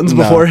of the ones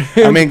before.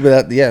 I mean,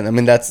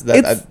 that's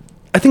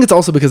I think it's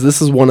also because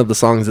this is one of the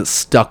songs that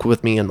stuck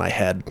with me in my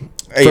head.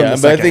 Yeah,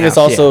 but I think it's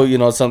also, you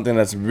know, something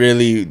that's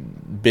really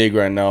big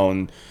right now,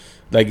 and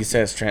like you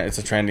said, it's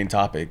a trending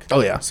topic.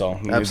 Oh yeah, so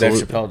Dave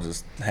absolutely. Chappelle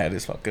just had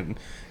his fucking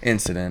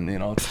incident. You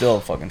know, it's still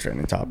a fucking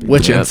trending topic.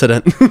 Which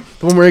incident? The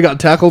one where he got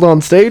tackled on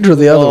stage, or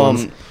the other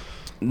ones?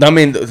 I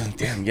mean,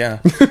 damn, yeah.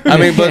 I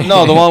mean, but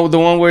no, the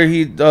one where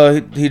he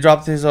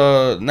dropped his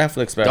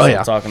Netflix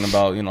special talking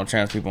about, you know,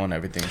 trans people and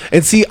everything.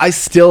 And see, I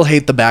still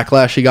hate the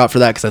backlash he got for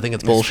that, because I think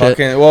it's bullshit.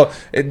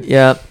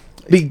 Yeah.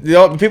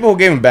 The people who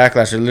gave him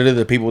backlash are literally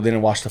the people who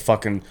didn't watch the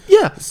fucking.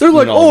 Yeah, they're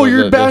like,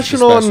 you're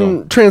bashing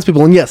on trans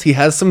people, and yes, he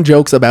has some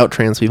jokes about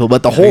trans people,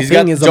 but the whole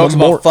thing is jokes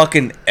about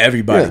fucking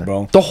everybody,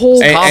 bro. The whole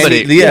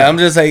comedy. I'm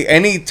just like,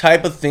 any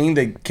type of thing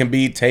that can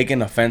be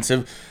taken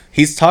offensive.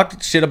 He's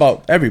talked shit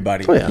about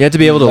everybody. Oh, yeah. You have to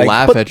be able to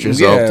laugh at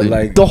yourself. Yeah, dude.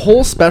 like, the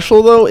whole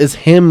special though is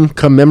him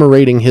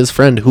commemorating his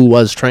friend who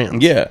was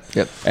trans. yeah.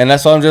 Yep. And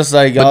that's why I'm just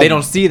like, But they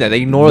don't see that.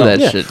 They ignore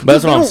that shit. But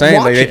that's what I'm don't saying.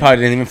 Like, watch they it. probably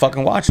didn't even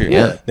fucking watch it.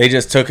 Yeah. They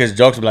just took his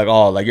jokes and be like,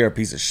 oh, like, you're a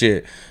piece of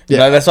shit. Yeah. You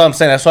know, that's what I'm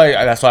saying.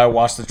 That's why I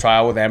watched the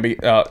trial with Amber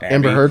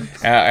Heard.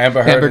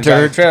 Amber Heard and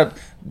Johnny Depp.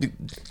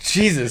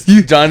 Jesus,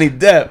 Johnny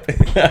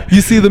Depp.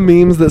 You see the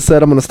memes that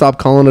said, I'm going to stop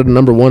calling it a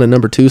number one and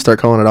number two, start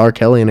calling it R.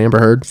 Kelly and Amber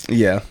Heard?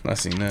 Yeah, I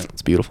seen that.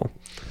 It's beautiful.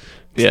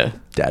 Yeah.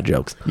 Dad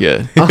jokes.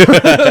 Yeah.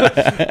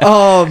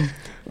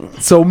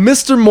 So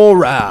Mr.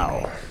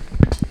 Morale.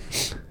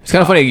 It's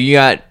kind of funny. You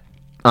got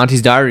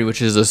Auntie's Diary,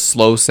 which is a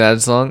slow,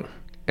 sad song,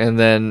 and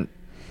then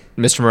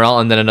Mr. Morale,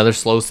 and then another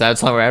slow, sad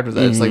song right after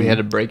that. It's like they had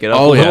to break it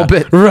up a little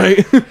bit.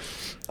 Right.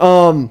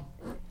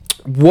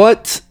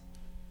 What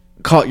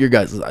caught your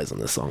guys' eyes on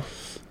this song?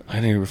 I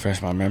need to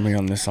refresh my memory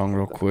on this song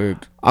real quick.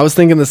 I was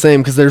thinking the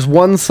same, because there's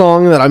one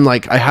song that I'm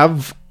like, I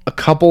have a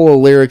couple of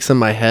lyrics in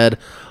my head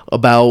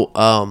about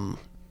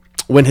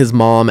when his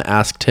mom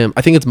asked him,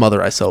 I think it's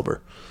Mother I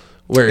Sober,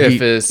 where If he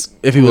was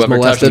whoever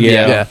touched molested. him,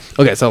 yeah.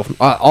 Okay, so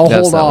I'll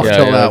That's hold that off one.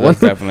 till that one. That's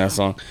definitely that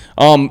song.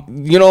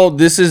 You know,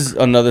 this is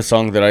another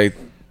song that I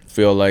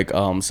feel like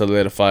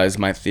solidifies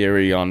my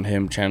theory on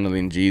him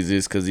channeling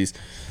Jesus, because he's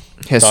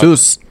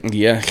Jesus.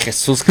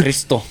 Jesus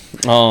Cristo.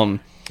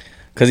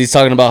 Because he's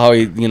talking about how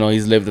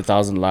he's lived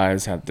 1,000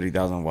 lives, had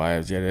 3,000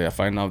 wives. Yeah,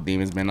 if I know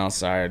demons been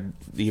outside,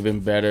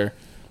 even better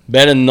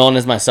known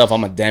as myself,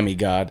 I'm a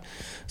demigod.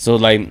 So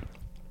like,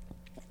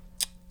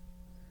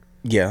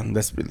 yeah,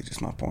 that's really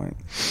just my point.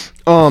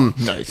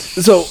 Nice.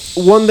 So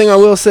one thing I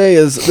will say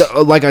is,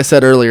 that, like I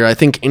said earlier, I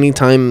think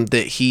anytime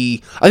that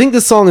I think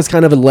this song is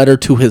kind of a letter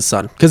to his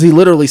son, because he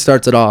literally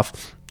starts it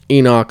off,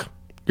 Enoch,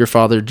 your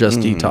father just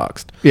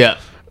detoxed. Yeah.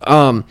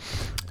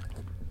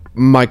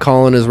 My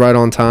calling is right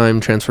on time.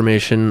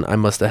 Transformation. I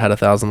must have had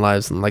 1,000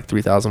 lives and like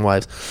 3,000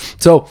 wives.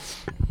 So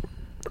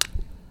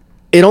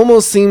it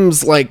almost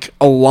seems like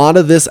a lot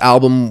of this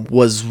album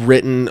was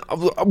written.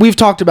 We've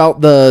talked about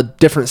the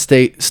different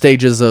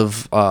stages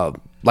of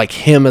like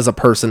him as a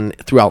person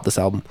throughout this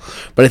album,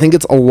 but I think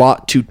it's a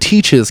lot to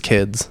teach his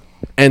kids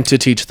and to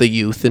teach the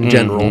youth in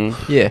general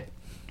Yeah.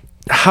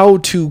 how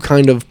to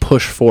kind of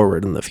push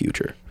forward in the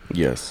future.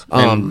 Yes.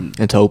 And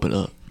to open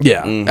up.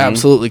 Yeah,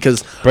 absolutely.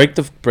 Because break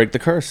the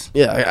curse.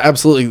 yeah,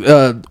 absolutely.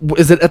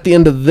 Is it at the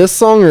end of this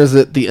song or is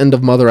it the end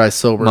of Mother I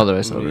Sober? Mother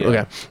I Sober,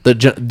 Okay.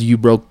 You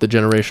broke the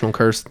generational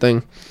curse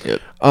thing.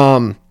 Yep.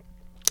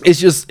 It's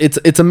just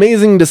it's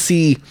amazing to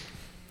see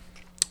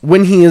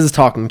when he is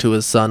talking to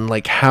his son,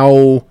 like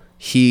how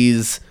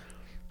he's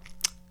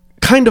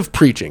kind of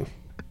preaching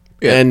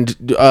and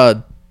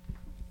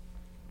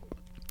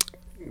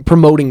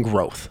promoting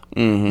growth.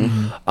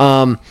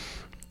 Trying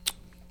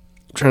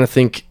to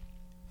think.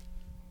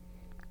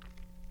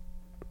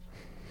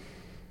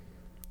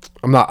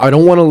 I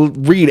don't want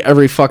to read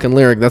every fucking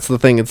lyric. That's the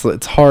thing.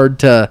 It's hard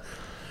to.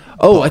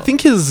 Oh, I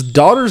think his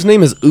daughter's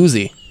name is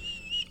Uzi.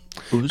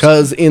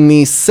 Because in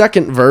the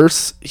second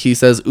verse, he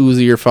says,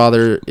 Uzi, your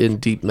father in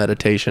deep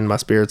meditation. My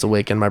spirit's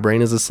awakened. My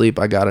brain is asleep.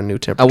 I got a new I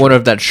temperature. wonder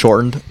if that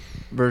shortened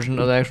version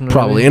of the actual name.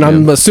 Probably. And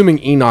I'm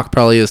assuming Enoch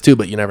probably is too,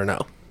 but you never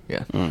know.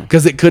 Yeah.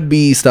 Because it could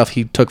be stuff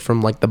he took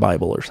from like the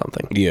Bible or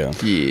something. Yeah.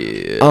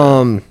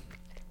 Yeah.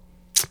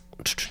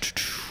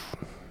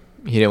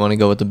 He didn't want to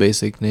go with the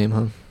basic name,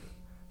 huh?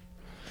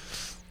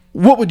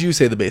 What would you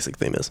say the basic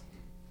theme is?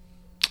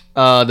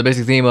 The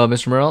basic theme of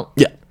Mr. Morale?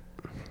 Yeah.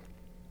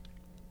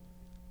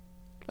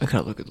 I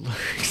gotta look at the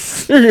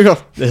lyrics. Here you go.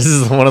 This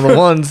is one of the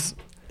ones.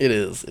 It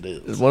is.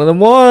 It's one of them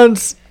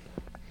ones.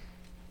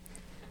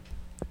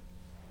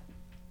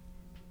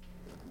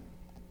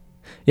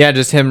 Yeah,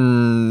 just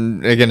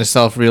him, again, a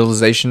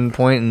self-realization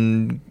point,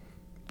 and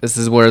this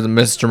is where the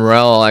Mr.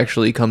 Morale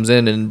actually comes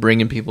in and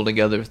bringing people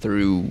together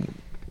through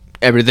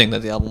everything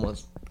that the album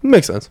was.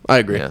 Makes sense. I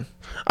agree. Yeah.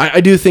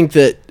 I do think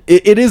that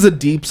it is a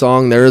deep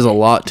song. There is a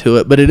lot to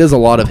it, but it is a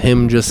lot of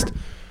him just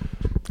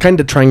kind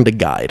of trying to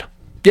guide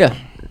Yeah.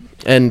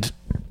 and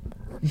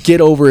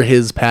get over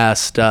his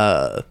past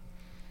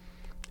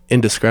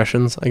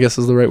indiscretions, I guess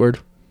is the right word.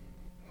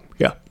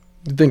 Yeah.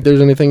 You think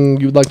there's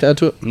anything you'd like to add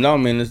to it? No, I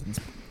mean it's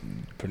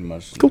pretty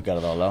much got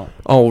it all out.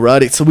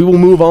 Alrighty, so we will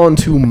move on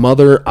to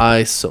Mother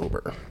I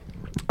Sober.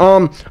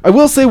 I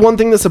will say one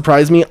thing that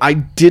surprised me.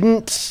 I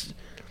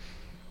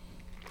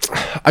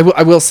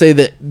will say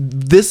that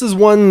this is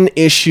one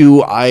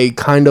issue I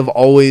kind of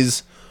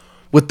always,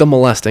 with the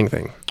molesting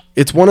thing.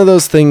 It's one of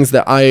those things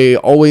that I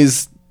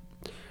always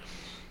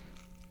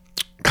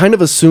kind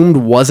of assumed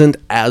wasn't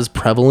as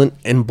prevalent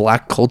in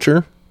black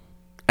culture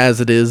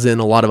as it is in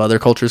a lot of other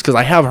cultures. Because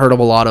I have heard of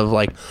a lot of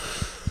like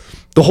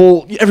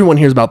everyone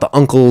hears about the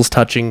uncles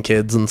touching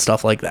kids and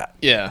stuff like that.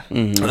 Yeah.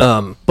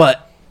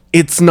 But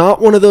it's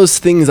not one of those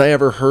things I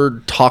ever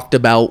heard talked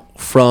about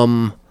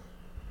from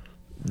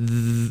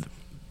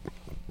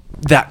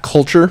that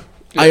culture.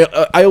 I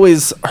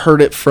always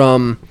heard it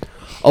from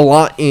a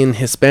lot in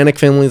Hispanic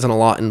families and a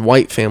lot in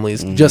white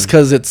families, just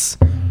because it's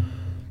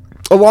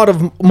a lot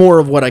of more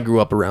of what I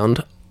grew up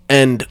around.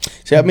 And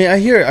see, I mean, I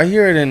hear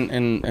it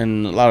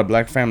in a lot of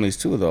black families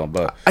too, though.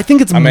 But I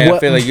think it's. I mean, I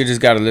feel like you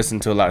just got to listen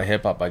to a lot of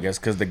hip hop, I guess,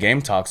 because the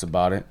Game talks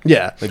about it.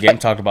 Yeah, the Game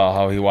talked about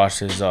how he watched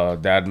his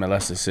dad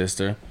molest his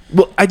sister.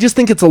 Well, I just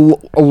think it's a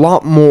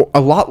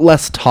lot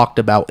less talked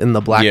about in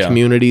the black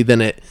community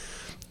than it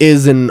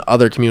is in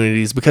other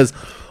communities, because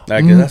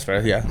I guess that's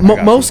fair. Yeah,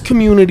 most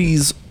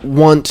communities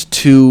want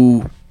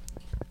to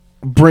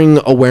bring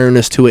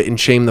awareness to it and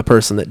shame the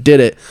person that did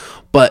it,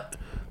 but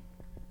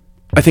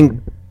I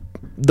think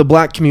the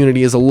black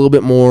community is a little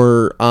bit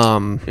more.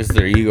 It's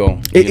their ego.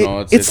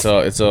 It's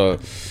a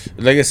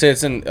like I said,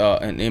 it's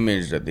an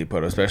image that they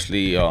put,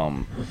 especially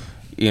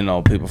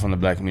people from the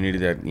black community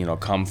that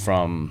come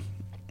from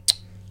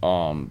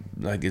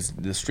like it's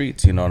the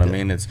streets. You know what I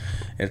mean?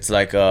 It's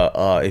like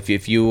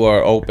if you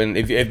are open,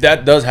 if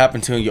that does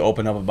happen to you, you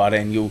open up about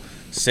it and you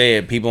say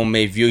it, people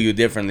may view you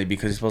differently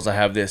because you're supposed to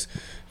have this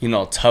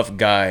tough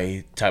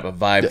guy type of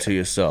vibe to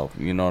yourself.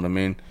 You know what I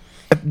mean?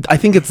 I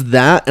think it's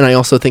that, and I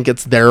also think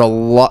it's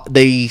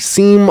they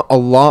seem a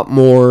lot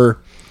more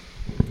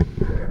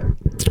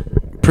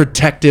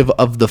protective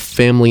of the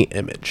family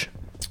image.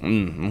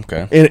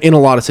 Okay. In a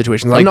lot of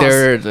situations, like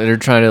they're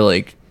trying to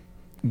like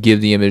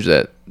give the image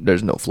that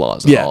there's no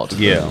flaws at all.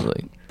 Yeah.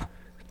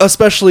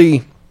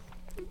 Especially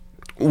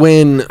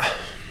when.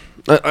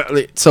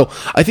 So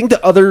I think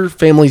that other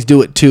families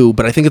do it too,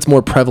 but I think it's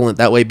more prevalent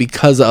that way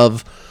because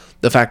of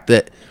the fact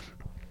that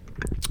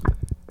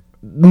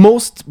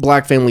most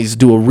black families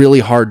do a really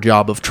hard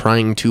job of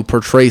trying to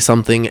portray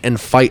something and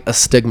fight a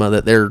stigma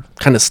that they're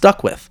kind of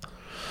stuck with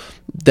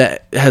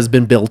that has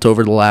been built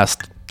over the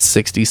last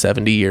 60,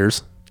 70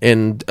 years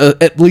in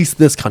at least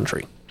this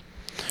country.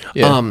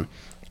 Yeah.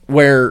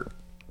 Where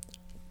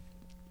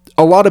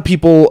a lot of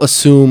people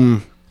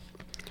assume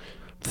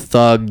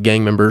thug,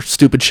 gang member,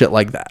 stupid shit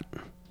like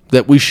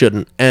that we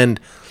shouldn't. And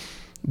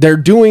they're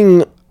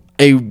doing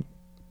a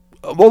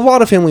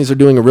lot of families are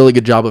doing a really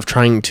good job of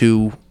trying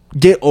to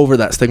get over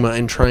that stigma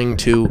and trying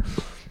to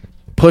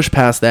push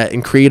past that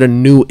and create a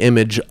new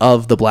image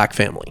of the black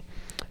family.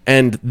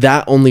 And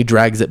that only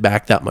drags it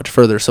back that much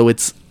further. So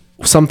it's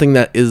something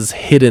that is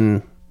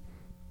hidden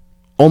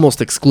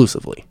almost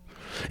exclusively.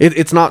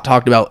 It's not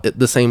talked about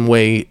the same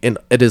way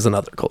it is in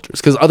other cultures,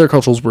 because other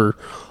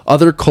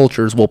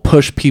cultures will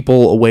push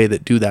people away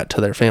that do that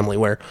to their family,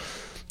 where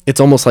it's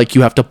almost like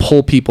you have to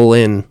pull people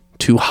in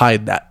to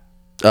hide that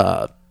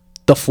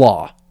the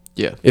flaw.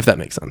 Yeah. If that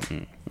makes sense.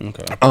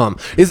 Okay.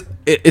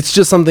 It's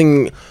just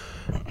something.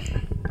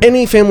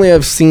 Any family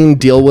I've seen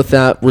deal with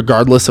that,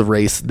 regardless of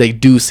race, they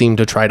do seem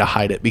to try to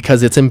hide it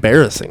because it's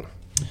embarrassing.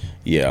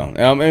 Yeah.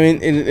 I mean,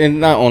 it's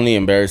not only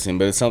embarrassing,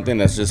 but it's something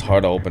that's just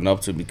hard to open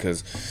up to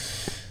because,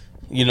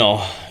 you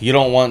know, you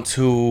don't want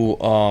to,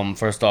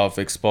 first off,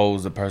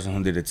 expose the person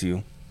who did it to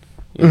you.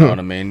 You know what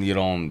I mean? You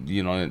don't,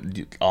 you know,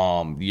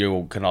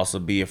 you can also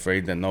be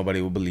afraid that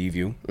nobody will believe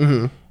you.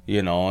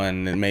 You know,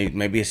 and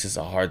maybe it's just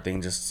a hard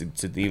thing just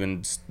to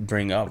even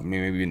bring up. I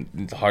mean, maybe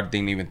it's a hard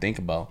thing to even think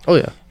about. Oh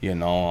yeah. You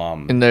know,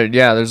 And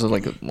there's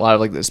like a lot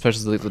of like,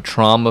 especially like the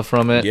trauma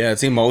from it. yeah,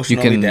 it's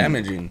emotionally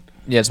damaging.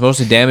 Yeah, it's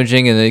mostly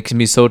damaging, and it can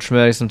be so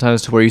traumatic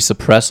sometimes to where you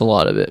suppress a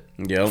lot of it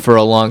Yep. for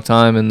a long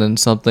time, and then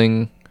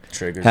something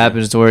Triggers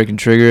happens to where it can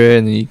trigger it,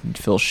 and then you can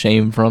feel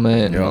shame from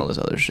it and Yep. all this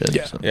other shit.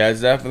 Yeah. So. Yeah,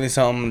 it's definitely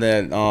something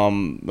that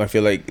I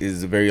feel like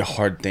is a very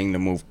hard thing to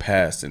move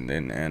past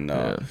and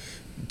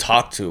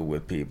talk to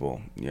with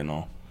people, you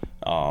know.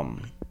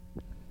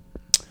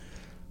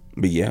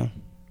 But yeah.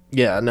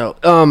 Yeah, no.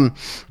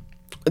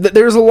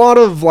 There's a lot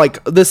of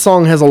like, this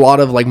song has a lot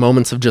of like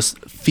moments of just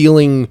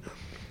feeling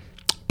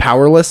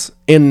powerless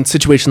in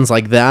situations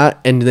like that,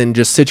 and then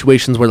just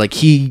situations where like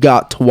he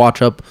got to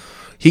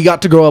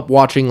grow up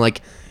watching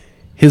like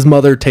his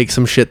mother take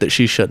some shit that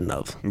she shouldn't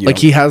have. Yep. Like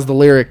he has the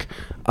lyric,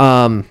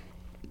 I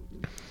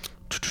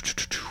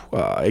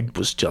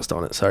was just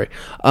on it, sorry.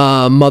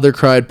 Mother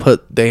cried,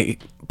 put they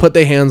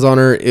hands on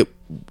her, it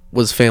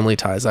was family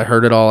ties. I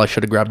heard it all, I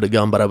should have grabbed a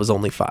gun, but I was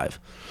only 5.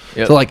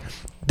 Yep. So like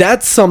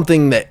that's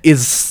something that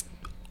is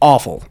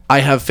awful. I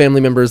have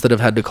family members that have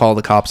had to call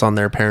the cops on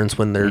their parents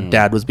when their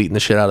dad was beating the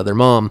shit out of their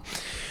mom.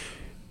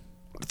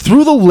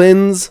 Through the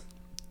lens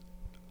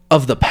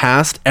of the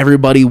past,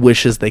 everybody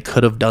wishes they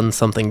could have done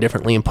something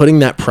differently, and putting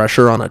that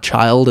pressure on a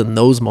child in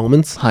those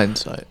moments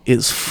Hindsight.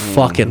 is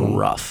fucking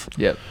rough.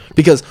 Yep.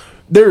 Because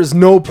there is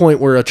no point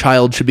where a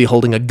child should be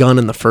holding a gun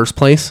in the first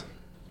place.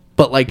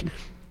 But like,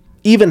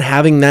 even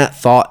having that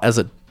thought as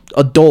an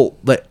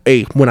adult that,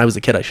 hey, when I was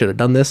a kid I should have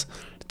done this,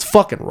 it's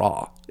fucking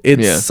raw.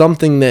 It's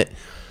something that,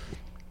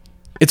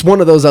 it's one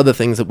of those other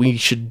things that we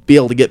should be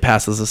able to get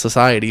past as a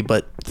society,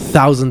 but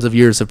thousands of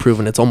years have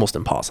proven it's almost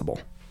impossible.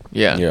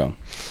 Yeah. Yeah.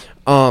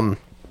 And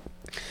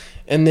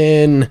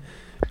then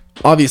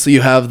obviously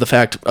you have the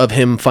fact of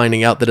him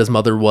finding out that his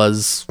mother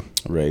was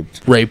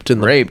Raped.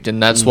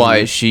 And that's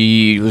why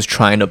she was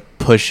trying to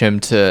push him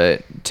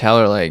to tell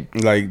her like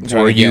Like,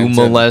 trying were to get you him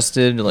to-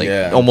 molested, like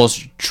Yeah.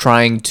 almost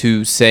trying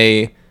to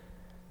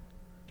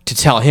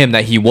tell him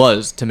that he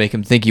was, to make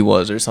him think he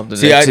was or something.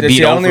 See, I to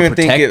don't even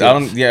think it.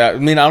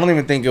 overprotective. I don't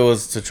even think it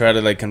was to try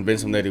to like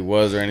convince him that he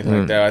was or anything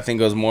like that. I think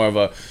it was more of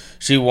a,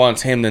 she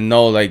wants him to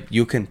know like,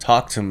 you can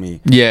talk to me.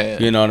 Yeah.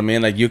 You know what I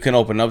mean? Like, you can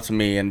open up to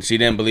me, and she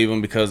didn't believe him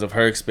because of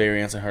her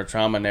experience and her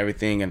trauma and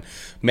everything. And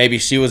maybe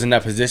she was in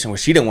that position where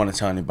she didn't want to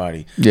tell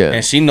anybody. Yeah.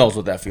 And she knows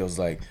what that feels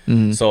like.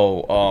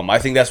 So I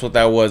think that's what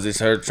that was. Is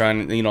her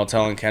trying,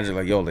 telling Kendrick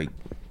like, yo, like,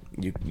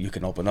 you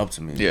can open up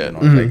to me. Yeah. You know,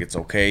 like, it's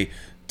okay.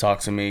 Talk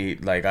to me.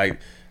 Like,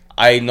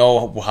 I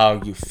know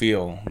how you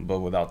feel, but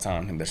without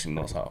telling him that she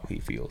knows how he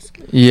feels.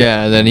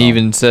 Yeah, and then he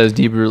even says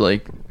deeper,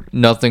 like,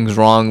 nothing's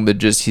wrong,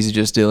 but he's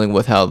just dealing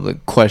with how the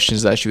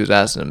questions that she was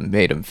asking him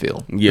made him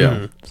feel.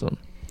 Yeah. So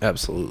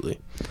Absolutely.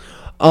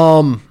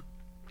 I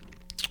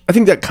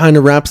think that kind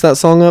of wraps that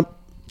song up.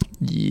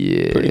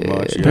 yeah, Pretty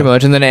much, yeah. pretty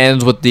much, and then it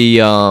ends with the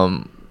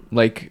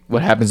like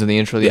what happens in the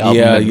intro of the album.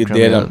 Yeah, and you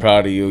coming did. out. I'm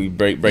proud of you. You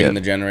breaking Yep.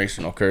 the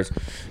generational curse.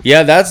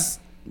 Yeah, that's.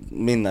 I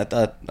mean, I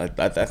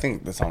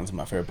think the song's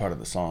my favorite part of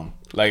the song.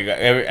 Like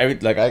every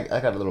like I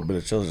got a little bit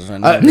of chills just right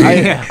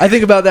now. I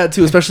think about that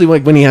too, especially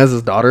like when he has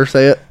his daughter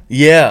say it.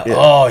 Yeah.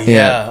 Oh yeah.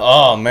 Yeah.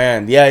 Oh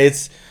man. Yeah.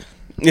 It's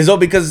all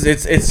because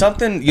it's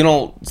something,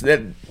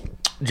 that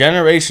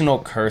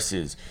generational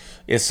curses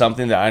is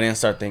something that I didn't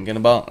start thinking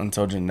about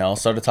until Janelle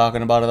started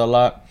talking about it a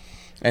lot,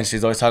 and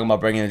she's always talking about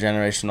breaking the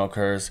generational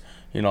curse.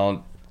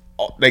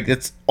 Like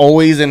it's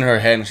always in her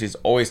head, and she's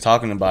always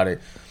talking about it.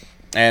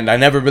 And I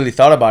never really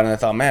thought about it. And I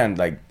thought, man,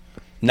 like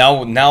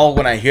now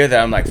when I hear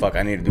that, I'm like, fuck,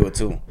 I need to do it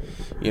too.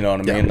 You know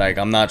what I mean? Like,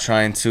 I'm not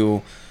trying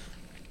to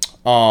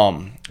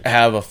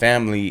have a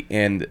family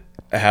and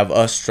have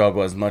us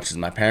struggle as much as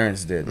my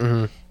parents did.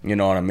 You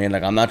know what I mean?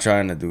 Like, I'm not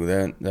trying to do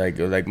that.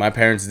 Like my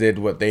parents did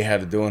what they had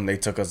to do, and they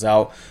took us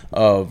out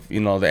of, the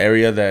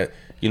area that,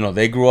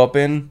 they grew up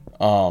in.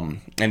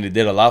 And they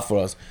did a lot for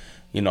us,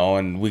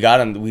 and we got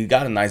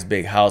a nice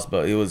big house,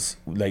 but it was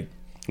like,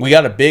 we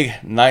got a big,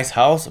 nice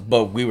house,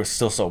 but we were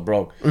still so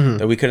broke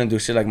that we couldn't do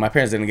shit. Like, my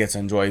parents didn't get to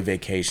enjoy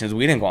vacations.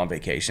 We didn't go on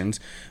vacations.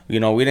 We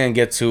didn't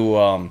get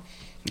to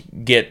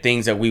get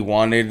things that we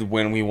wanted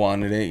when we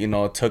wanted it.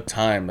 It took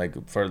time,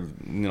 like, for,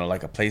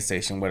 like a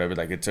PlayStation, whatever.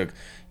 Like, it took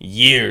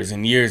years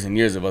and years and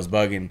years of us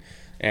bugging.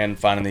 And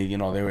finally, they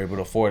were able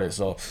to afford it.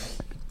 So,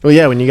 Well,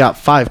 yeah, when you got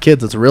 5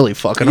 kids, it's really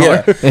fucking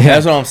Yeah, hard.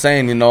 that's what I'm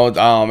saying. You know,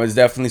 it's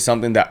definitely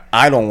something that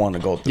I don't want to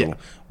go through Yeah.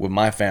 with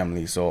my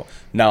family. So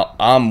now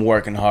I'm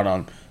working hard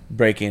on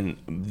breaking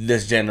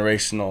this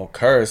generational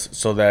curse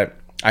so that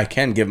I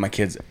can give my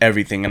kids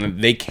everything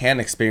and they can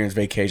experience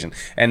vacation,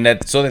 and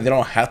that so that they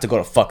don't have to go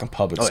to fucking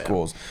public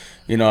schools.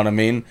 You know what I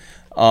mean?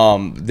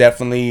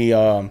 Definitely.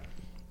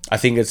 I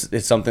think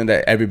it's something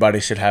that everybody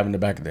should have in the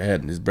back of their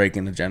head, is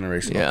breaking the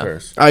generational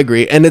curse. I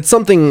agree. And it's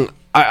something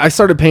I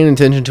started paying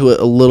attention to it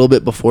a little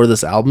bit before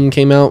this album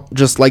came out.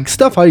 Just like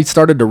stuff I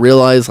started to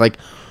realize, like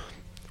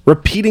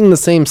repeating the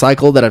same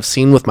cycle that I've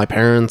seen with my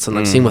parents and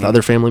I've seen with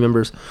other family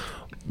members,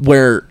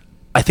 where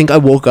I think I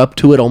woke up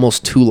to it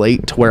almost too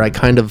late, to where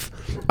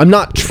I'm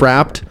not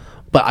trapped,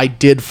 but I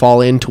did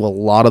fall into a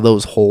lot of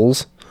those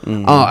holes.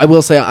 I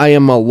will say I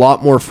am a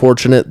lot more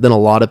fortunate than a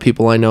lot of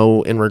people I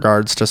know in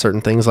regards to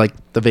certain things like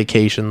the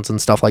vacations and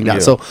stuff like that. Yeah.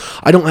 So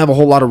I don't have a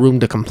whole lot of room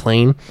to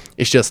complain.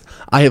 It's just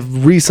I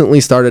have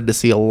recently started to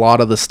see a lot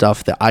of the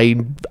stuff that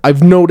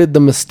I've noted the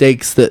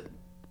mistakes that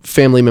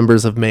family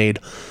members have made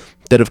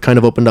that have kind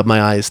of opened up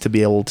my eyes to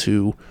be able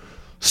to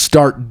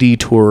start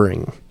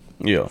detouring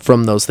Yeah,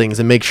 from those things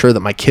and make sure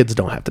that my kids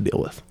don't have to deal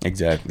with.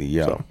 exactly.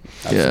 Yeah, So,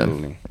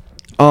 absolutely.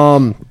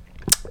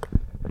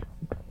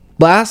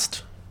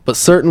 Last, but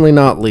certainly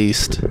not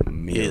least,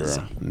 Mirror. is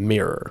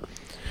Mirror.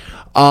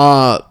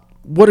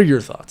 What are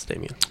your thoughts,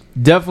 Damien?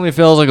 Definitely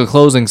feels like a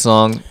closing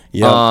song.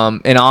 Yeah.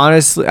 And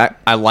honestly,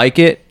 I like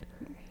it,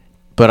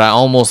 but I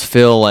almost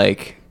feel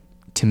like,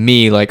 to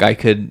me, like I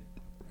could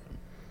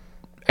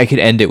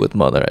end it with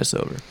Mother I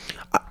Sober.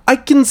 I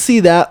can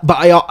see that, but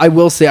I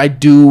will say I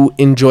do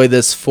enjoy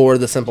this for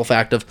the simple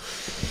fact of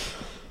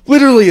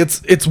literally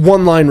it's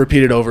one line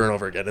repeated over and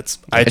over again. It's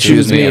I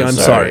choose me, I'm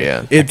sorry.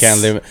 Yeah. I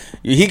can't live.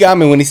 He got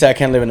me when he said I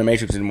can't live in the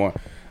Matrix anymore.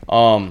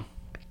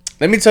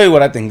 Let me tell you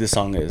what I think this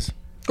song is.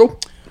 Go.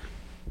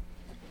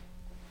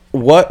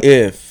 What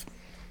if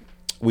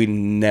we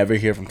never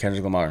hear from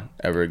Kendrick Lamar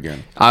ever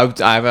again? I've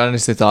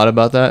honestly thought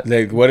about that.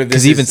 Like, what if this?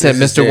 Because he even said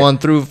this is Mr. it? 1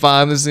 through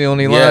 5 is the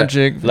only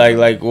logic.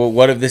 Like, well,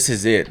 what if this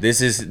is it?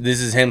 This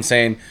is him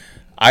saying,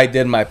 I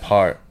did my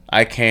part.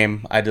 I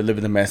came. I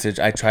delivered the message.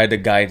 I tried to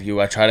guide you.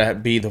 I tried to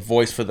be the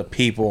voice for the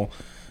people,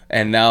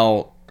 and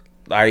now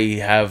I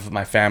have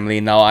my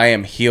family. Now I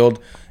am healed.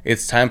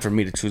 It's time for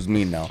me to choose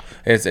me now.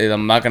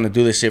 I'm not gonna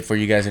do this shit for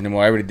you guys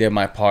anymore. I already did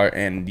my part,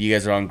 and you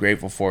guys are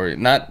ungrateful for it.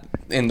 Not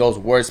in those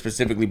words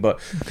specifically, but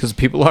Because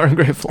people are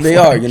ungrateful. they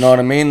are. You know what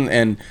I mean?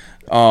 And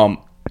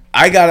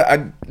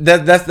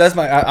that's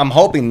my. I'm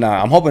hoping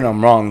not. I'm hoping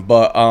I'm wrong.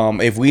 But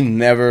if he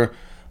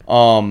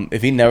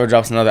never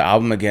drops another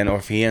album again, or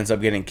if he ends up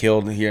getting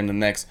killed here in the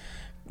next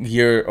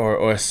year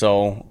or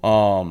so,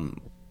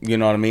 you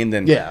know what I mean?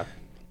 Then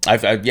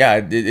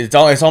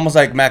it's almost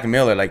like Mac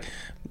Miller. Like,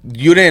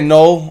 you didn't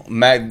know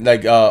Mac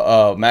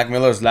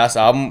Miller's last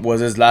album was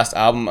his last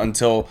album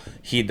until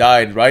he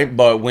died, right?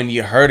 But when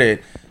you heard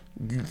it,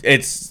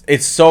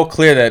 it's so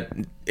clear that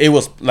it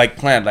was like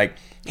planned. Like,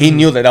 he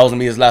knew that was gonna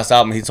be his last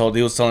album. He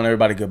was telling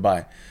everybody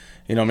goodbye.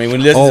 You know what I mean?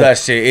 When you listen to that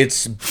shit,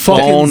 it's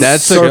bone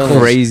That's a chilling.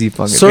 crazy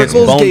fucking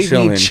Circles bone gave me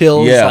chilling.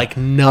 chills Yeah. like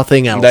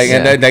nothing else. Like,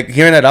 and like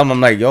hearing that album,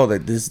 I'm like, yo,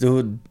 like, this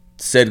dude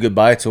said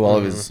goodbye to all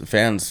of his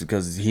fans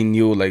because he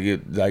knew,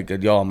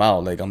 yo, I'm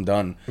out, like, I'm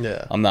done.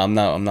 Yeah. I'm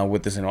not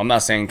with this anymore. I'm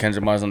not saying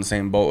Kendrick Lamar's on the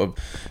same boat of,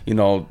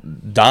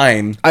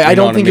 dying. I You know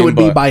don't what think I it would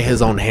mean? be But by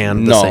his own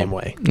hand the same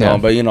way. No, Yeah.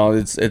 but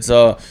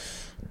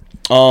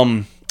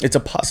it's a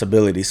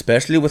possibility,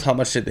 especially with how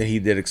much shit that he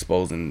did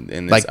expose in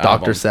this Like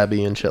album. Dr.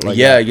 Sebi and shit like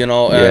Yeah,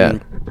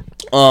 that.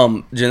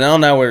 and Janelle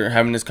and I were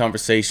having this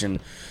conversation,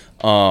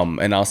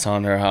 and I was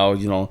telling her how,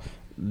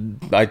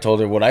 I told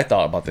her what I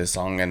thought about this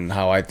song and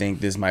how I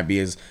think this might be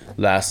his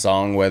last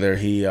song, whether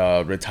he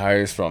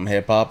retires from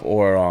hip hop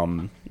or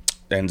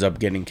ends up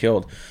getting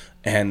killed.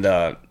 And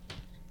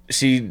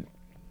she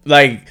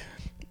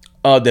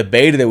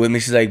debated it with me.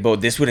 She's like, "Bro,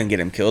 this wouldn't get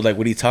him killed. Like,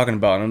 what are you talking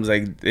about?" And I was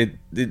like,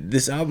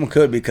 "This album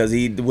could, because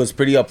he was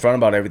pretty upfront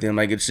about everything. I'm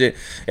like, it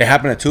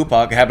happened to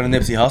Tupac. It happened to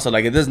Nipsey Hussle.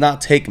 Like, it does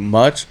not take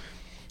much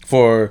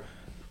for,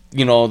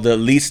 the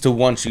least to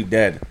want you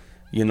dead,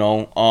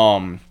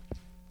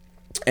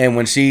 And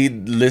when she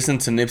listened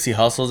to Nipsey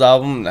Hussle's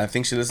album, I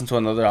think she listened to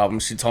another album.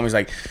 She told me, she's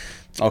like,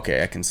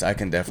 okay, I can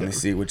definitely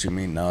see what you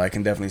mean now. I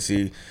can definitely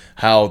see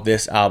how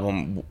this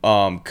album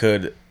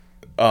could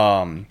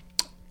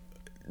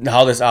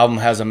how this album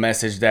has a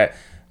message that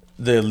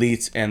the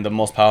elites and the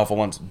most powerful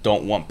ones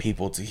don't want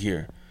people to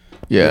hear.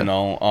 Yeah.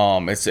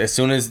 It's as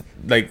soon as,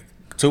 like,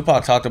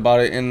 Tupac talked about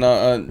it in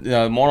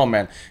Mortal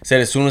Man. He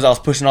said, as soon as I was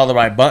pushing all the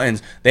right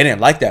buttons, they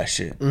didn't like that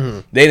shit.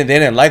 Mm-hmm. They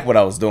didn't like what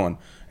I was doing,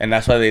 and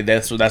that's why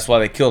that's why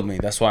they killed me.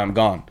 That's why I'm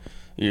gone.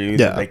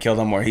 They killed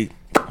him, or he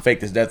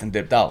faked his death and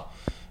dipped out.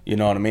 You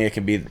know what I mean? It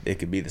could be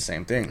the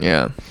same thing.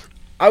 Yeah.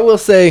 I will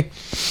say,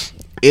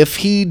 if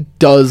he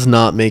does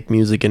not make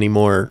music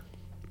anymore,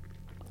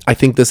 I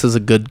think this is a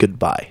good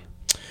goodbye.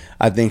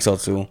 I think so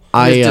too.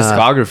 His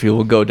discography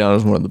will go down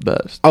as one of the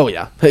best. Oh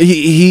yeah,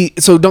 he.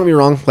 So don't get me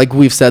wrong. Like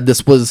we've said,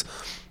 this was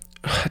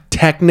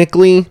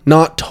technically,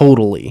 not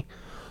totally,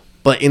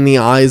 but in the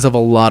eyes of a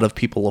lot of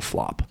people, a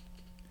flop.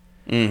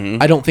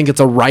 I don't think it's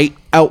a right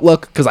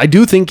outlook because I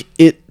do think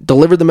it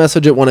delivered the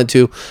message it wanted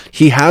to.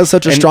 He has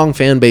such a strong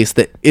fan base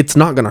that it's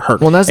not going to hurt.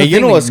 Well, that's the And you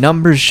thing. know like, what's-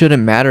 numbers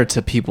shouldn't matter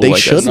to people. They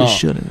like shouldn't. That. No. They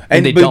shouldn't.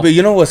 And they but, don't. but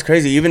you know what's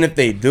crazy? Even if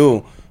they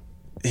do,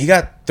 he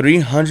got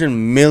 300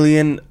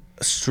 million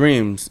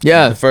streams.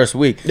 Yeah. The first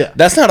week. Yeah.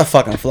 That's not a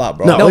fucking flop,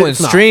 bro. No. No, and it's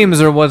not.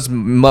 streams are what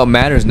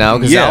matters now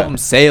because Yeah. album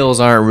sales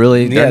aren't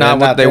really. Yeah, They're not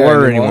what they there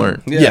were anymore.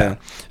 Yeah.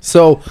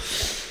 So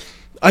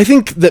I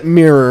think that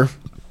Mirror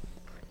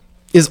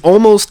is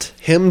almost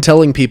him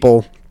telling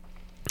people,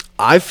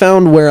 I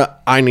found where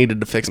I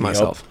needed to fix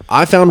myself.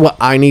 I found what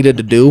I needed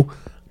to do.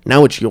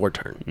 Now it's your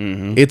turn.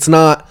 It's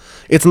not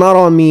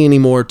on me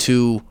anymore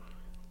to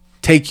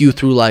take you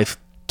through life.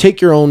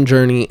 Take your own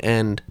journey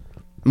and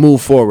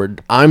move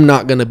forward. I'm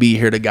not going to be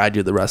here to guide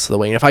you the rest of the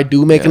way. And if I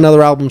do make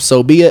another album,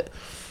 so be it.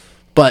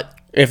 But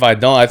If I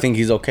don't, I think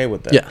he's okay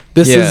with that. yeah,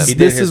 this Yeah. is He did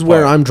this his is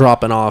where part. I'm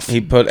dropping off. He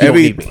put You don't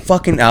every need me.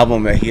 fucking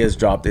album that he has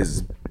dropped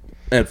is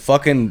a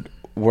fucking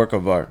work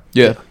of art.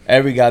 Yeah.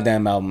 Every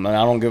goddamn album. And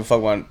I don't give a fuck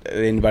about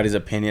anybody's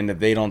opinion. If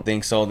they don't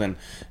think so, then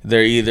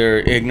they're either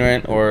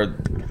ignorant or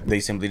they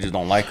simply just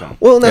don't like him.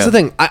 Well, and that's Yeah. the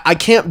thing. I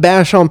can't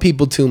bash on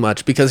people too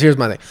much because here's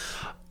my thing.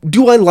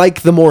 Do I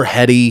like the more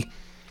heady,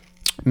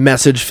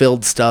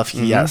 message-filled stuff?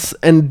 Yes.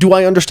 And do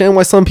I understand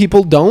why some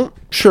people don't?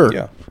 Sure.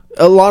 Yeah.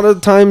 A lot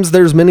of times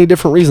there's many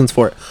different reasons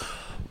for it.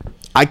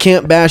 I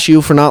can't bash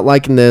you for not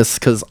liking this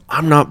because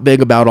I'm not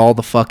big about all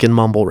the fucking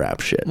mumble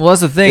rap shit. Well, that's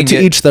the thing. To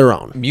each their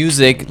own.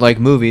 Music, like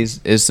movies,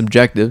 is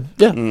subjective.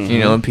 Yeah. You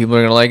know, and people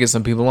are gonna like it,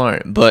 some people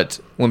aren't. But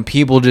when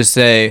people just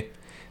say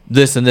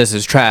this and this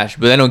is trash,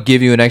 but they don't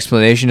give you an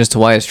explanation as to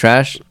why it's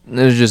trash,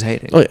 they're just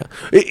hating. Oh yeah,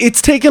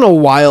 it's taken a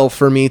while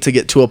for me to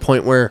get to a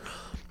point where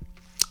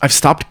I've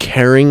stopped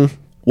caring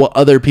what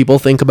other people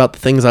think about the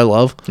things I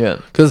love. Yeah.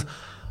 because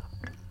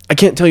I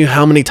can't tell you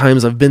how many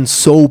times I've been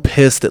so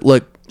pissed at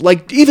like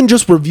even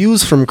just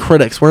reviews from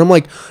critics where I'm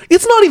like,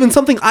 it's not even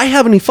something I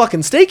have any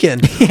fucking stake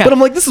in. But I'm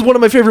like, this is one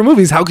of my favorite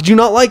movies. How could you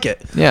not like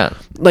it? Yeah.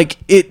 Like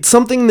it's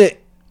something that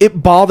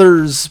it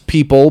bothers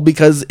people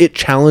because it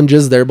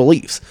challenges their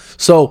beliefs.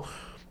 So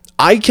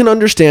I can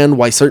understand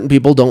why certain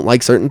people don't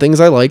like certain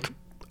things I like.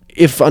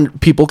 If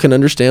people can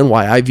understand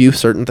why I view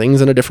certain things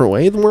in a different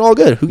way, then we're all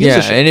good. Who gives Yeah,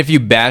 a shit? and if you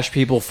bash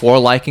people for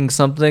liking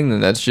something, then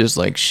that's just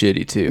like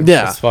shitty too.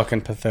 Yeah. It's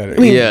fucking pathetic.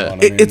 I mean, Yeah. You know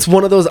what I mean? it's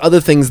one of those other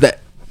things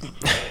that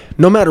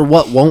no matter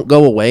what won't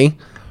go away.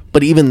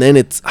 But even then,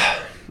 it's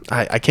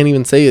I can't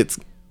even say it's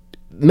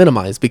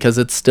minimized because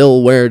it's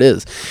still where it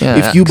is. Yeah,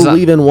 if you 'cause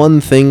believe in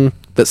one thing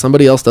that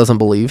somebody else doesn't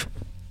believe,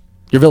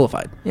 you're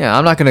vilified. Yeah,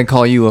 I'm not gonna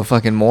call you a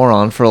fucking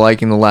moron for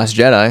liking The Last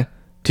Jedi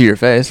to your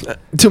face.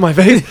 To my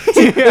face.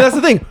 See, that's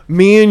the thing.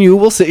 Me and you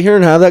will sit here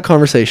and have that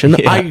conversation.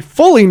 Yeah. I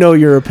fully know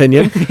your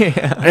opinion,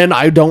 and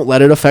I don't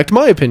let it affect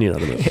my opinion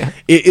of the movie.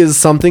 It is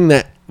something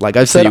that, like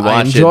I've So said, you I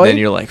watch it, enjoy. then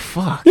you're like,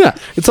 fuck. Yeah,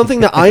 it's something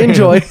that I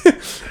enjoy,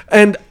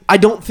 and I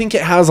don't think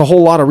it has a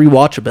whole lot of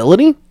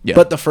rewatchability. Yeah.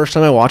 But the first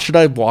time I watched it,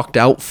 I walked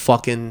out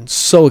fucking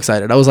so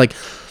excited. I was like,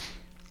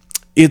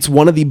 it's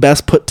one of the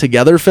best put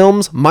together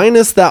films,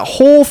 minus that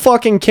whole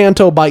fucking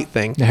Canto Bite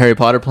thing. The Harry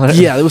Potter planet.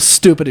 Yeah, it was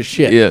stupid as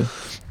shit. Yeah.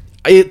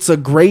 It's a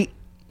great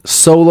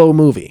solo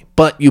movie,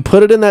 but you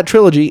put it in that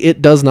trilogy,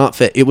 it does not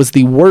fit. It was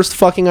the worst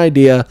fucking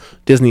idea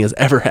Disney has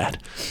ever had.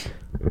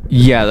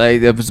 Yeah,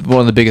 that was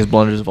one of the biggest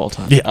blunders of all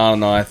time. Yeah. I don't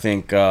know. I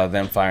think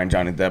them firing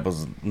Johnny Depp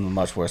was a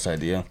much worse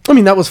idea. I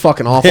mean, that was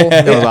fucking awful.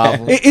 It was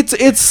awful.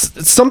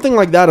 It's something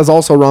like that is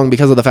also wrong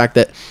because of the fact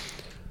that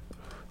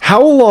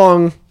how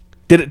long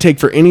did it take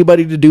for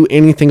anybody to do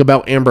anything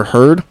about Amber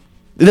Heard?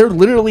 There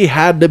literally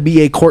had to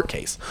be a court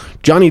case.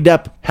 Johnny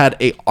Depp had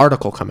a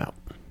article come out,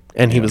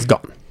 and he was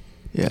gone.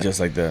 Yeah. Just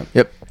like that.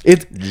 Yep.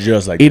 It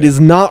Just like it that. is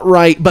not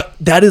right, but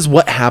that is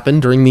what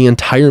happened during the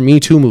entire Me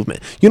Too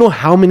movement. You know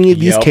how many of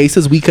these Yep.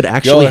 cases we could Yo,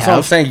 actually that's what I'm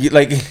have? saying. You,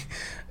 like,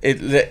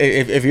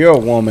 if you're a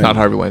woman, Not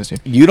Harvey Weinstein.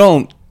 you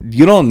don't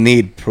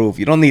need proof.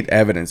 You don't need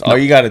evidence. All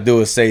you got to do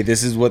is say,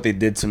 "This is what they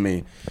did to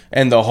me,"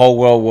 and the whole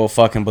world will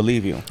fucking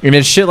believe you. And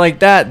it's shit like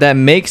that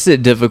makes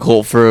it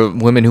difficult for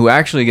women who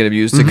actually get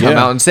abused to come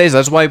Yeah. out and say so.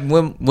 That's why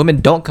women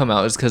don't come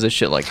out, is because of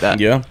shit like that.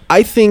 Yeah.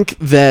 I think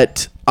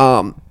that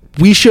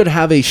we should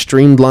have a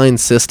streamlined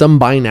system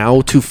by now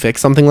to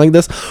fix something like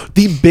this.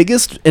 The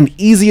biggest and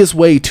easiest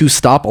way to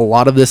stop a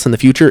lot of this in the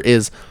future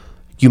is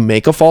you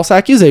make a false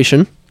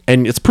accusation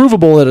and it's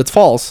provable that it's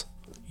false.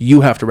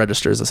 You have to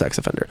register as a sex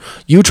offender.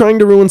 You trying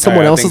to ruin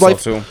someone I else's think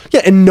life. so, too.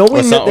 Yeah, and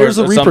knowing Or, that there's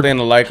a something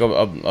like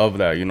of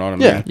that. You know what I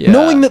mean? yeah. Yeah.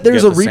 Knowing that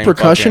there's Get a the same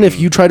repercussion if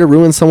fucking- you try to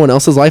ruin someone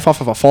else's life off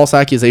of a false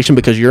accusation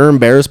because you're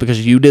embarrassed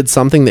because you did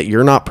something that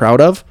you're not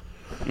proud of,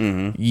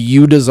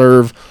 you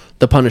deserve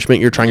the punishment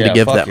you're trying to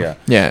give fuck them. Yeah,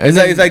 Yeah, It's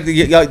and like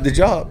the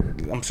job.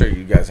 I'm sure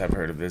you guys have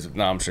heard of this.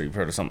 No, I'm sure you've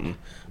heard of something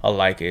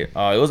like it.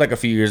 It was like a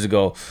few years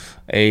ago.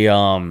 A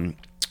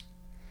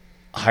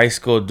high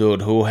school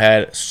dude who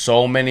had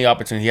so many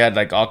opportunities. He had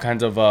like all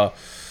kinds of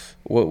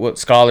what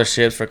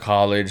scholarships for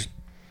college.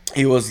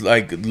 He was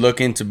like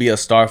looking to be a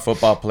star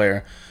football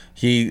player,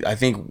 He, I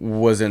think,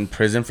 was in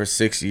prison for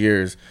 6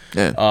 years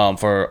Yeah.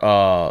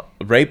 for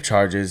rape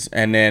charges.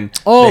 And then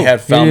Oh, they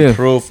had found yeah.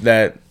 proof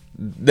that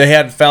they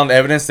had found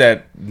evidence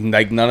that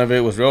like none of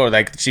it was real.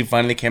 Like she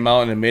finally came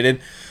out and admitted,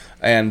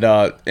 and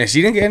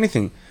she didn't get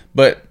anything.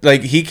 But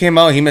like he came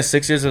out, he missed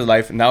 6 years of his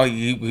life. Now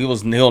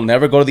he'll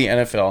never go to the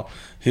NFL.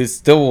 He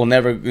still will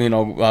never be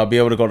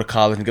able to go to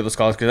college and get those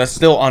scholars because that's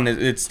still on his.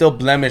 It's still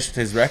blemished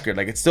his record.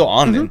 Like it's still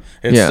on him.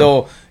 It's Yeah.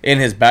 still in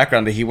his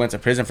background that he went to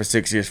prison for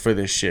 6 years for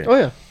this shit. Oh,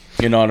 yeah.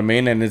 You know what I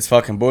mean? And it's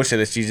fucking bullshit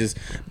that she just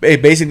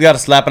basically got a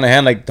slap on the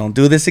hand, like don't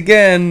do this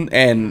again,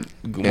 and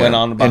went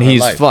on about and her he's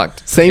life.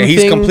 fucked. Same Yeah,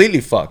 he's thing. completely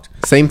fucked.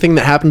 Same thing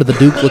that happened to the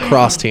Duke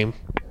lacrosse team.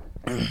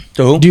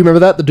 To who? Do you remember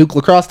that? The Duke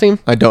lacrosse team?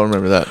 I don't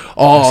remember that.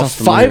 Oh, sounds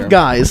familiar. 5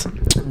 guys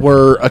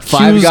were accused.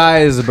 Five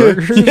Guys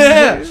burgers.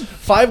 Yeah.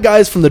 5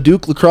 guys from the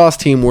Duke lacrosse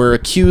team were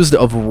accused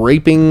of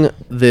raping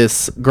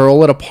this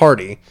girl at a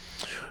party.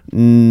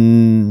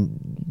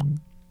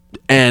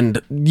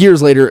 And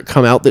years later, it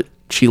come out that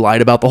she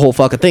lied about the whole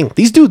fucking thing.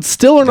 These dudes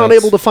still are not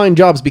That's- able to find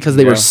jobs because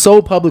they were Yeah.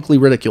 so publicly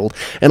ridiculed.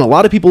 And a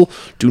lot of people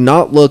do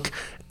not look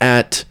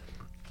at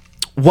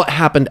what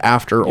happened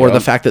after or Yep. the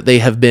fact that they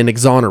have been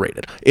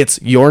exonerated. It's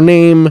your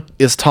name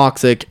is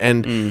toxic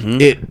and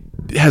it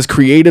has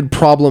created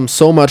problems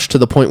so much to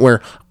the point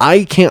where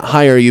I can't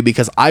hire you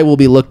because I will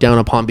be looked down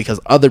upon because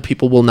other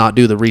people will not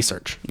do the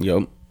research. Yep.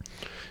 Yeah,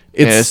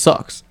 it It's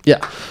sucks. yeah.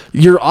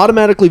 You're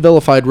automatically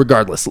vilified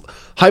regardless.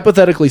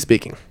 Hypothetically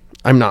speaking,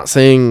 I'm not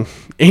saying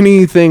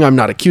anything, I'm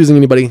not accusing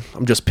anybody.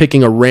 I'm just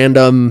picking a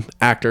random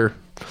actor.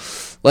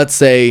 Let's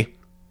say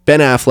Ben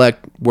Affleck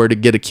were to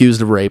get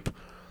accused of rape.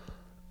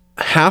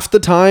 Half the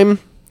time,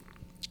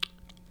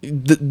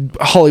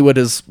 Hollywood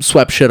has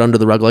swept shit under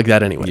the rug like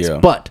that anyways. Yeah.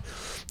 But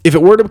if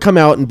it were to come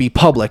out and be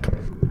public,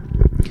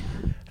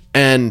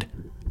 and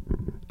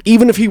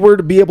even if he were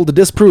to be able to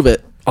disprove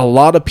it, a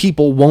lot of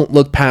people won't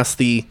look past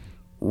the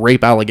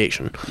rape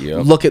allegation.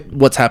 Yep. Look at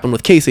what's happened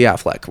with Casey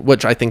Affleck,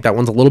 which I think that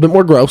one's a little bit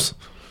more gross.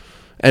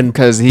 And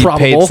Because he probable.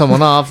 paid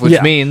someone off, which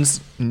Yeah.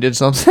 means he did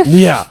something.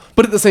 Yeah.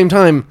 But at the same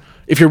time,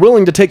 if you're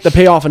willing to take the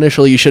payoff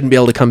initially, you shouldn't be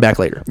able to come back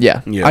later.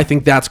 Yeah. Yeah. I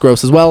think that's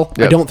gross as well.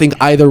 I Yep. don't think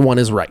either one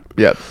is right.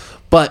 Yep.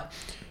 But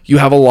you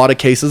have a lot of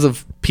cases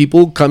of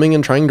people coming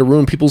and trying to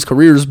ruin people's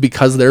careers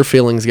because their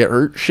feelings get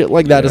hurt. Shit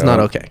like that is Yeah. not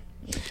okay.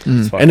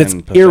 And it's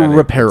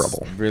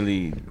irreparable.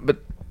 Really But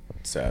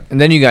sad. and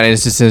then you got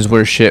instances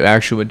where shit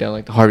actually went down,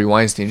 like the Harvey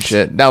Weinstein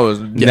shit. That was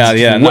way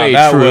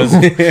that true. was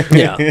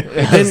Yeah.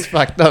 That's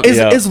fucked up. As,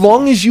 Yeah. as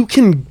long as you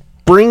can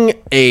bring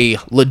a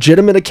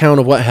legitimate account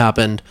of what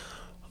happened,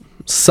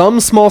 some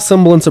small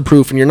semblance of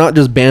proof, and you're not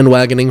just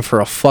bandwagoning for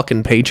a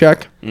fucking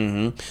paycheck.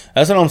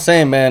 That's what I'm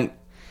saying, man.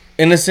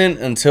 Innocent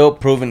until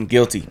proven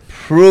guilty.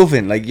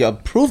 Proven. Like, you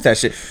prove that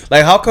shit.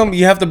 Like, how come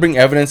you have to bring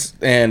evidence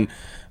and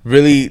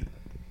really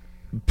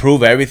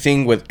prove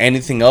everything with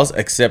anything else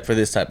except for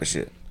this type of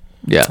shit?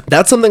 Yeah.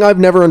 That's something I've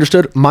never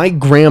understood. My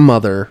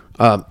grandmother,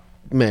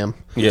 ma'am,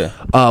 Yeah.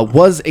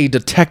 was a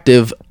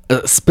detective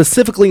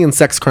specifically in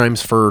sex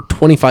crimes for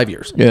 25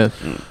 years. Yeah.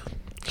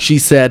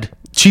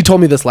 She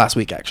told me this last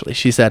week, actually.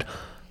 She said,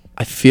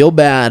 I feel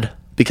bad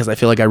because I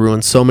feel like I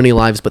ruined so many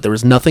lives, but there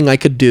was nothing I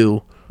could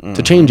do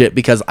to change it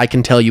because I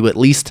can tell you at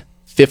least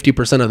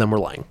 50% of them were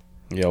lying.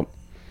 Yep.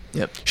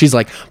 Yep. She's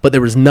like, but there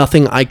was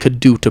nothing I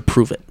could do to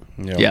prove it.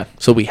 Yep. Yeah.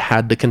 So we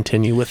had to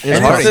continue with It's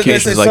it. hard in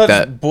cases like such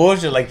that.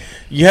 bullshit. Like,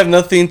 you have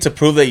nothing to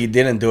prove that you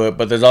didn't do it,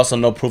 but there's also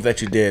no proof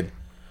that you did.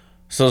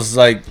 So it's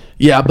like,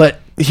 Yeah, but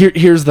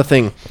here's the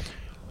thing.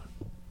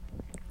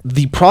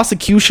 The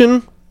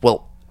prosecution,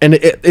 well, and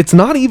it's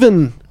not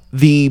even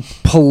the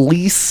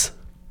police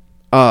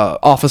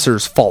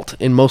officer's fault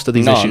in most of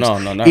these No, issues. no,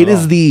 not It at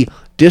is all. the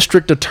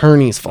district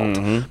attorney's fault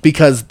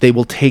because they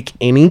will take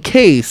any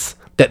case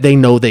that they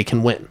know they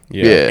can win.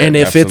 yeah. And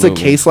if it's a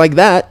absolutely. case like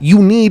that,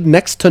 you need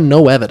next to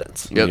no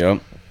evidence.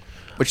 Yep.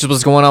 Which is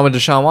what's going on with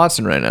Deshaun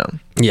Watson right now.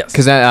 Yes.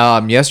 Because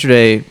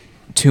yesterday,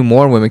 2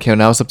 more women came out.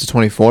 Now it's up to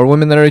 24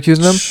 women that are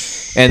accusing him.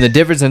 And the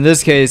difference in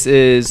this case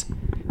is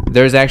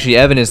there's actually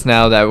evidence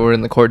now that were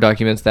in the court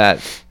documents that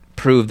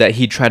prove that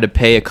he tried to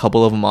pay a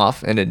couple of them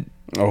off and it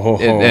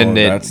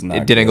That's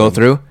not didn't go good.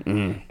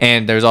 through.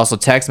 And there's also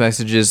text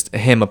messages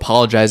him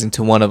apologizing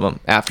to one of them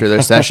after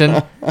their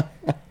session.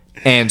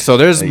 And so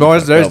there's you more.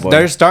 fucked up, boy.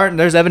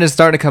 There's evidence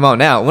starting to come out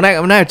now. When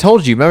I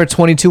told you, remember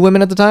 22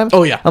 women at the time?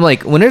 Oh, yeah. I'm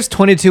like, when there's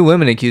 22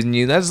 women accusing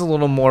you, that's a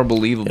little more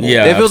believable.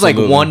 Yeah, if it was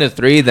absolutely. like 1 to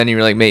 3, then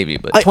you're like maybe.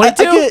 But I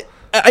 22.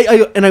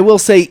 and I will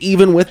say,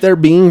 even with there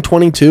being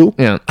 22,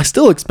 Yeah. I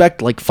still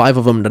expect like 5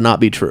 of them to not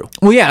be true.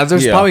 Well, yeah,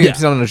 there's Yeah. probably Yeah.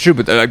 something that's true,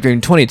 but like, during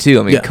 22,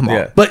 I mean, Yeah. come on.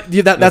 Yeah. But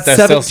that's That's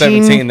 17, still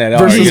 17 that are,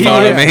 versus you know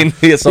what I 5. mean?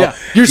 Yeah, so, Yeah.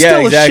 You're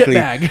still a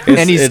shitbag. It's-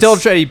 And he's it's- still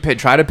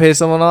try to pay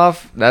someone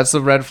off. That's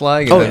a red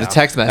flag. And Oh, then yeah. the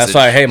text message. That's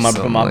why, hey, my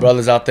So, my like,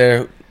 brothers out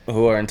there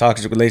who are in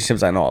toxic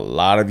relationships, I know a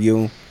lot of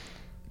you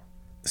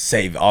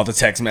save all the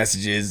text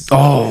messages.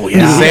 Oh,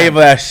 yeah. Save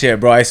that shit,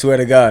 bro. I swear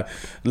to God.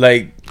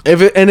 Like, If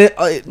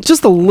it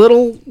just a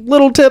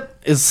little tip,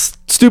 as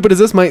stupid as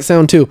this might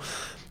sound too.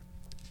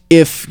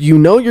 if you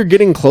know you're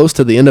getting close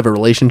to the end of a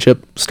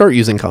relationship, start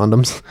using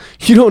condoms.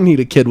 You don't need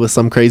a kid with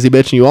some crazy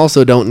bitch, and you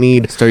also don't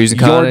need Start using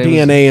your condoms.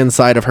 DNA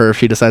inside of her if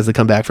she decides to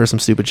come back for some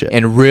stupid shit.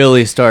 And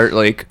really start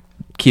like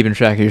keeping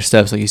track of your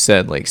steps, like you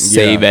said, like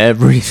save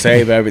everything.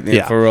 Save everything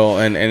Yeah. for real.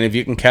 And if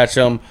you can catch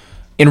them,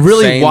 And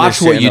really saying watch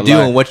this what shit you in do a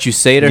lie. and what you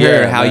say to her,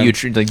 Yeah, and how man. you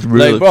treat, like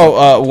really. like, bro,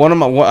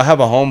 I have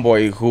a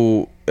homeboy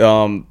who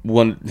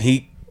when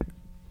he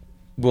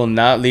will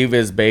not leave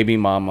his baby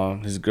mama,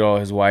 his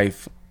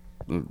wife,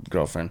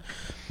 girlfriend,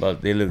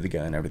 but they live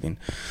together and everything,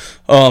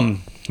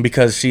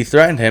 because she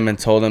threatened him and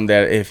told him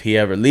that if he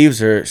ever leaves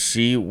her,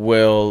 she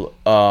will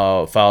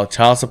file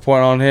child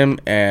support on him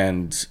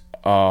and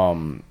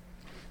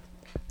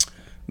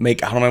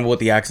make, I don't remember what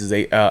the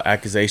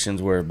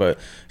accusations were, but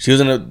she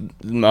was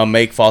gonna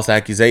make false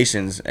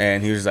accusations,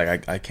 and he was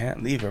like, I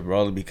can't leave her,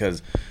 bro,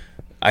 because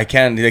I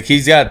can't. Like,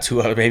 he's got 2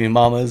 other baby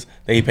mamas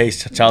that he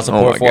pays child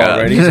support my for God.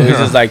 already. So he's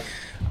just like,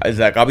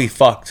 I'll be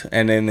fucked.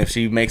 And then if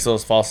she makes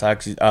those false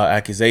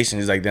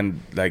accusations, he's like,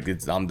 then like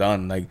I'm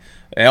done. Like,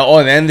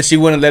 and then she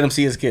wouldn't let him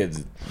see his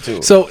kids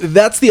too. So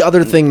that's the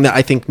other thing that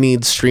I think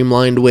needs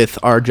streamlined with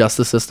our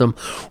justice system.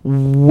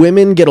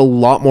 Women get a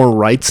lot more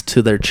rights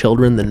to their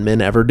children than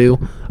men ever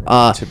do.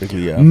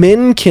 Typically, yeah.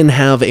 Men can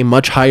have a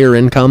much higher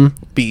income,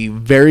 be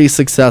very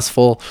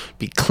successful,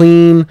 be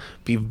clean,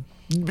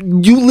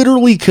 you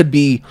literally could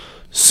be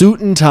suit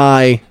and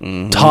tie,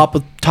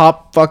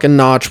 top fucking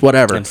notch,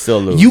 whatever. And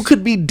still lose. You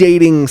could be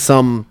dating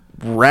some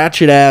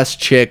ratchet ass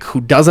chick who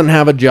doesn't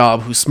have a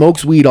job, who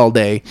smokes weed all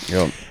day.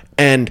 Yep.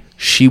 And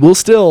she will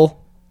still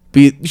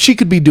she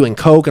could be doing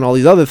coke and all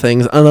these other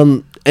things,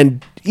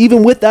 and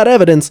even with that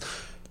evidence,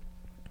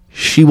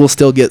 she will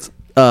still get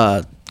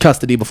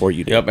custody before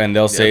you do. Yep, and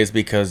they'll say it's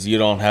because you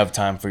don't have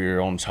time for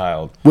your own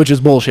child. Which is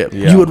bullshit.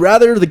 Yeah. You would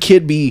rather the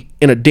kid be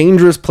in a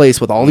dangerous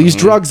place with all these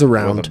drugs With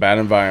around, a bad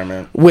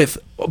environment. with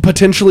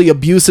potentially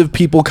abusive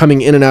people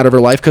coming in and out of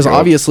her life, because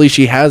obviously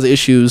she has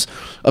issues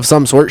of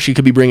some sort. She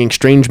could be bringing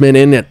strange men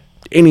in at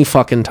any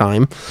fucking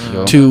time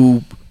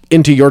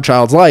into your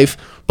child's life,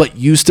 but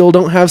you still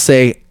don't have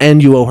say,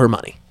 and you owe her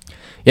money.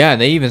 Yeah,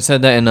 and they even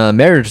said that in a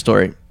Marriage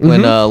Story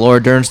when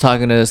Laura Dern's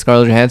talking to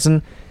Scarlett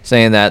Johansson,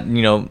 saying that,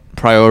 you know,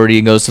 priority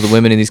goes to the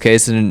women in these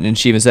cases, and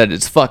she even said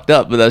it's fucked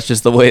up, but that's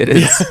just the way it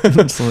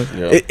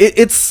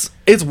is.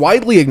 It's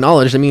widely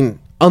acknowledged. I mean,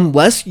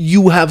 unless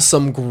you have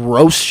some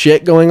gross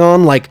shit going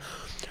on, like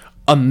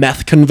a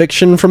meth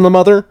conviction from the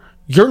mother,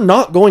 you're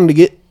not going to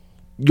get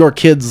your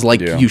kids like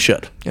you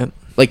should. Yep.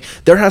 Like,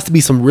 there has to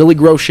be some really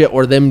gross shit,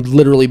 or them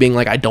literally being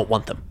like, I don't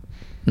want them.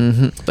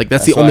 Like,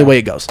 that's the only way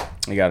it goes.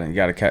 You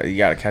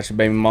gotta catch a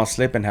baby mom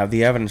slip and have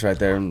the evidence right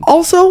there and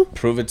Also,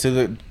 prove it to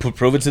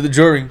the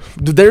jury.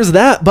 there's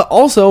that, but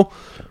also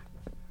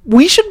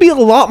we should be a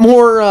lot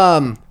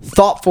more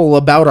thoughtful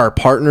about our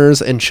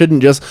partners and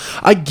shouldn't just,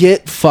 I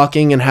get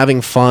fucking and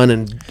having fun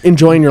and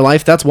enjoying your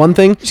life, that's one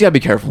thing. You just gotta be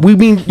careful. We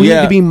need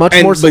to be much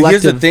more selective. But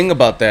here's the thing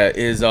about that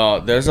is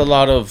there's a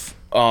lot of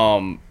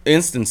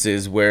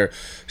instances where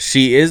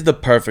she is the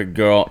perfect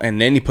girl,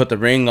 and then you put the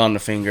ring on the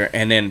finger,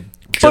 and then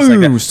just like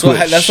that. So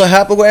that's what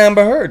happened with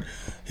Amber Heard.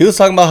 He was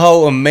talking about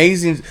how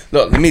amazing.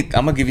 Look, I'm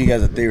gonna give you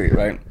guys a theory,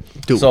 right?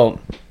 Dude. So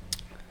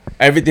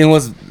everything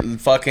was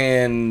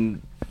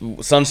fucking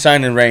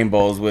sunshine and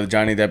rainbows with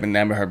Johnny Depp and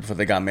Amber Heard before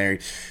they got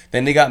married.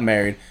 Then they got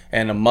married,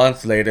 and a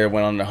month later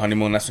went on their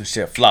honeymoon. That's when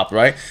shit flopped,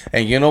 right?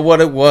 And you know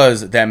what it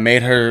was that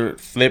made her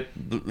flip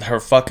her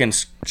fucking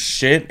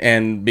shit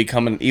and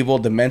become an evil,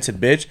 demented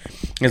bitch?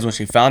 Is when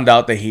she found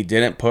out that he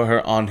didn't put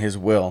her on his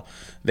will.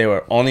 They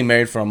were only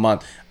married for a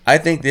month. I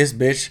think this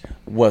bitch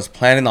was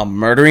planning on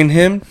murdering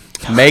him,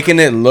 making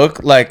it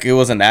look like it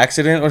was an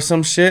accident or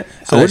some shit,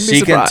 so that wouldn't be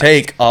she can surprised.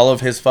 take all of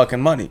his fucking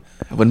money.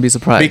 I wouldn't be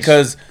surprised.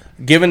 Because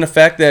given the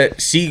fact that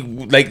she,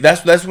 like,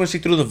 that's when she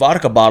threw the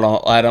vodka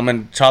bottle at him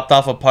and chopped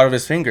off a part of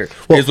his finger.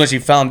 Is when she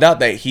found out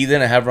that he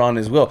didn't have her on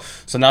his will.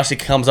 So now she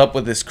comes up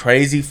with this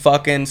crazy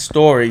fucking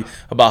story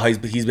about how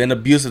he's been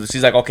abusive.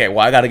 She's like, okay,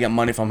 well, I got to get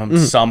money from him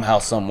somehow,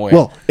 some way.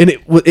 Well, and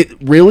it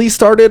really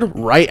started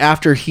right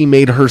after he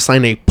made her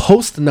sign a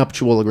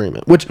post-nuptial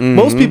agreement, which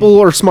most people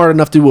are smart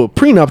enough to do a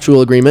prenuptial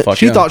agreement. Fuck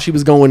She yeah. thought she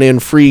was going in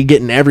free,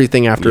 getting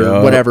everything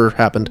after whatever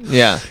happened.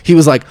 Yeah. He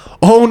was like,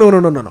 oh,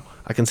 no.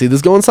 I can see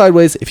this going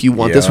sideways. If you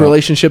want this Yeah.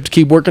 relationship to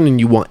keep working and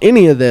you want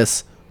any of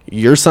this,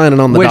 you're signing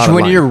on the which, dotted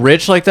when line. you're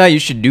rich like that, you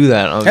should do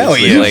that. Hell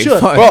Obviously. yeah. You Like, should.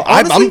 fuck. Bro,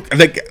 honestly- I'm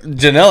like,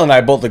 Janelle and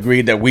I both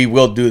agreed that we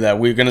will do that.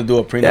 We're gonna do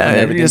a prenup Yeah, and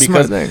it'd be everything a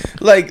smart because, thing.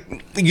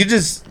 like, you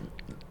just,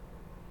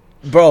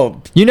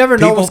 bro, You never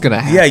know what's gonna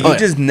happen. Yeah, you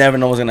just never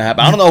know what's gonna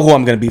happen. I don't know who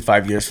I'm gonna be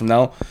 5 years from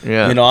now.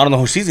 Yeah. You know, I don't know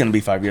who she's gonna be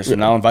 5 years from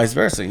now, and vice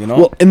versa. You know.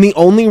 Well, and the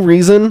only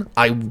reason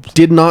I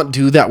did not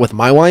do that with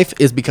my wife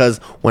is because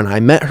when I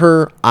met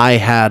her, I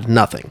had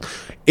nothing.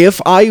 If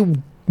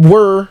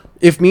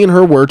me and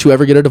her were to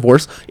ever get a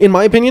divorce, in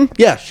my opinion,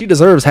 yeah, she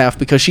deserves half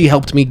because she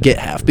helped me get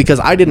half because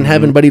I didn't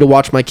have anybody to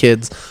watch my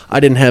kids. I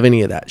didn't have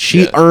any of that.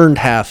 She earned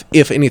half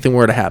if anything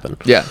were to happen.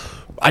 Yeah.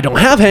 I don't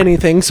have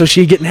anything, so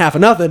she getting half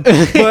of nothing.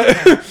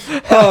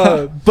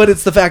 But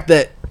it's the fact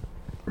that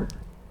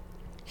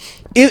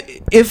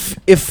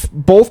if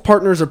both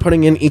partners are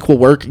putting in equal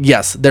work,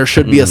 yes, there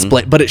should be a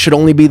split, but it should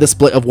only be the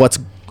split of what's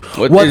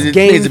It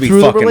gained needs to be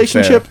through the fucking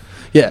relationship. fair.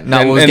 Yeah.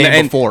 Not what was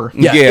gained before.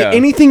 Yeah. Yeah.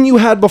 Anything you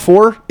had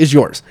before is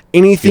yours.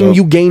 Anything Yup.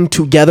 you gain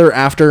together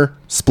after,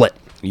 split.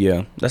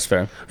 Yeah, that's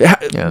fair.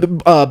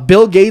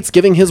 Bill Gates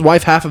giving his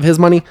wife half of his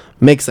money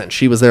makes sense.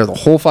 She was there the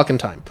whole fucking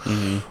time.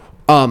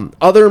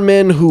 Other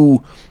men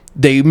who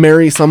they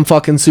marry some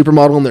fucking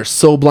supermodel and they're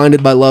so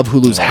blinded by love who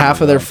lose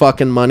half of their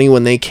fucking money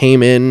when they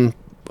came in.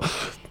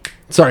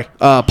 Sorry,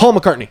 Paul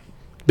McCartney.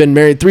 Been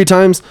married 3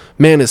 times.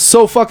 Man is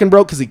so fucking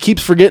broke because he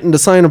keeps forgetting to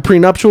sign a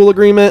prenuptial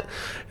agreement.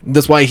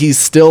 That's why he's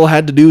still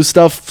had to do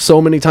stuff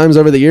so many times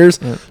over the years.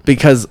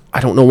 Because I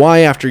don't know why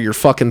after your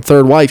fucking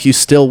 3rd wife you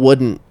still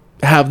wouldn't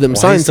have them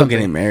sign He's still something.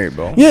 getting married,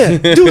 bro. Yeah,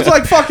 dude's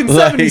like fucking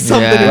 70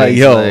 something. yeah. Like,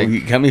 yo, Like-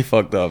 you got me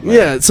fucked up, man.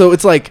 Yeah, so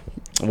it's like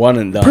One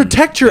and done.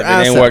 Protect your If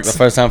it didn't work the assets.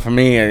 first time for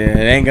me, it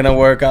ain't gonna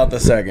work out the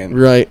second.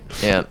 right.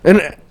 Yeah.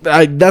 And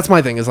that's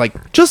my thing is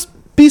like just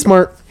be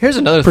smart. Here's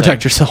another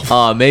Protect thing.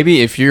 yourself.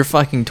 Maybe if you're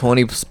fucking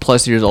 20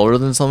 plus years older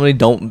than somebody,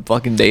 don't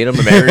fucking date them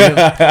or marry them.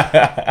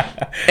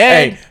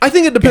 Hey, I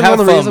think it depends have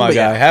on the fun, reason. my But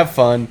guy. yeah. Have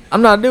fun.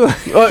 I'm not doing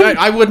it.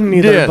 I wouldn't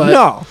either. Yeah, but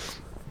no.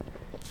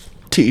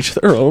 to each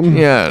their own.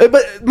 Yeah.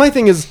 But my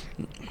thing is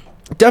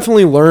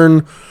definitely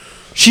learn.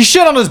 She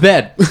shit on his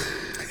bed.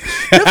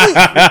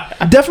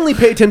 Definitely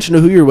pay attention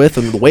to who you're with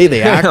and the way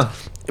they act.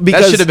 That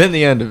Because should have been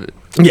the end of it.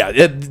 yeah,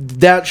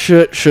 that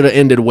should have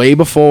ended way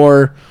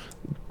before.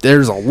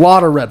 There's a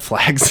lot of red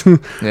flags.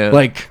 Yeah.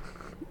 Like,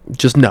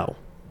 just no.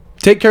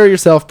 Take care of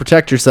yourself,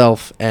 protect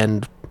yourself,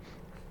 and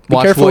be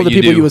Watch careful what of the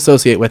you people do. you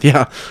associate with.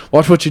 Yeah,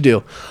 watch what you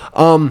do.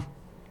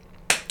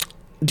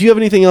 Do you have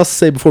anything else to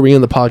say before we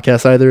end the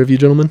podcast, either of you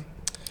gentlemen?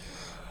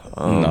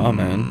 No,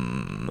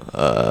 man.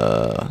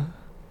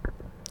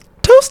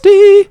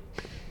 Toasty!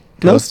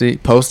 No?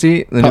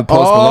 Posty, the new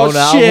Post Oh,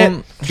 Malone shit.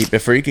 album. Keep it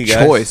freaky,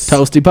 guys. Choice.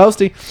 Toasty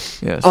posty.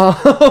 Yes.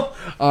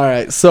 All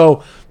right,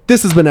 so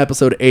this has been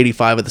episode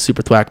 85 of the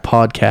Super Thwack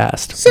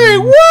podcast. Say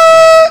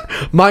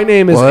what? My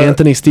name is What?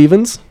 Anthony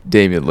Stevens,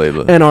 Damian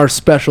Leyva. and our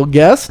special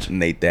guest,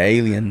 Nate the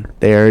Alien.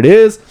 there it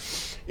is.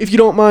 If you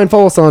don't mind,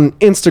 follow us on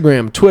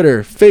Instagram,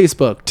 Twitter,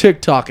 Facebook,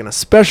 TikTok, and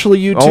especially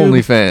YouTube.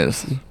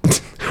 OnlyFans.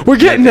 We're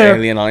getting Nate the there.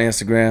 Alien on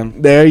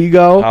Instagram. There you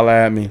go. Holla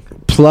at me.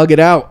 Plug it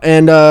out.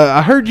 And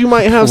I heard you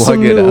might have Plug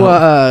some it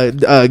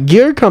new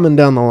gear coming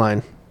down the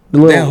line. A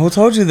little- Damn, who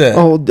told you that?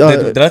 Oh,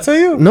 did I tell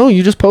you? No,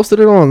 you just posted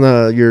it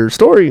on your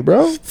story,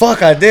 bro.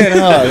 Fuck, I did,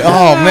 huh?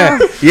 Oh, man.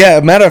 Yeah,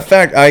 matter of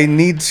fact, I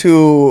need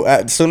to,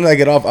 as soon as I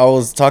get off, I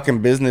was talking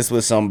business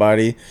with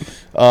somebody.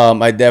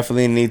 I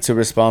definitely need to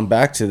respond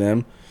back to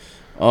them.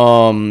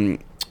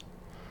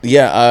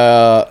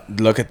 Yeah,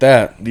 look at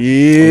that.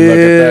 Yeah. Look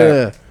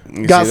at that.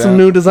 You Got see some that?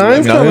 new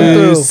designs coming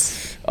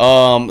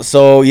through.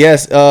 So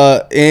yes,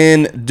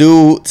 in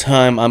due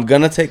time, I'm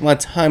gonna take my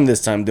time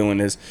this time doing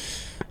this.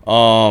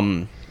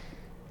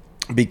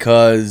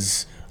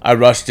 Because I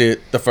rushed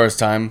it the first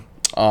time.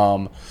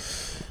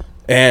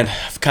 And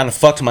I've kind of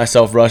fucked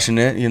myself rushing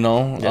it, you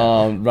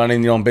know.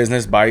 Running your own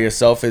business by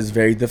yourself is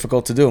very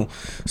difficult to do.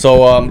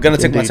 So I'm gonna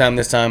take my time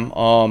this time.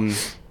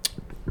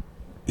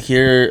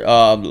 Here,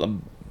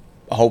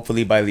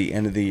 hopefully by the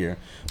end of the year.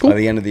 By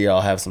the end of the year,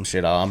 I'll have some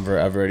shit out.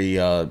 I've already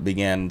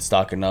began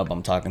stocking up.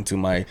 I'm talking to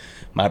my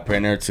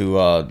printer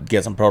to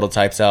get some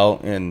prototypes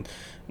out and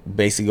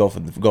basically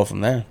go from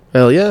there.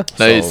 Hell yeah.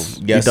 Nice.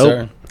 So, yes, You dope.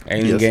 sir.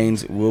 Alien Yes.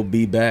 Gains will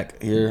be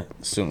back here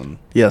soon.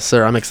 Yes,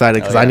 sir. I'm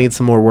excited because Oh, yeah. I need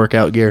some more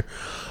workout gear.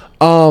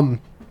 But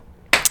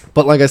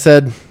like I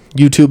said,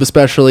 YouTube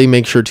especially,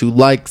 make sure to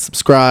like,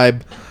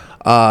 subscribe,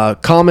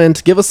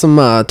 comment, give us some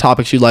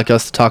topics you'd like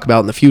us to talk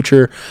about in the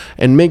future,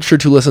 and make sure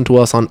to listen to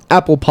us on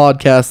Apple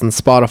Podcasts and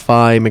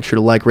Spotify. Make sure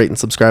to like, rate, and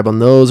subscribe on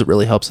those. It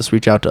really helps us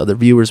reach out to other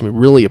viewers, and we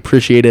really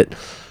appreciate it.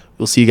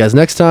 We'll see you guys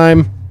next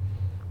time.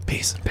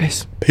 Peace.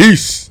 Peace.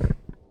 Peace.